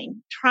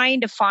calling,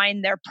 trying to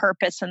find their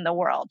purpose in the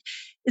world?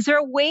 Is there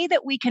a way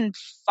that we can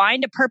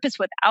find a purpose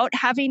without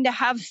having to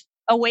have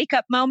a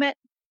wake-up moment?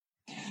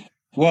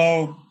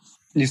 Well,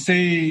 you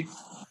see,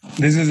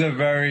 this is a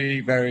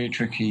very, very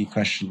tricky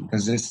question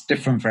because it's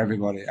different for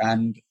everybody.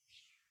 And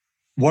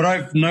what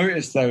I've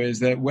noticed, though,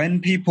 is that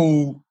when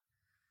people,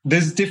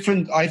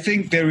 I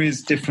think there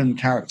is different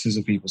characters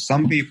of people.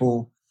 Some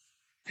people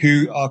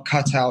who are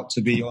cut out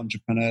to be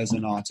entrepreneurs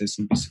and artists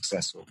and be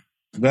successful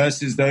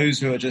versus those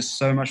who are just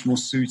so much more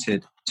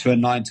suited to a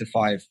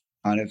 9-to-5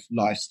 kind of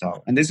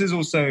lifestyle. And this is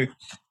also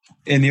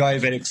in the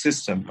Ayurvedic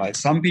system. Like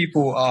some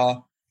people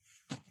are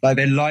like,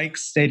 they like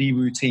steady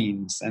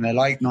routines and they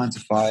like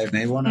 9-to-5 and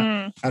they want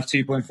to have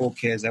 2.4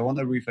 kids. They want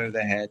the roof over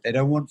their head. They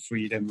don't want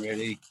freedom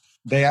really.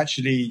 They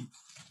actually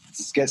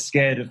get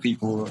scared of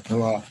people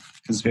who are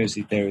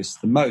conspiracy theorists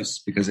the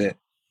most because it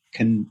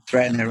can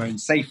threaten their own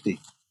safety,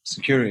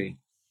 security.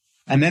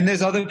 And then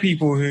there's other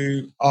people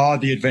who are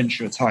the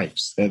adventurer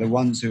types. They're the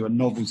ones who are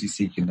novelty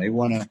seeking. They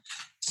want to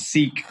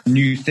seek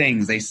new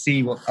things. They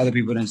see what other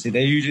people don't see.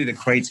 They're usually the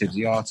creatives,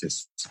 the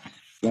artists.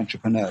 the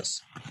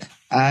entrepreneurs.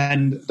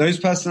 And those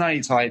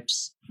personality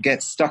types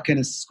get stuck in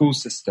a school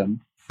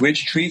system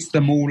which treats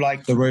them all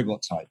like the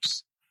robot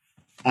types.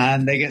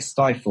 And they get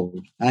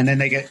stifled. And then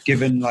they get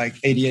given like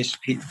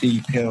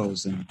ADHD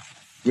pills and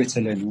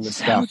Ritalin, all this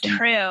stuff.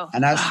 True.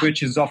 And that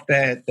switches off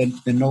the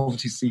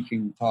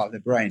novelty-seeking part of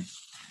their brain.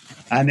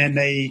 And then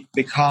they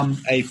become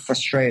a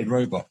frustrated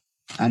robot.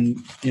 And,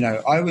 you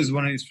know, I was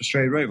one of these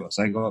frustrated robots.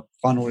 I got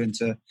funneled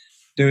into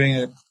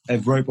doing a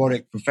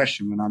robotic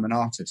profession when I'm an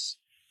artist,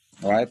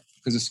 all right?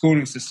 Because the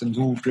schooling system's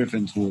all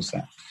driven towards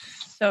that.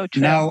 So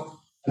true. Now,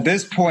 at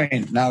this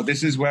point,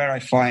 this is where I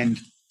find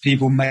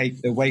people they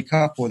wake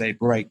up or they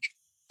break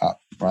up,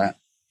 right?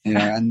 You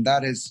know, and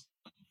that is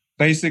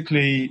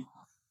basically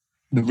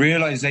the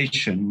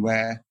realization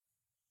where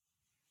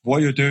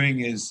what you're doing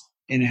is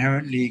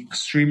inherently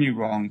extremely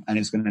wrong and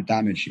it's going to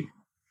damage you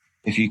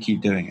if you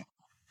keep doing it.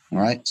 All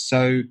right.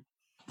 So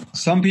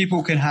some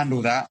people can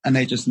handle that and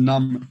they just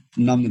numb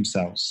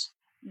themselves.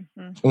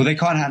 Mm-hmm. Or they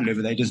can't handle it,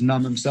 but they just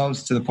numb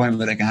themselves to the point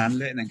where they can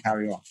handle it and then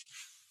carry on.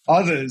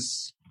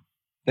 Others,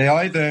 they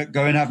either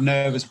go and have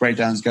nervous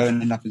breakdowns, go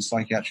and end up in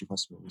psychiatric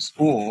hospitals,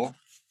 or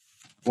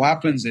what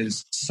happens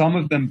is some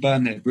of them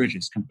burn their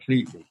bridges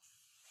completely.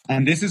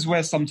 And this is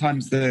where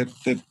sometimes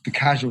the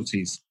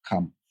casualties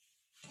come.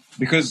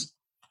 Because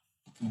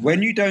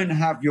when you don't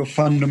have your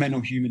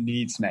fundamental human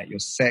needs met, your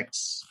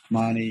sex,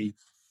 money,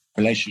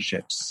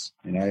 relationships,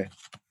 you know,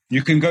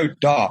 you can go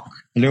dark,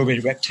 a little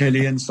bit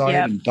reptilian side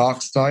and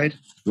dark side.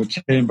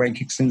 Reptilian brain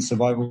kicks in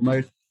survival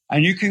mode.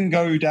 And you can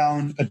go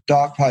down a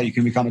dark path. You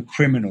can become a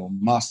criminal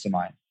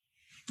mastermind.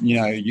 You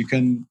know, you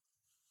can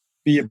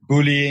be a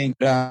bullying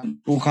down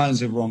all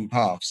kinds of wrong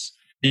paths.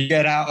 You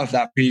get out of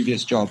that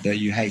previous job that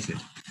you hated.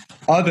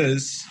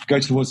 Others go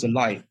towards the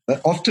light. But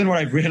often what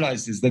I've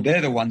realized is that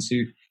they're the ones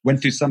who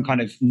went through some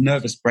kind of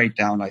nervous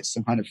breakdown, like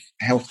some kind of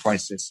health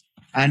crisis.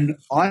 And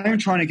I'm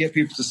trying to get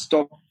people to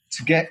stop,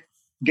 to get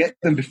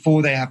them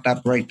before they have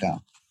that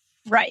breakdown.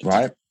 Right.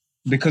 Right?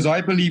 Because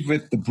I believe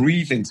with the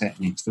breathing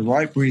techniques, the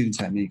right breathing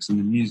techniques and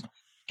the music,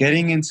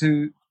 getting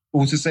into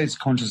autostated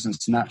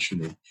consciousness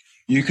naturally,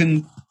 you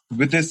can,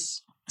 with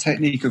this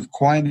technique of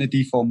quieting the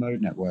default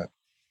mode network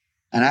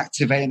and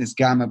activating this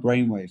gamma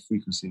brainwave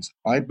frequencies,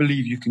 I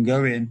believe you can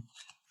go in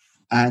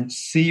and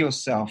see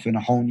yourself in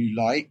a whole new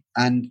light,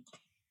 and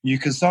you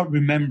can start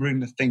remembering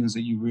the things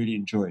that you really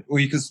enjoyed, or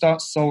you can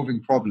start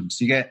solving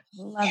problems. You get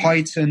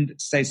heightened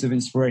states of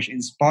inspiration.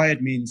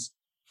 Inspired means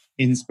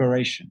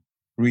inspiration.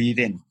 Breathe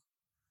in.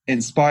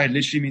 Inspired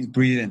literally means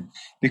breathe in,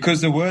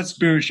 because the word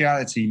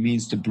spirituality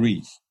means to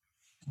breathe,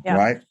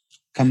 right?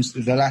 Comes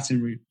to the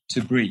Latin root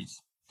to breathe.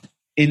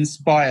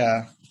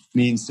 Inspire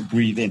means to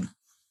breathe in.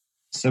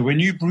 So when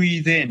you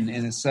breathe in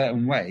a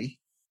certain way,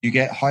 you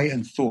get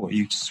heightened thought.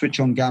 You switch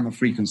on gamma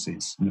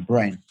frequencies in the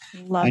brain.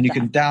 And you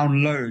can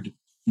download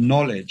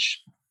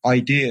knowledge,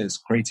 ideas,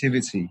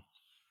 creativity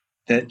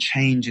that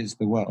changes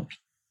the world.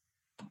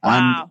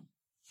 Wow.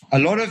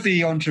 And a lot of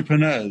the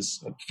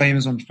entrepreneurs,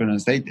 famous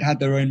entrepreneurs, they had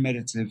their own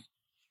meditative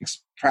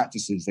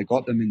practices. They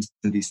got them into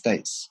these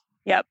states.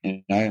 Yep.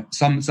 You know,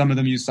 some of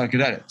them use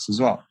psychedelics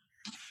as well.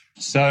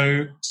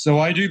 So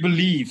I do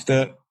believe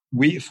that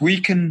if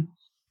we can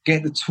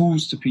get the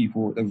tools to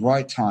people at the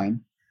right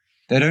time,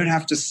 they don't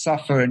have to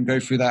suffer and go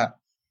through that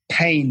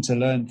pain to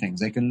learn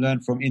things. They can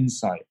learn from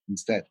insight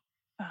instead.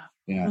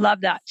 Yeah.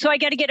 Love that. So I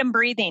got to get them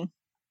breathing.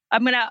 I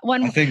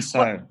think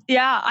so.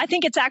 I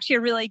think it's actually a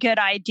really good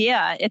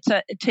idea.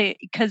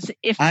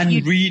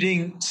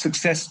 Reading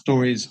success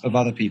stories of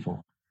other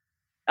people.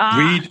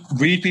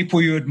 Read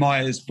people you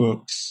admire's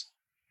books,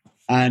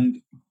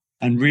 and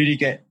really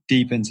get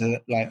deep into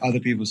like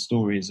other people's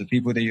stories of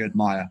people that you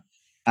admire,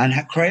 and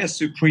create a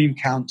supreme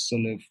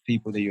council of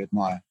people that you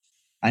admire.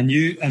 And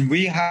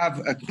we have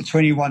a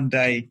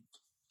 21-day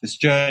this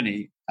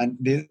journey,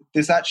 and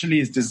this actually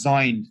is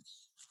designed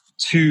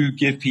to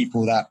give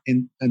people that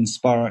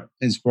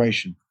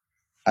inspiration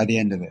at the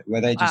end of it, where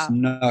they just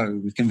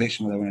know with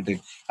conviction what they want to do.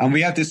 And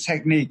we have this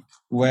technique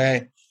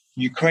where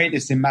you create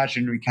this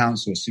imaginary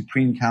council, a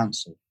supreme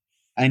council,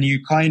 and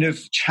you kind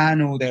of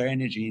channel their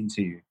energy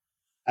into you.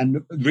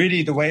 And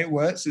really the way it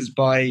works is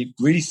by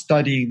really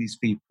studying these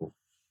people,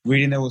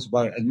 reading their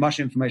autobiography, as much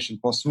information as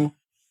possible,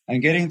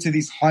 and getting to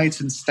these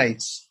heightened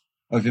states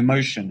of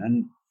emotion.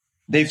 And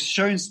they've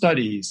shown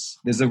studies,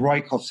 there's a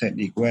Rykov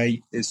technique where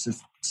it's a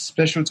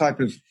special type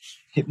of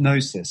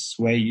hypnosis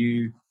where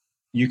you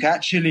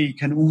actually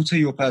can alter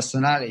your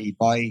personality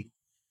by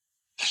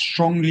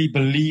strongly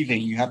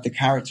believing you have the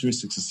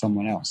characteristics of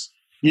someone else.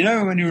 You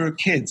know, when we were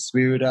kids,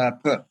 we would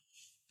put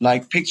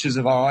like pictures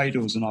of our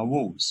idols on our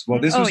walls. Well,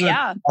 this was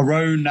our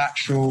own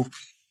natural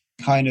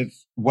kind of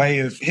way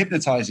of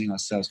hypnotizing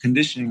ourselves,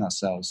 conditioning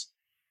ourselves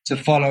to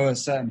follow a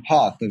certain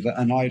path, of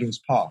an idol's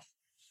path.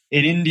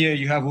 In India,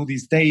 you have all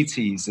these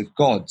deities of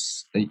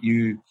gods that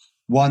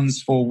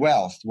one's for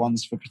wealth,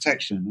 one's for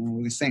protection, and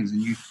all these things.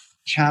 And you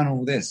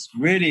channel this.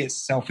 Really, it's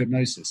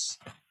self-hypnosis.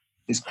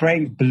 It's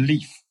creating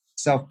belief,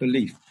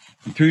 self-belief.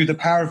 And through the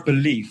power of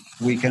belief,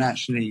 we can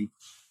actually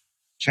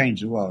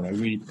change the world. When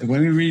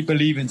we really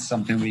believe in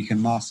something, we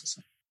can master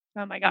something.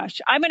 Oh my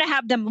gosh. I'm going to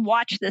have them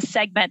watch this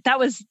segment. That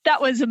was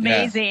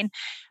amazing.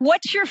 Yeah.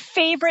 What's your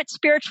favorite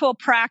spiritual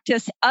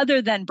practice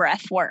other than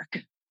breath work?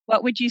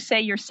 What would you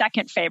say your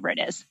second favorite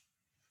is?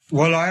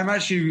 Well, I am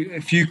actually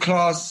a few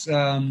class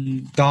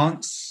dancing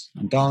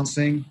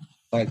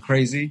like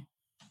crazy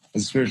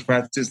as a spiritual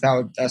practice.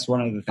 That's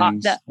one of the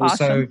things.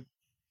 Also, awesome.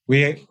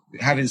 we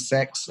having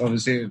sex,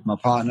 obviously, with my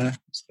partner.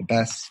 It's the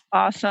best.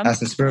 Awesome.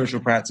 That's a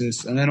spiritual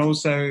practice. And then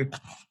also,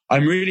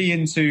 I'm really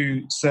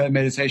into certain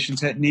meditation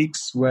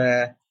techniques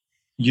where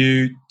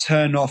you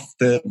turn off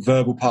the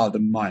verbal part of the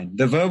mind.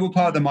 The verbal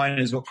part of the mind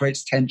is what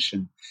creates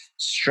tension,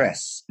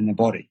 stress in the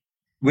body.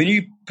 When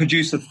you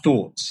produce a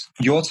thought,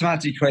 you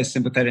automatically create a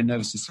sympathetic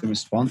nervous system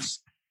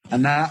response,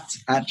 and that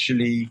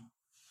actually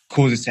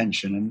causes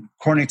tension. And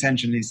chronic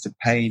tension leads to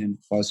pain, and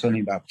what I was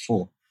talking about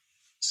before.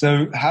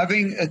 So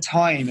having a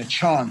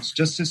chance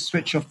just to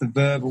switch off the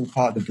verbal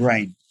part of the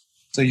brain.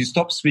 So you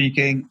stop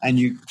speaking and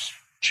you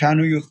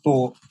channel your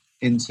thought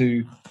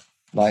into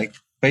like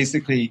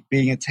basically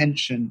being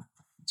attention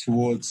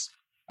towards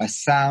a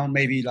sound,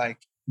 maybe like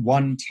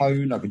one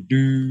tone, like a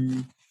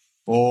do,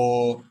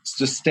 or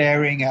just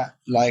staring at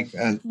like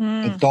a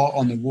dot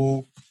on the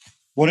wall.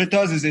 What it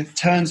does is it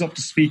turns off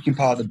the speaking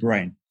part of the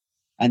brain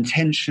and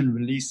tension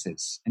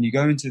releases. And you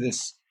go into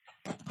this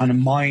kind of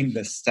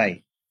mindless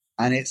state.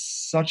 And it's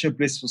such a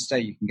blissful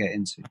state you can get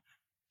into.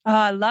 Oh,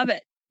 I love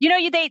it. You know,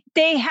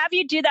 they have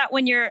you do that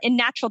when you're in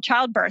natural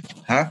childbirth.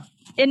 Huh?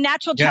 In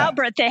natural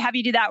childbirth, they have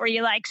you do that where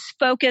you like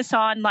focus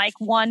on like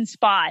one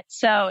spot.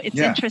 So it's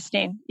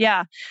interesting.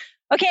 Yeah.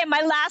 Okay.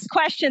 My last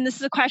question. This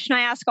is a question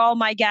I ask all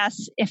my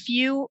guests. If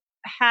you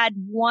had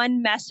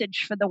one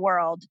message for the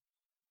world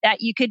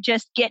that you could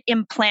just get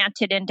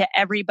implanted into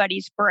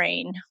everybody's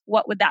brain,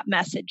 what would that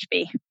message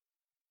be?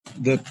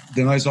 The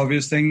most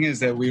obvious thing is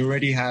that we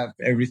already have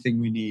everything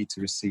we need to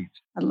receive.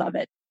 I love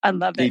it. I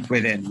love it. Deep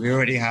within. We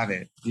already have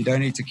it. You don't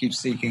need to keep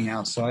seeking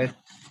outside.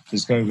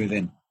 Just go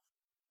within.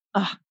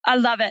 Oh, I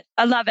love it.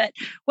 I love it.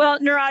 Well,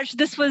 Niraj,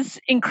 this was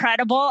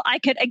incredible. I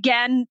could,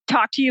 again,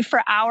 talk to you for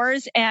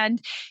hours.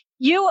 And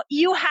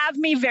you have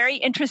me very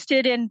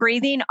interested in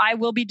breathing. I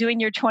will be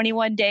doing your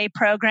 21-day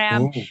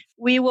program. Ooh.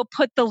 We will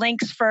put the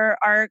links for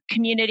our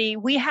community.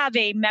 We have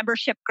a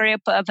membership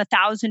group of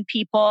 1,000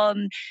 people.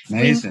 And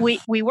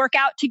we work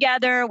out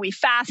together. We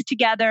fast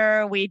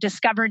together. We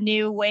discover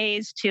new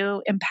ways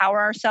to empower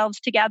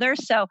ourselves together.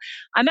 So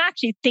I'm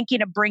actually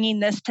thinking of bringing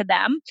this to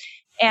them.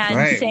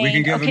 And saying, we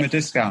can give them a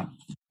discount.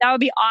 That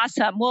would be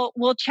awesome.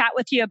 We'll chat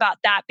with you about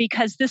that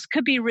because this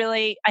could be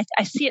really,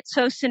 I see it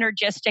so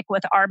synergistic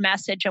with our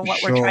message and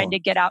what we're trying to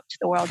get out to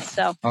the world.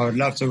 So I would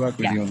love to work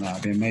with you on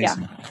that. It'd be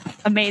amazing. Yeah.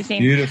 Amazing.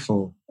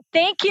 Beautiful.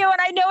 Thank you. And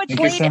I know it's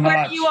late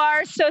where you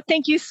are. So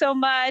thank you so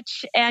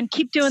much. And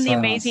keep doing the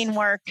amazing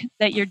work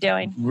that you're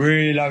doing.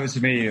 Really lovely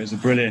to meet you. It was a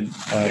brilliant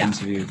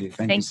interview with you.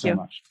 Thank you so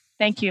much.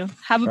 Thank you.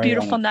 Have a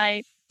beautiful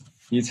night.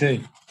 You too.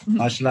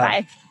 Much love.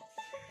 Bye.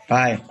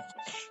 Bye.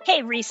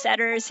 Hey,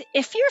 resetters,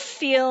 if you're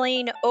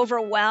feeling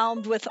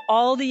overwhelmed with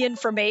all the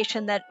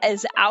information that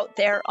is out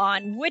there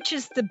on which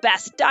is the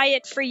best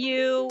diet for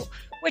you,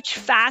 which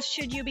fast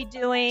should you be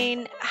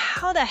doing,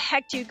 how the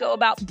heck do you go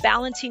about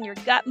balancing your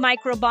gut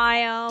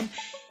microbiome,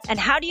 and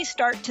how do you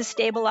start to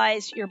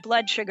stabilize your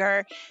blood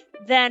sugar,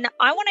 then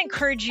I want to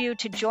encourage you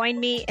to join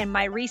me in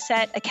my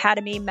Reset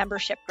Academy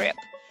membership group.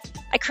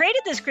 I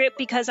created this group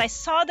because I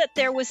saw that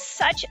there was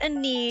such a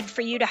need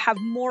for you to have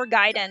more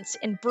guidance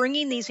in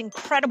bringing these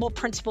incredible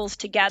principles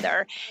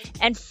together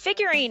and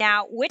figuring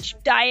out which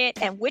diet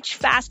and which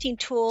fasting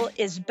tool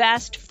is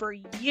best for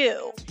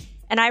you.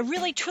 And I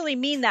really, truly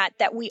mean that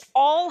we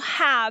all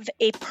have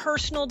a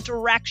personal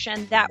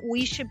direction that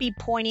we should be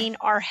pointing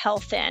our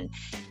health in.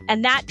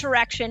 And that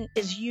direction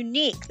is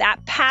unique.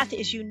 That path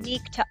is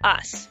unique to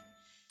us.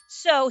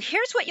 So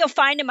here's what you'll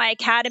find in my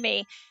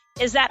academy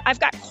is that I've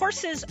got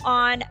courses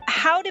on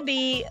how to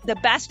be the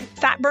best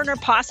fat burner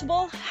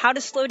possible, how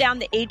to slow down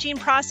the aging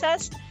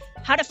process,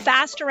 how to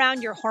fast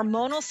around your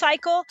hormonal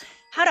cycle,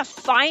 how to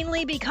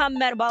finally become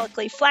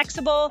metabolically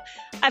flexible.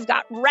 I've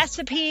got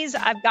recipes,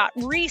 I've got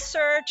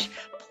research,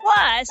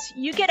 plus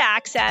you get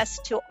access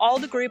to all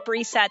the group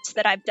resets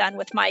that I've done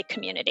with my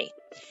community.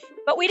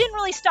 But we didn't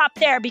really stop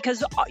there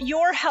because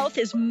your health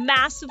is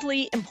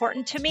massively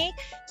important to me.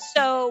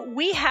 So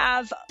we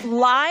have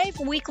live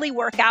weekly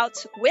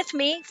workouts with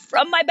me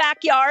from my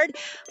backyard.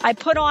 I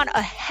put on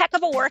a heck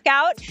of a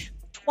workout,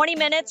 20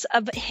 minutes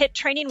of HIIT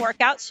training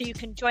workout, so you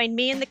can join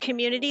me in the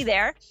community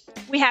there.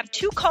 We have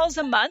 2 calls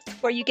a month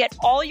where you get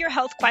all your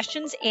health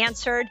questions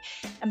answered.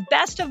 And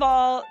best of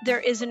all, there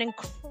is an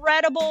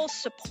incredible,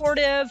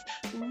 supportive,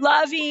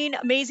 loving,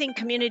 amazing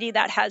community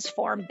that has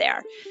formed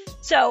there.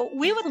 So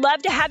we would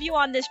love to have you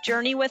on this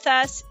journey with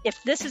us.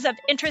 If this is of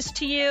interest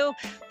to you,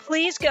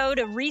 please go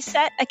to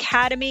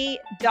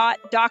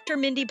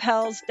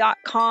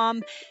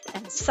resetacademy.drmindypells.com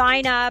and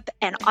sign up,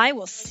 and I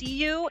will see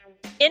you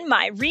in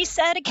my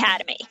Reset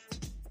Academy.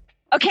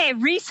 Okay,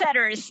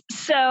 resetters.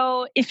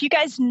 So if you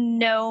guys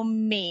know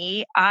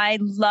me, I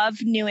love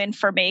new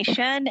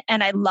information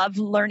and I love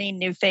learning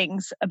new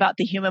things about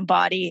the human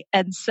body.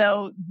 And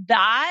so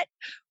that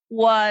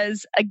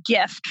was a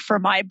gift for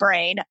my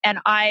brain. And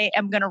I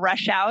am going to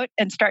rush out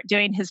and start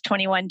doing his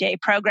 21-day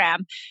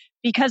program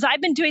because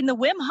I've been doing the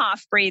Wim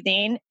Hof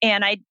breathing,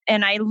 and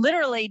I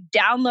literally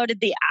downloaded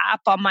the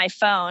app on my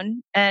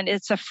phone, and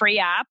it's a free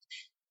app.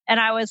 And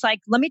I was like,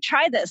 let me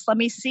try this. Let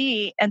me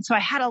see. And so I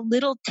had a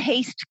little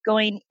taste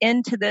going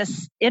into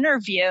this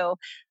interview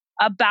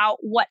about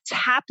what's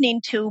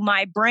happening to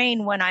my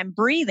brain when I'm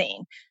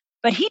breathing.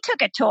 But he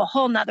took it to a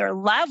whole nother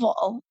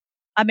level.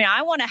 I mean,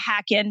 I want to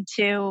hack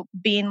into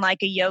being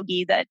like a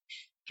yogi that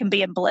can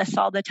be in bliss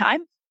all the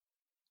time.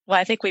 Well,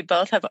 I think we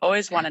both have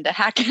always wanted to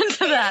hack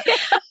into that.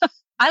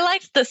 I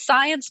liked the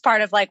science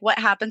part of like what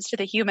happens to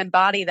the human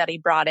body that he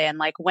brought in.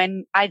 Like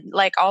when I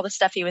like all the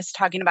stuff he was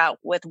talking about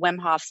with Wim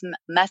Hof's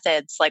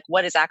methods, like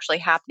what is actually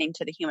happening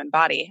to the human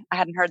body. I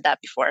hadn't heard that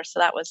before. So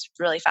that was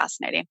really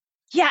fascinating.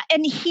 Yeah.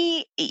 And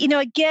he,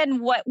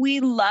 again, what we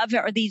love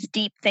are these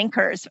deep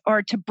thinkers,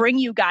 or to bring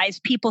you guys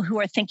people who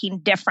are thinking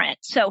different.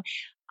 So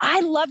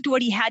I loved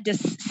what he had to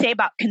say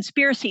about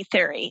conspiracy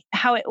theory,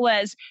 how it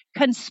was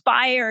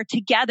conspire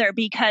together,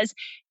 because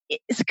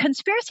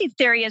conspiracy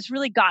theory has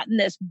really gotten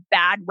this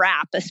bad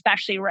rap,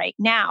 especially right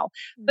now.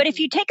 But if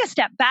you take a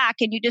step back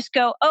and you just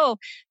go, oh,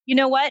 you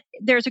know what?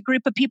 There's a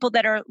group of people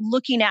that are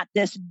looking at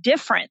this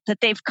different, that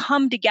they've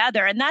come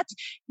together. And that's,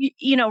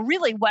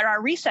 really what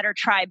our resetter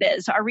tribe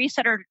is. Our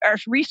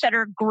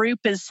resetter group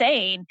is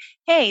saying,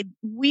 hey,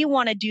 we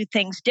want to do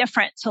things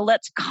different. So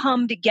let's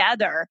come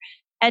together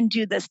and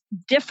do this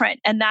different.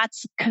 And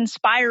that's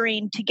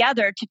conspiring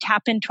together to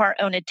tap into our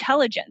own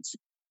intelligence.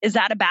 Is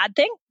that a bad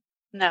thing?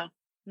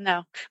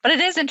 No, but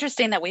it is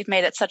interesting that we've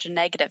made it such a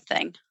negative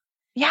thing.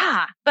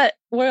 Yeah. But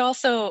we're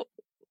also,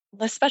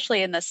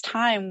 especially in this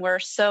time, we're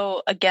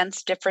so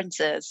against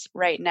differences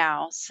right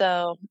now.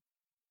 So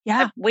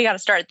yeah, we got to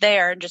start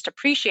there and just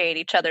appreciate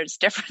each other's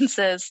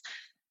differences.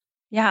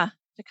 Yeah.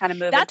 To kind of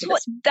move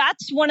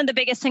that's one of the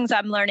biggest things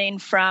I'm learning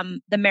from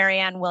the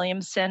Marianne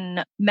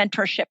Williamson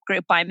mentorship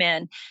group I'm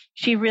in.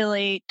 She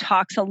really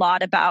talks a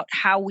lot about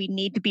how we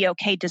need to be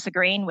okay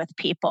disagreeing with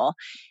people,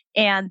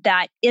 and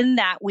that in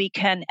that we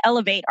can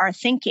elevate our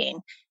thinking.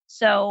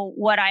 So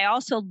what I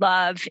also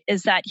love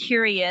is that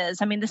here he is.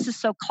 I mean, this is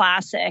so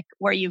classic,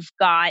 where you've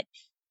got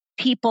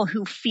people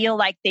who feel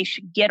like they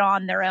should get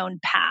on their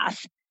own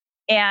path,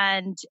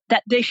 and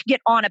that they should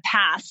get on a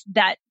path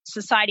that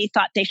society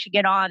thought they should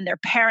get on, their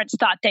parents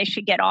thought they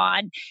should get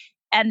on,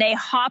 and they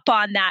hop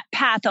on that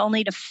path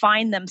only to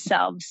find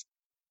themselves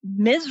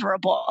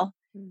miserable.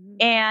 Mm-hmm.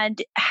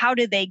 And how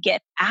do they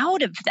get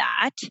out of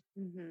that?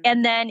 Mm-hmm.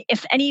 And then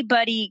if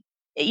anybody,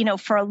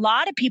 for a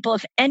lot of people,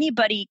 if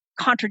anybody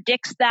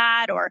contradicts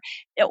that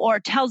or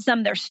tells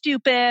them they're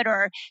stupid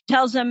or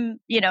tells them,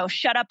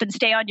 shut up and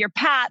stay on your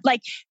path,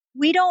 like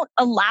we don't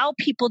allow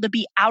people to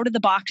be out of the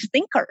box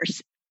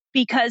thinkers,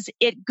 because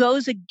it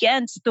goes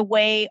against the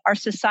way our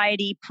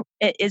society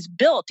is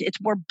built.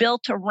 We're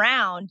built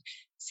around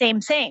same.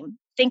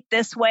 Think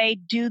this way,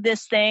 do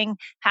this thing.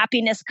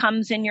 Happiness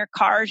comes in your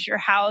cars, your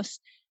house.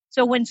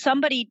 So when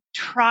somebody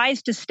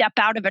tries to step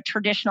out of a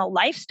traditional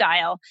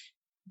lifestyle,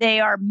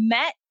 they are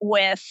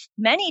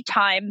many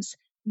times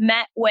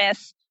met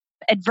with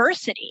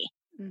adversity.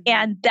 Mm-hmm.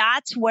 And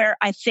that's where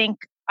I think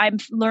I'm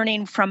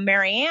learning from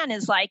Marianne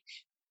is like,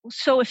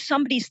 so if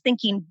somebody's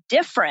thinking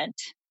different,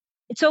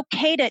 it's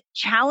okay to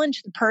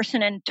challenge the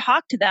person and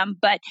talk to them.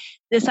 But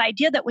this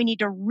idea that we need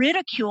to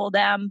ridicule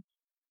them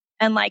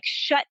and like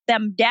shut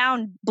them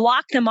down,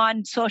 block them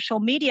on social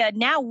media,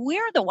 now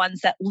we're the ones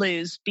that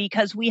lose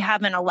because we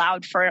haven't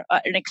allowed for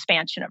an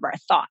expansion of our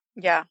thought.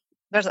 Yeah.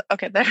 There's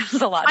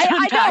a lot to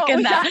unpack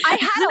in that. I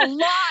had a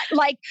lot,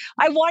 like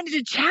I wanted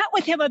to chat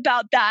with him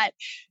about that.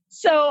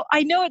 So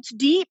I know it's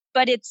deep,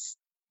 but it's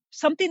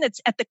something that's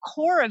at the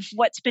core of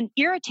what's been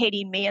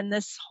irritating me in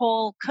this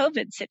whole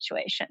COVID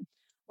situation.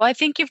 Well, I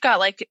think you've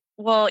got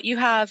you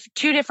have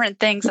two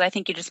different things that I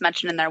think you just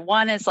mentioned in there.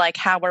 One is like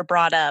how we're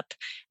brought up.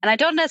 And I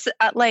don't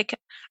necessarily,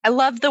 I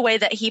love the way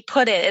that he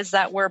put it is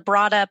that we're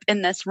brought up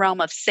in this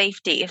realm of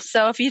safety.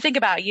 So if you think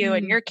about you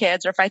and your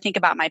kids, or if I think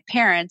about my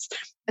parents,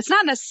 it's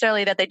not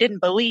necessarily that they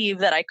didn't believe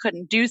that I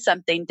couldn't do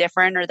something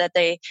different, or that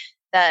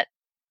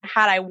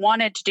had I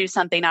wanted to do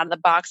something out of the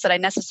box, that I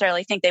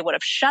necessarily think they would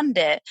have shunned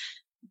it.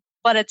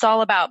 But it's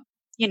all about,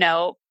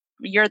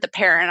 you're the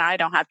parent. I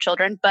don't have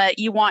children, but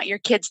you want your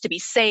kids to be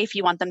safe.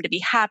 You want them to be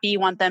happy. You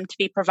want them to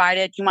be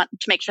provided. You want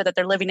to make sure that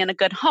they're living in a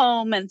good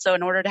home. And so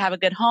in order to have a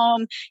good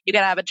home, you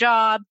got to have a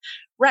job.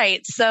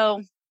 Right.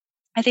 So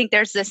I think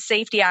there's this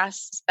safety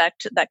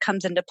aspect that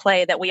comes into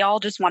play, that we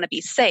all just want to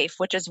be safe,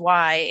 which is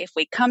why if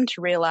we come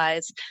to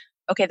realize,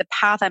 okay, the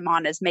path I'm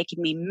on is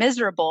making me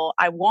miserable,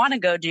 I want to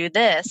go do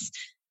this.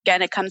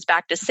 Again, it comes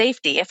back to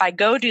safety. If I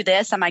go do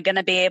this, am I going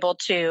to be able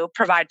to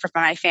provide for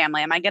my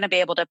family? Am I going to be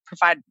able to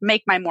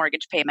make my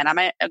mortgage payment? Am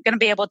I going to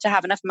be able to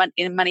have enough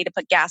money to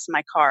put gas in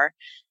my car?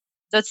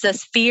 So it's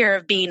this fear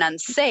of being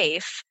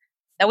unsafe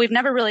that we've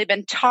never really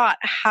been taught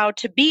how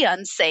to be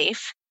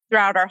unsafe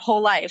throughout our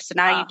whole life. So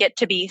now you get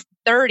to be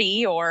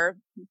 30 or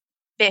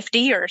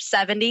 50 or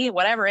 70,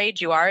 whatever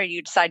age you are,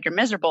 you decide you're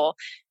miserable.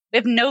 We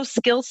have no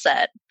skill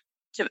set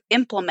to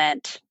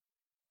implement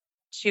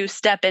to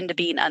step into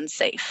being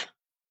unsafe.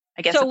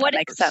 I guess that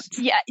makes sense.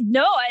 Yeah,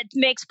 no, it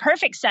makes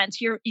perfect sense.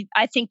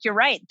 I think you're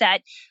right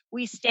that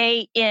we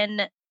stay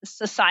in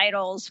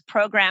societal's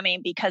programming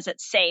because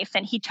it's safe.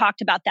 And he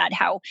talked about that,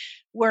 how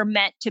we're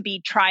meant to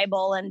be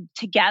tribal and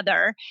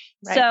together.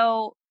 Right.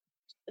 So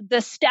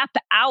the step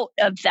out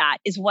of that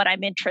is what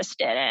I'm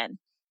interested in.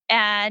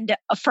 And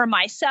for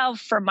myself,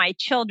 for my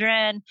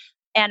children,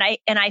 and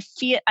I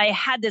feel I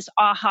had this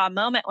aha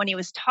moment when he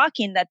was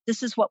talking that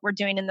this is what we're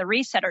doing in the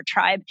Resetter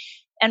Tribe.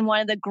 And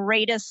one of the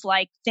greatest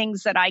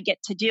things that I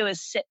get to do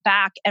is sit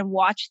back and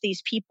watch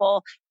these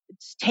people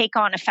take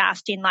on a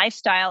fasting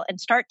lifestyle and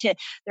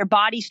their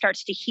body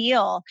starts to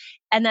heal.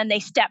 And then they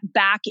step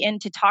back in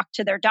to talk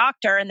to their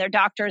doctor, and their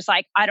doctor is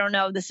like, I don't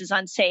know, this is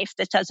unsafe.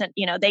 This doesn't,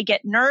 they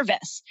get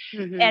nervous.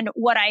 Mm-hmm. And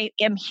what I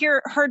am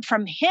heard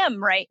from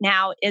him right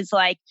now is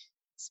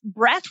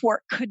breath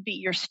work could be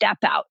your step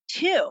out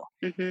too.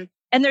 Mm-hmm.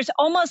 And there's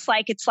almost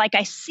it's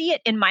I see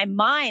it in my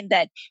mind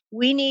that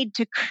we need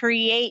to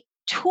create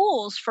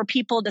tools for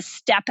people to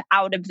step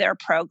out of their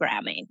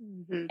programming.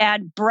 Mm-hmm.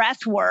 And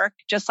breath work,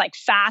 just like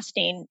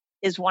fasting,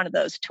 is one of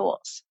those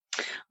tools.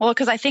 Well,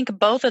 because I think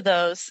both of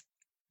those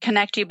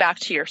connect you back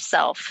to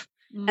yourself.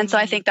 Mm-hmm. And so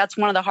I think that's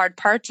one of the hard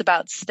parts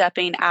about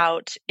stepping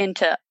out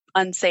into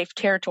unsafe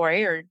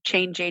territory or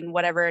changing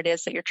whatever it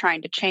is that you're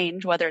trying to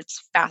change, whether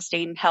it's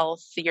fasting,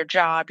 health, your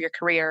job, your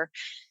career,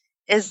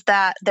 is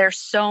that there's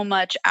so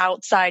much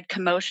outside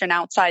commotion,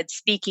 outside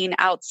speaking,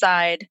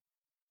 outside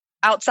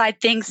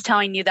things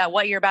telling you that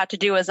what you're about to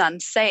do is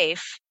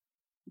unsafe,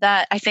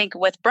 that I think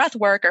with breath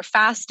work or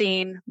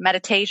fasting,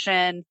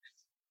 meditation,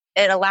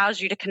 it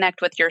allows you to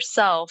connect with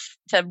yourself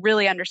to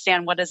really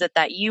understand what is it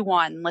that you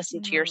want and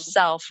listen to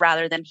yourself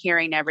rather than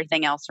hearing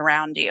everything else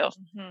around you.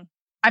 Mm-hmm.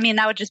 I mean,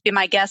 that would just be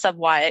my guess of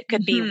why it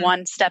could be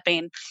one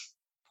stepping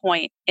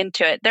point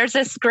into it. There's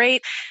this we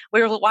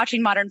were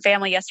watching Modern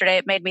Family yesterday.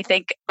 It made me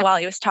think while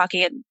he was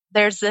talking,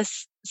 there's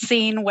this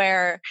scene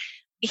where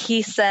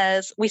he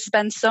says, we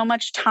spend so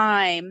much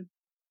time,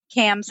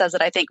 Cam says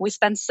it, I think, we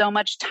spend so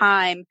much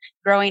time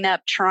growing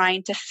up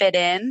trying to fit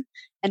in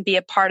and be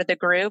a part of the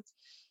group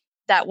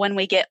that when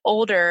we get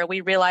older,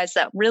 we realize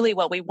that really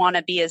what we want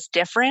to be is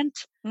different,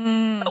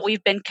 but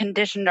we've been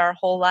conditioned our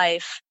whole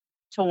life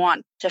to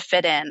want to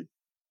fit in.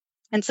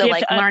 And so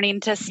learning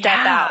to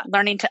step out,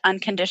 learning to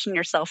uncondition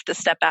yourself to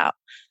step out,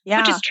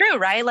 which is true,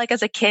 right?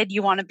 As a kid,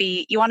 you want to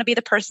be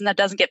the person that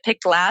doesn't get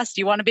picked last.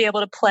 You want to be able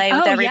to play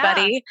with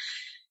everybody. Yeah.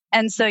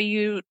 And so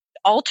you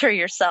alter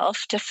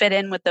yourself to fit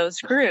in with those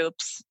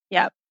groups.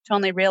 Yep. To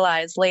only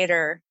realize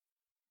later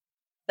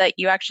that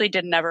you actually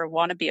didn't ever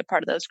want to be a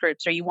part of those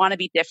groups, or you want to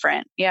be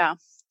different. Yeah.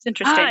 It's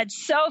interesting.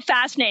 It's so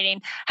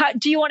fascinating.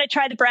 Do you want to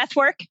try the breath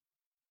work?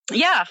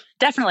 Yeah,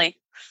 definitely.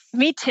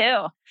 Me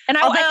too. And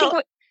I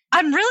think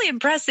I'm really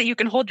impressed that you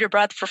can hold your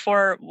breath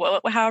for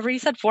however you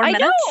said, 4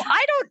 minutes.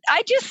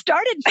 I just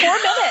started 4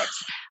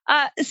 minutes.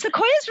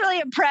 Sequoia's really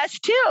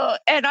impressed too.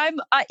 And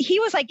he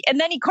was like, and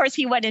then of course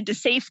he went into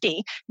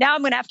safety. Now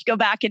I'm going to have to go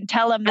back and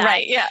tell him that.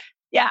 Right. Yeah.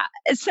 Yeah.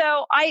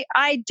 So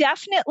I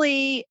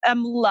definitely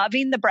am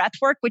loving the breath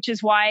work, which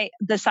is why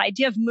this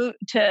idea of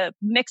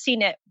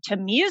mixing it to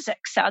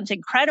music sounds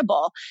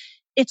incredible.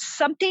 It's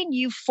something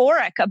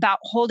euphoric about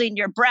holding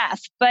your breath,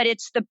 but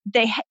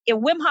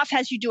Wim Hof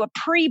has you do a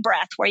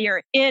pre-breath where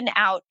you're in,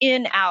 out.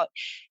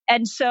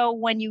 And so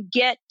when you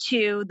get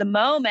to the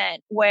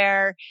moment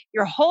where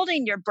you're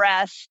holding your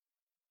breath,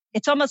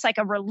 it's almost like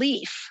a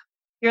relief.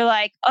 You're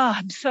like, oh,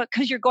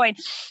 because you're going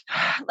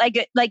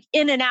like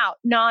in and out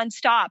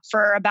nonstop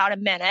for about a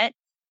minute.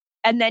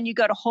 And then you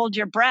go to hold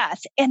your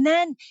breath. And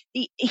then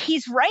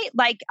he's right.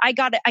 I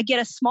get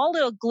a small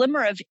little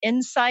glimmer of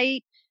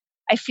insight.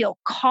 I feel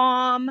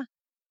calm.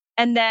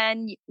 And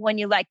then when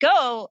you let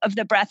go of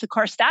the breath, of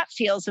course, that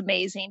feels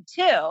amazing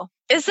too.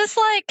 Is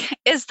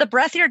the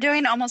breath you're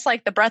doing almost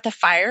like the breath of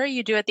fire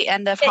you do at the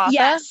end of Hatha?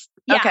 Yes.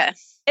 Yeah. Okay.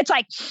 It's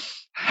like,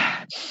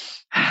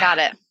 got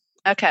it.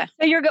 Okay.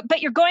 So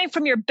you're going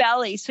from your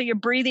belly. So you're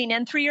breathing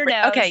in through your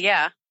nose. Okay.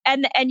 Yeah.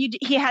 And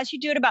he has you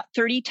do it about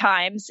 30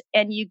 times,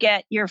 and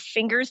your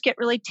fingers get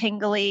really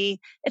tingly.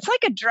 It's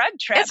like a drug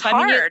trip. It's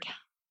hard.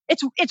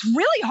 It's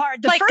really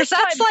hard.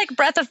 That's like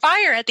breath of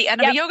fire at the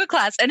end of a yoga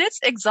class, and it's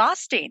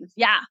exhausting.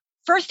 Yeah.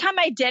 First time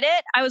I did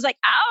it, I was like,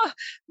 ow,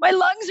 my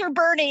lungs are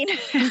burning.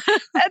 And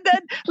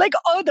then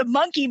the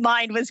monkey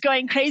mind was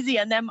going crazy.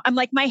 And then I'm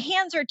like, my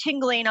hands are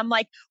tingling. I'm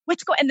like,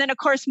 what's going? And then of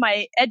course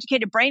my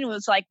educated brain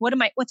was like,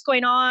 what's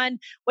going on?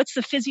 What's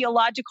the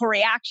physiological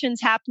reactions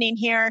happening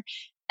here?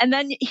 And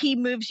then he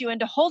moves you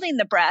into holding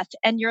the breath,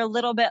 and you're a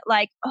little bit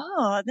like,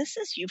 oh, this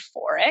is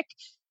euphoric.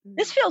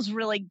 This feels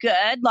really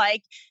good.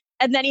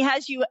 And then he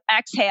has you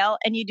exhale,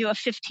 and you do a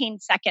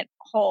 15-second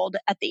hold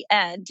at the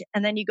end,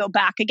 and then you go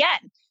back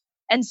again.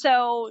 And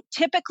so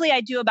typically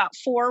I do about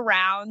 4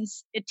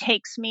 rounds. It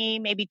takes me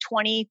maybe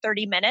 20,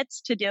 30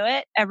 minutes to do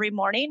it every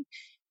morning.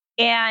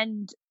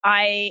 And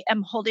I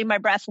am holding my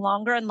breath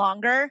longer and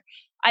longer.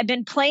 I've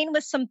been playing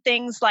with some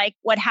things like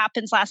what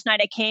happens last night.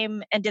 I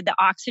came and did the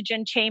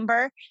oxygen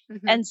chamber.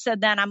 Mm-hmm. And so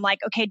then I'm like,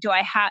 okay,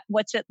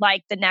 what's it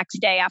like the next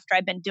day after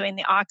I've been doing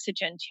the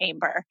oxygen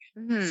chamber?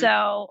 Mm-hmm.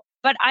 So,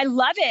 but I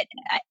love it.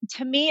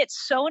 To me, it's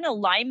so in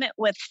alignment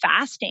with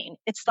fasting.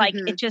 It's like,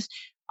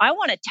 I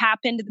want to tap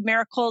into the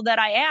miracle that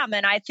I am.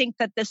 And I think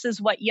that this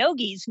is what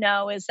yogis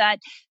know, is that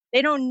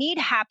they don't need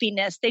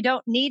happiness. They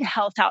don't need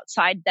health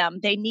outside them.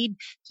 They need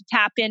to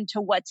tap into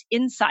what's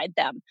inside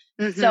them.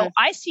 So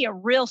I see a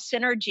real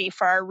synergy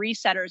for our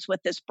resetters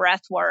with this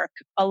breath work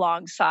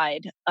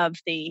alongside of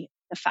the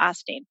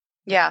fasting.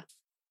 Yeah.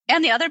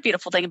 And the other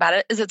beautiful thing about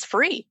it is it's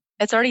free.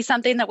 It's already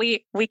something that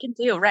we can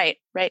do right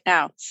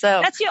now.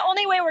 So that's the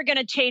only way we're going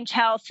to change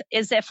health,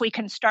 is if we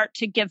can start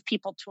to give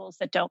people tools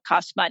that don't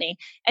cost money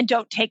and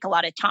don't take a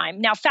lot of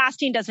time. Now,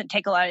 fasting doesn't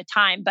take a lot of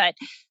time, but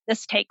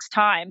this takes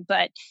time.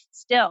 But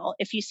still,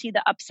 if you see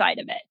the upside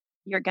of it,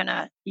 you are going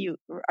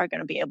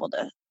to be able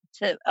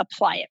to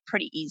apply it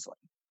pretty easily.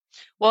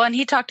 Well, and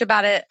he talked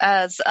about it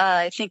as,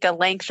 I think, a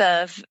length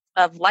of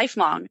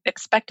lifelong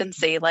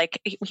expectancy.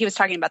 Like he was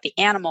talking about the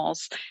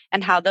animals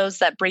and how those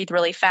that breathe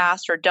really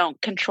fast or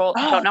don't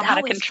know how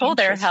to control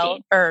their health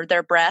or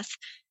their breath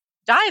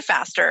die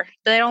faster.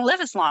 They don't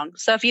live as long.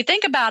 So if you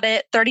think about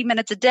it, 30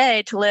 minutes a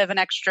day to live an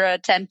extra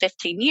 10,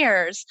 15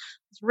 years,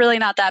 it's really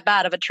not that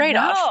bad of a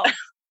trade-off.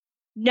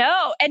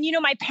 No. And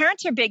my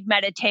parents are big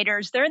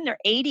meditators. They're in their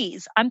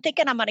 80s. I'm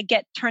thinking I'm going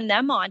to turn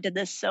them on to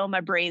this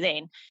SOMA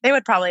breathing. They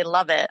would probably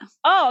love it.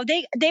 Oh,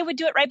 they would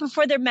do it right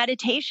before their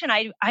meditation.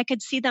 I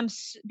could see them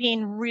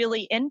being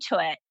really into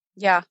it.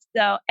 Yeah.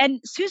 So, and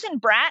Susan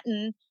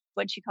Bratton,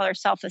 would she call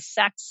herself a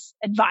sex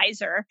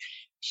advisor?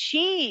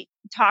 She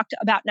talked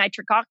about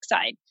nitric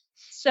oxide.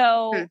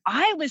 So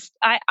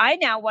I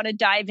now want to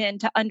dive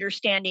into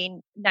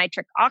understanding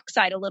nitric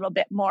oxide a little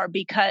bit more,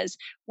 because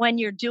when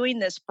you're doing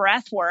this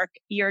breath work,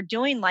 you're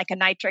doing like a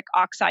nitric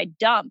oxide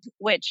dump,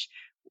 which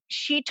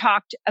she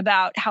talked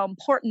about how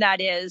important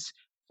that is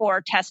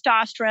for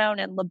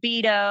testosterone and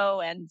libido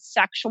and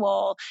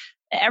sexual,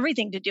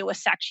 everything to do with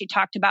sex. She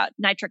talked about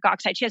nitric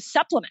oxide. She has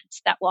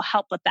supplements that will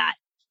help with that.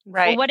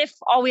 Right. Well, what if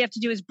all we have to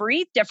do is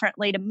breathe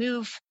differently to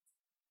move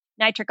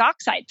nitric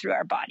oxide through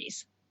our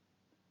bodies?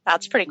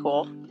 That's pretty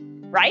cool.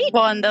 Right?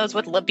 Well, and those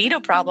with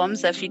libido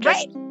problems, if you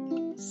just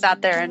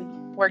sat there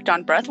and worked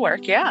on breath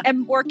work,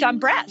 and worked on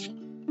breath.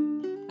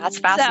 That's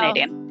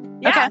fascinating.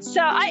 So, okay.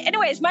 So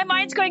anyways, my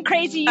mind's going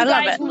crazy. You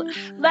guys,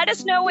 let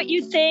us know what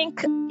you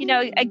think.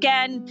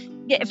 Again,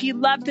 if you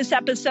love this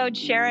episode,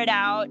 share it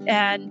out.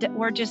 And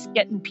we're just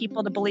getting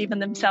people to believe in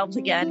themselves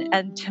again.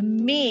 And to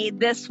me,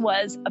 this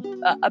was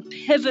a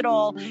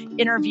pivotal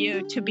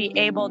interview to be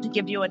able to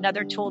give you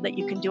another tool that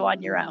you can do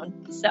on your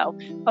own. So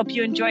hope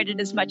you enjoyed it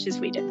as much as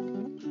we did.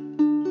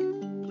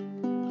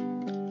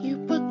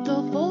 You put the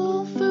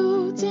whole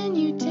foods in,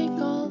 you take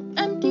all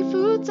empty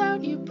foods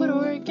out, you put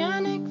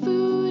organic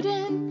food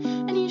in,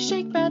 and you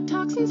shake bad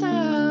toxins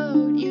out.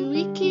 You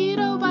eat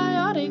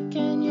ketobiotic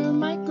and your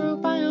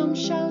microbiome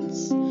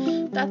shouts.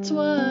 That's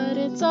what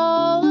it's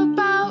all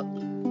about.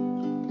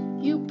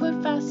 You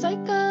put fast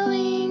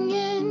cycling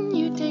in,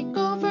 you take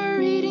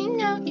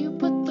overeating out, you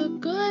put the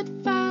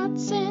good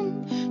fats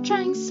in,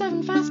 trying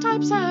 7 fast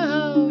types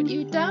out.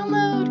 You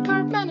download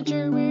Carb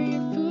Manager where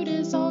your food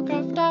is all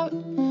graphed out.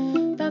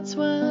 That's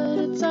what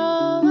it's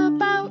all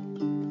about.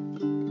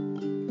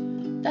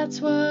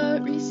 That's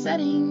what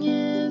resetting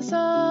is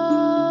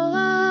all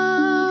about.